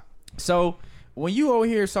ha ha. So when you over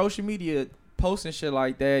here social media posting shit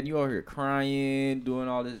like that, and you over here crying, doing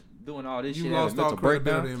all this You shit, lost having all mental credibility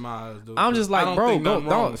breakdown. in my eyes, dude. I'm just I like, don't bro, think go, nothing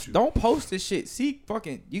wrong with you. don't post this shit. See,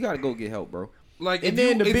 fucking, you gotta go get help, bro. Like, And if,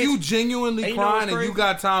 then you, the if bitch- you genuinely and you know what's crying and you crazy?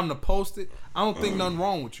 got time to post it, I don't think nothing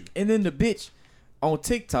wrong with you. And then the bitch on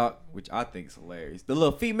TikTok, which I think is hilarious, the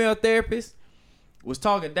little female therapist was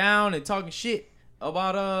talking down and talking shit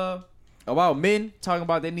about men, talking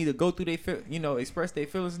about they need to go through their express their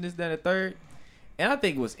feelings and this, that, and the third. And I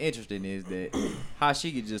think what's interesting is that how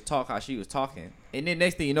she could just talk how she was talking, and then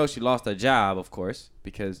next thing you know, she lost her job, of course,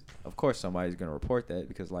 because of course somebody's gonna report that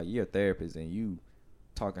because like you're a therapist and you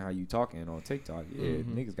talking how you talking on TikTok,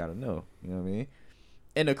 niggas gotta know, you know what I mean?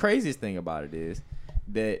 And the craziest thing about it is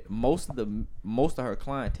that most of her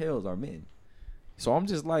clientels are men. So I'm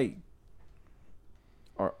just like,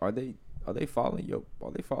 are they following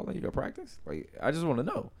your practice? Like, I just want to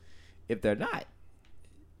know. If they're not,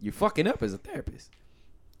 you're fucking up as a therapist.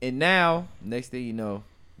 And now, next thing you know,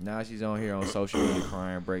 now she's on here on social media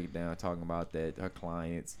crying, breaking down, talking about that her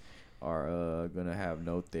clients are gonna have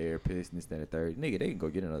no therapist and this, that, and the third. Nigga, they can go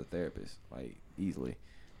get another therapist like easily.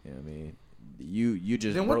 You know what I mean? You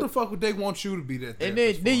just Then what the fuck would they want you to be that? and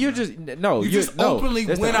therapist then for, you man? just no, you you're- just no, openly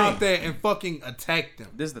that's the went out thing. there and fucking attacked them.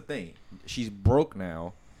 This is the thing. She's broke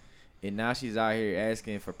now, and now she's out here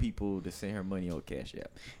asking for people to send her money on Cash App.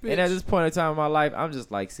 Bitch. And at this point in time in my life, I'm just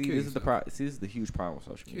like, see, Kill this is the yourself. this is the huge problem with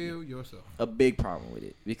social media. Kill yourself. A big problem with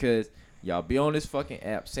it because y'all be on this fucking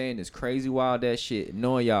app saying this crazy wild ass shit,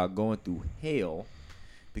 knowing y'all going through hell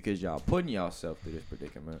because y'all putting yourself through this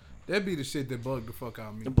predicament. That be the shit that bugged the fuck out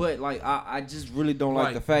of me. But like, I just really don't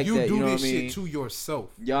like the fact you that do you know this what I mean. shit to yourself,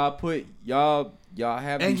 Y'all put y'all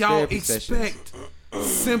have and these y'all therapy sessions. expect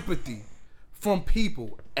sympathy from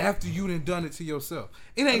people after you done it to yourself.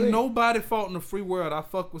 It ain't nobody fault in the free world. I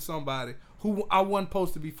fuck with somebody who I wasn't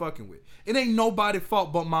supposed to be fucking with. It ain't nobody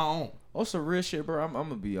fault but my own. On some real shit, bro. I'm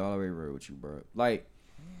gonna be all the way real with you, bro. Like,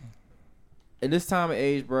 in this time of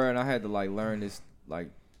age, bro, and I had to like learn this like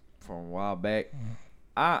from a while back.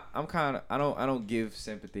 I'm kind of I don't give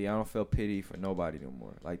sympathy. I don't feel pity for nobody no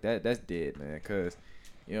more. Like that's dead, man. Cause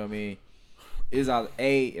you know what I mean. Is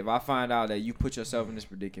if I find out that you put yourself in this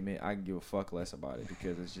predicament, I can give a fuck less about it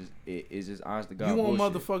because it's just honest to God. You want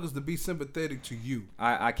bullshit. motherfuckers to be sympathetic to you,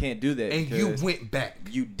 I can't do that. and you because went back.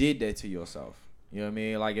 you did that to yourself. You know what I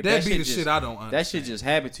mean? Like if That that be the just, shit I don't understand. That shit just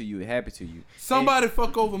happened to you. It happened to you. Somebody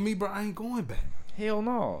fuck over me, bro. I ain't going back. Hell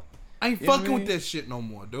no. I ain't You know what fucking I with mean? that shit no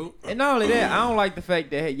more, dude. And not only that, I don't like the fact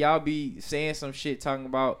that y'all be saying some shit talking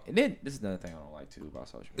about. And then this is another thing I don't like too about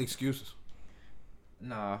social media. Excuses.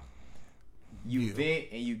 Nah, you Yeah. vent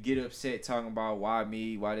and you get upset talking about why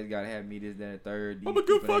me, why this gotta have me, this, that, and the third. I'm these a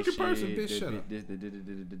good people ain't fucking person, shit, bitch, this, shut up.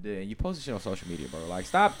 this, and you post shit on social media, bro. Like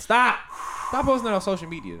stop posting it on social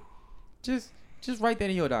media. Just write that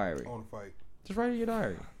in your diary. On the fight. Just write it in your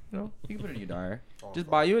diary. You know, you can put it in your diary. Just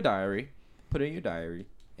buy you a diary, put it in your diary,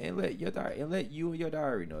 and let you and your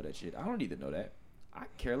diary know that shit. I don't need to know that. I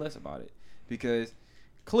care less about it because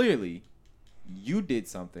clearly you did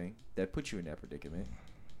something that put you in that predicament.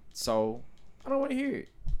 So I don't want to hear it.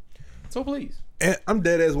 So please. And I'm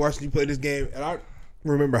dead ass watching you play this game, and I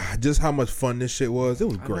remember just how much fun this shit was. It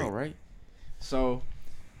was great. I know, right? So,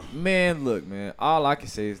 man, look, man. All I can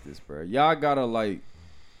say is this, bro. Y'all gotta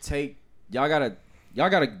y'all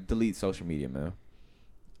gotta delete social media, man.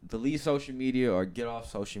 Delete social media or get off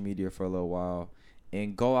social media for a little while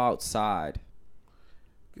and go outside.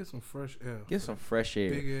 Get some fresh air. Get some fresh air.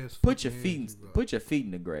 Big ass Put your fucking feet energy, bro. put your feet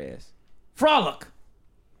in the grass. Frolic.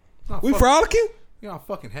 Not We fucking- frolicking? You know how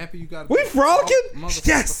fucking happy you gotta We be. frolicking? Motherfucker.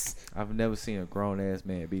 Yes. I've never seen a grown ass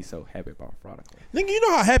man be so happy about frolicking. Nigga, you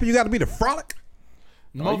know how happy you got to be to frolic?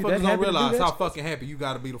 Oh, you that Motherfuckers happy don't to do realize that how shit? fucking happy you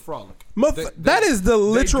gotta be to frolic. That is the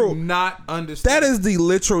literal. They do not understand. That is the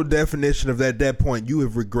literal definition of at that point you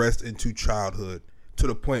have regressed into childhood to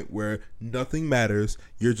the point where nothing matters.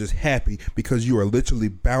 You're just happy because you are literally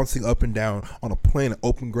bouncing up and down on a plain of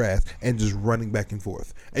open grass and just running back and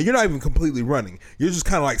forth. And you're not even completely running. You're just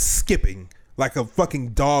kind of like skipping, like a fucking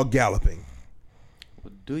dog galloping.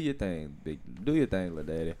 Well, do your thing, little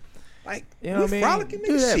daddy. Like, You know we what I mean? frolicking, Do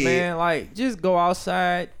nigga, that, shit. man. Like, just go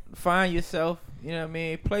outside, find yourself. You know what I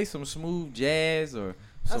mean? Play some smooth jazz or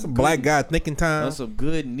That's a some black good, guy thinking time. or some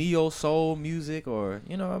good neo soul music, or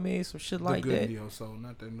you know what I mean, some shit the like good that. neo soul,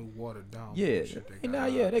 not that new watered down. Yeah, shit they you got know,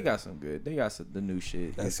 out yeah, they there. got some good. They got the new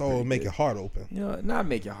shit. That That's soul pretty make good. your heart open. You know, not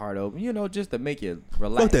make your heart open. You know, just to make you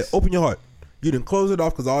relax. Fuck that. Open your heart. You didn't close it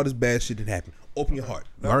off because all this bad shit didn't happen. Open your heart.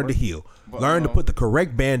 Learn to heal. But, Learn to put the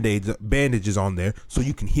correct bandages on there so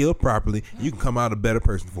you can heal properly. And you can come out a better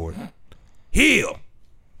person for it. Heal.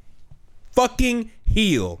 Fucking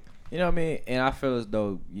heal. You know what I mean? And I feel as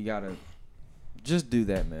though you gotta just do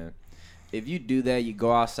that, man. If you do that, you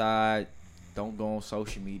go outside. Don't go on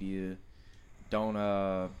social media. Don't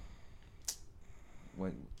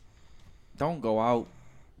don't go out.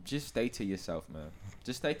 Just stay to yourself, man.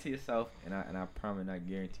 Just stay to yourself, and I promise, I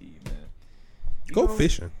guarantee you, man. Go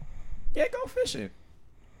fishing. Yeah, go fishing.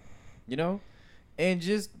 You know, and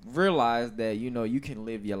just realize that you can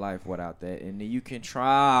live your life without that, and then you can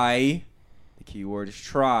try. The key word is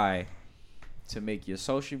try to make your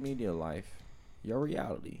social media life your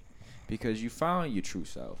reality, because you found your true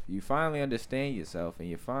self. You finally understand yourself, and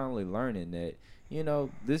you're finally learning that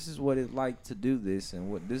this is what it's like to do this,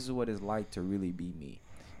 and this is what it's like to really be me.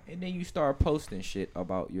 And then you start posting shit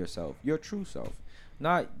about yourself, your true self.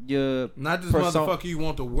 Not this motherfucker you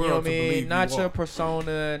want the world to believe. Not you your are.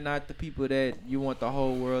 persona, not the people that you want the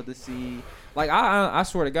whole world to see. Like I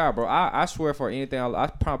swear to God, bro. I swear for anything. I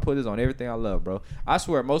probably put this on everything I love, bro. I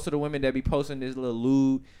swear most of the women that be posting this little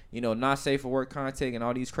lewd, not safe for work content and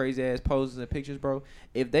all these crazy ass poses and pictures, bro.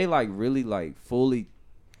 If they really fully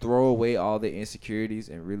throw away all their insecurities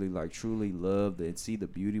and really truly love and see the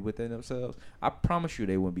beauty within themselves, I promise you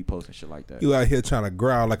they wouldn't be posting shit like that. You out here trying to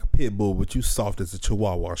growl like a pit bull, but you soft as a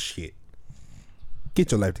chihuahua. Shit.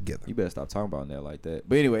 Get your life together. You better stop talking about that like that.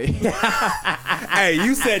 But anyway. Hey,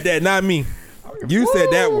 you said that, not me. You said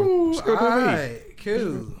that one. What you gonna do me? Alright,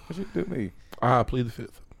 cool. What you do me? I plead the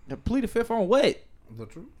fifth. Plead the fifth on what? The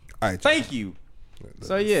truth. All right, Thank you.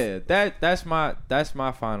 So yeah, that's my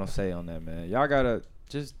final say on that, man. Y'all gotta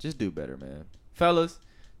just do better, man. Fellas,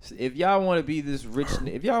 if y'all want to be this rich,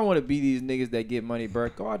 if y'all want to be these niggas that get money, bro,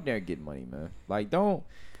 go out there and get money, man. Like don't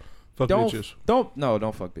Bitches. Don't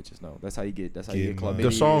fuck bitches. No, that's how you get chlamydia.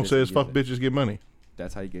 The song That's says how you fuck get- bitches get money.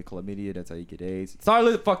 That's how you get chlamydia. That's how you get AIDS.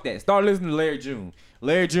 Fuck that. Start listening to Larry June.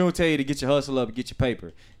 Larry June tell you to get your hustle up and get your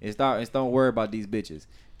paper. And don't worry about these bitches.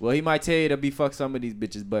 Well, he might tell you to be fuck some of these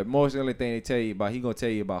bitches, but most of the only thing they tell you about, he gonna tell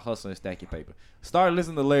you about hustling and stack your paper. Start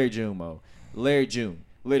listening to Larry June, Mo. Larry June,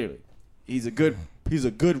 literally, he's a good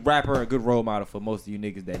rapper and a good role model for most of you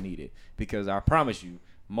niggas that need it. Because I promise you,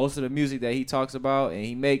 most of the music that he talks about and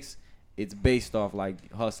he makes, it's based off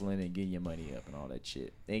hustling and getting your money up and all that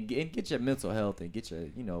shit, and get your mental health and get your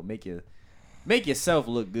make yourself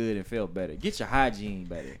look good and feel better. Get your hygiene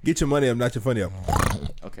better. Get your money up, not your funny up.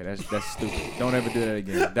 Okay, that's stupid. Don't ever do that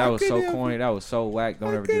again. That was so corny. That was so whack.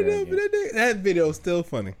 Don't ever do that again. That video is still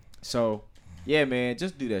funny. So, yeah, man,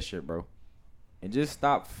 just do that shit, bro, and just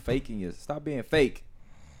stop faking it. Stop being fake.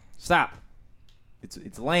 Stop.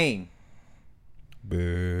 It's lame.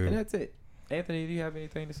 And that's it. Anthony, do you have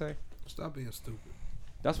anything to say? Stop being stupid.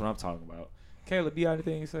 That's what I'm talking about. Caleb, you got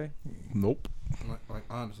anything to say? Nope. Like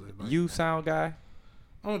honestly, You sound guy.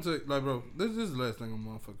 I'm gonna tell you, bro. This is the last thing I'm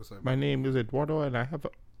motherfucker say. My name is Eduardo, and I have a.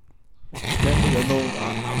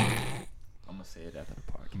 I'm gonna say it after the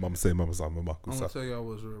podcast. Mama say, Mama say, Mama I'm say. gonna tell y'all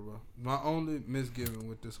what's real, bro. My only misgiving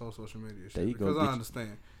with this whole social media There shit, you go, because I bitch.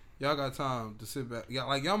 understand y'all got time to sit back. Y'all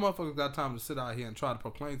motherfuckers got time to sit out here and try to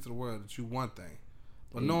proclaim to the world that you one thing,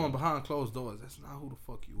 but There you knowing go. behind closed doors, that's not who the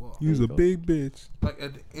fuck you are. You's There a you go. big bitch. Like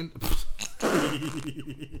at the end.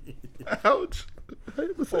 Ouch.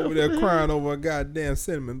 Over there crying over a goddamn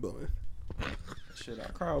cinnamon bun. Shit, I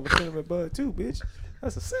cry over cinnamon bud too, bitch.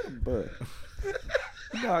 That's a cinnamon bud.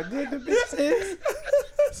 You know how good the bitch is?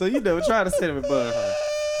 So you never tried a cinnamon bud, huh?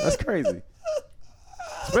 That's crazy.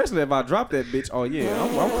 Especially if I drop that bitch. Oh yeah,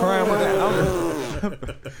 I'm crying with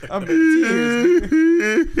that. I'm in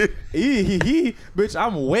tears. Bitch,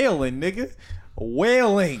 I'm wailing, nigga.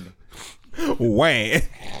 Wailing. Wham.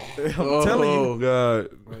 I'm telling you. Oh God.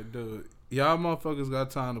 Like, dude, y'all motherfuckers got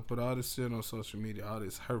time to put all this shit on social media, all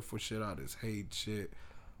this hurtful shit, all this hate shit,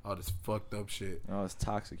 all this fucked up shit, Oh, it's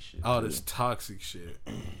toxic shit. all too. this toxic shit.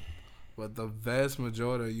 But the vast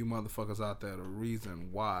majority of you motherfuckers out there, the reason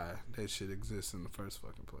why that shit exists in the first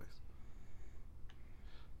fucking place.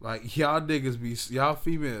 Like, y'all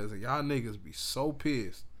females and y'all niggas be so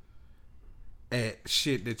pissed at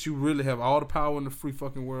shit that you really have all the power in the free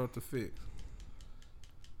fucking world to fix.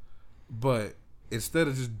 But instead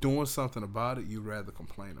of just doing something about it, you'd rather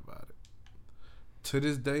complain about it. To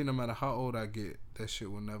this day, no matter how old I get, that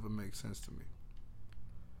shit will never make sense to me.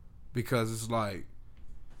 Because it's like,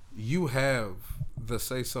 you have the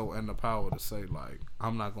say-so and the power to say, like,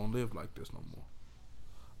 I'm not going to live like this no more.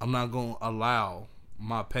 I'm not going to allow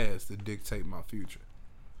my past to dictate my future.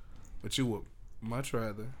 But you would much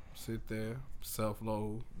rather sit there,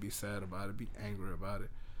 self-loathe, be sad about it, be angry about it,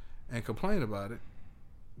 and complain about it,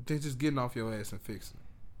 than just getting off your ass and fixing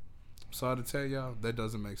it. I'm sorry to tell y'all, that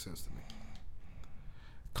doesn't make sense to me.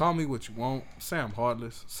 Call me what you want. Say I'm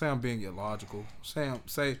heartless. Say I'm being illogical. Saying,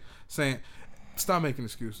 stop making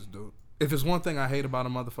excuses, dude. If it's one thing I hate about a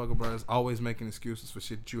motherfucker, bro, it's always making excuses for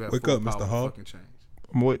shit that you have Wake full up, power Mr. to Hall. fucking change.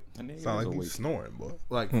 I'm what? Sound like you snoring, boy.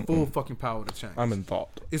 Like, full fucking power to change. I'm in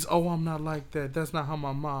thought. It's, I'm not like that. That's not how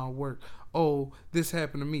my mind works. oh, this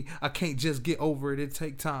happened to me. I can't just get over it. It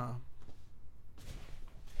take time.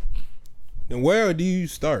 And where do you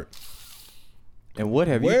start? And what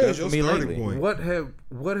have you Where done is for your me starting lately? point?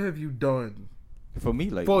 What have you done For me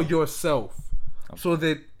lately. for yourself, so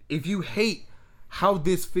that if you hate how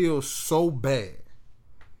this feels so bad,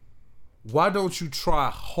 why don't you try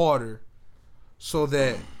harder so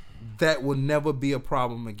that that will never be a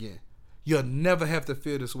problem again? You'll never have to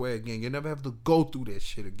feel this way again. You'll never have to go through that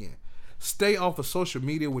shit again. Stay off of social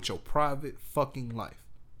media with your private fucking life.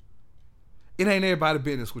 It ain't everybody's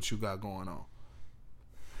business what you got going on.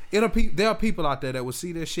 There are people out there that will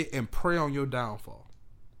see that shit and prey on your downfall.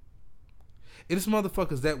 It is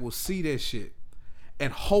motherfuckers that will see that shit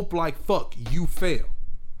and hope like fuck you fail.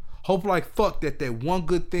 Hope like fuck that one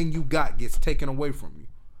good thing you got gets taken away from you.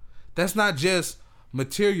 That's not just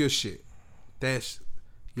material shit. That's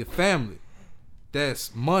your family.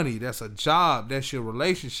 That's money. That's a job. That's your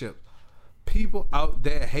relationship. People out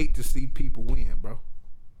there hate to see people win, bro.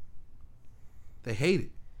 They hate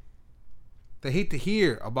it. They hate to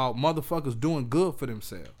hear about motherfuckers doing good for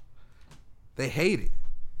themselves. They hate it.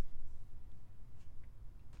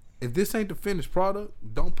 If this ain't the finished product,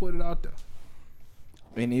 don't put it out there.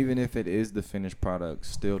 And even if it is the finished product,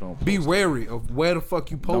 still don't post Be it. wary of where the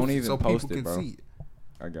fuck you post Don't it even so post people it, can bro. see it.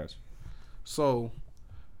 I got you. So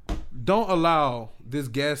don't allow this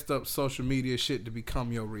gassed up social media shit to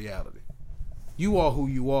become your reality. You are who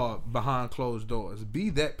you are behind closed doors. Be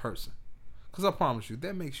that person. Because I promise you,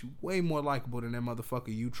 that makes you way more likable than that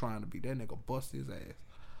motherfucker you trying to be. That nigga bust his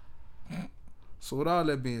ass. So with all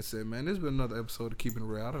that being said, man, this has been another episode of Keeping It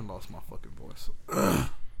Real. I done lost my fucking voice.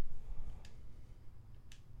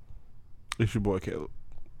 It's your boy Caleb.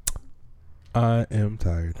 I am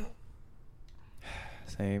tired.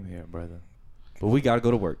 Same here, brother. But we gotta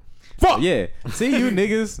go to work. Fuck! Yeah. See you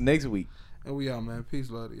niggas next week. And we out, man. Peace,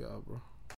 love to y'all, bro.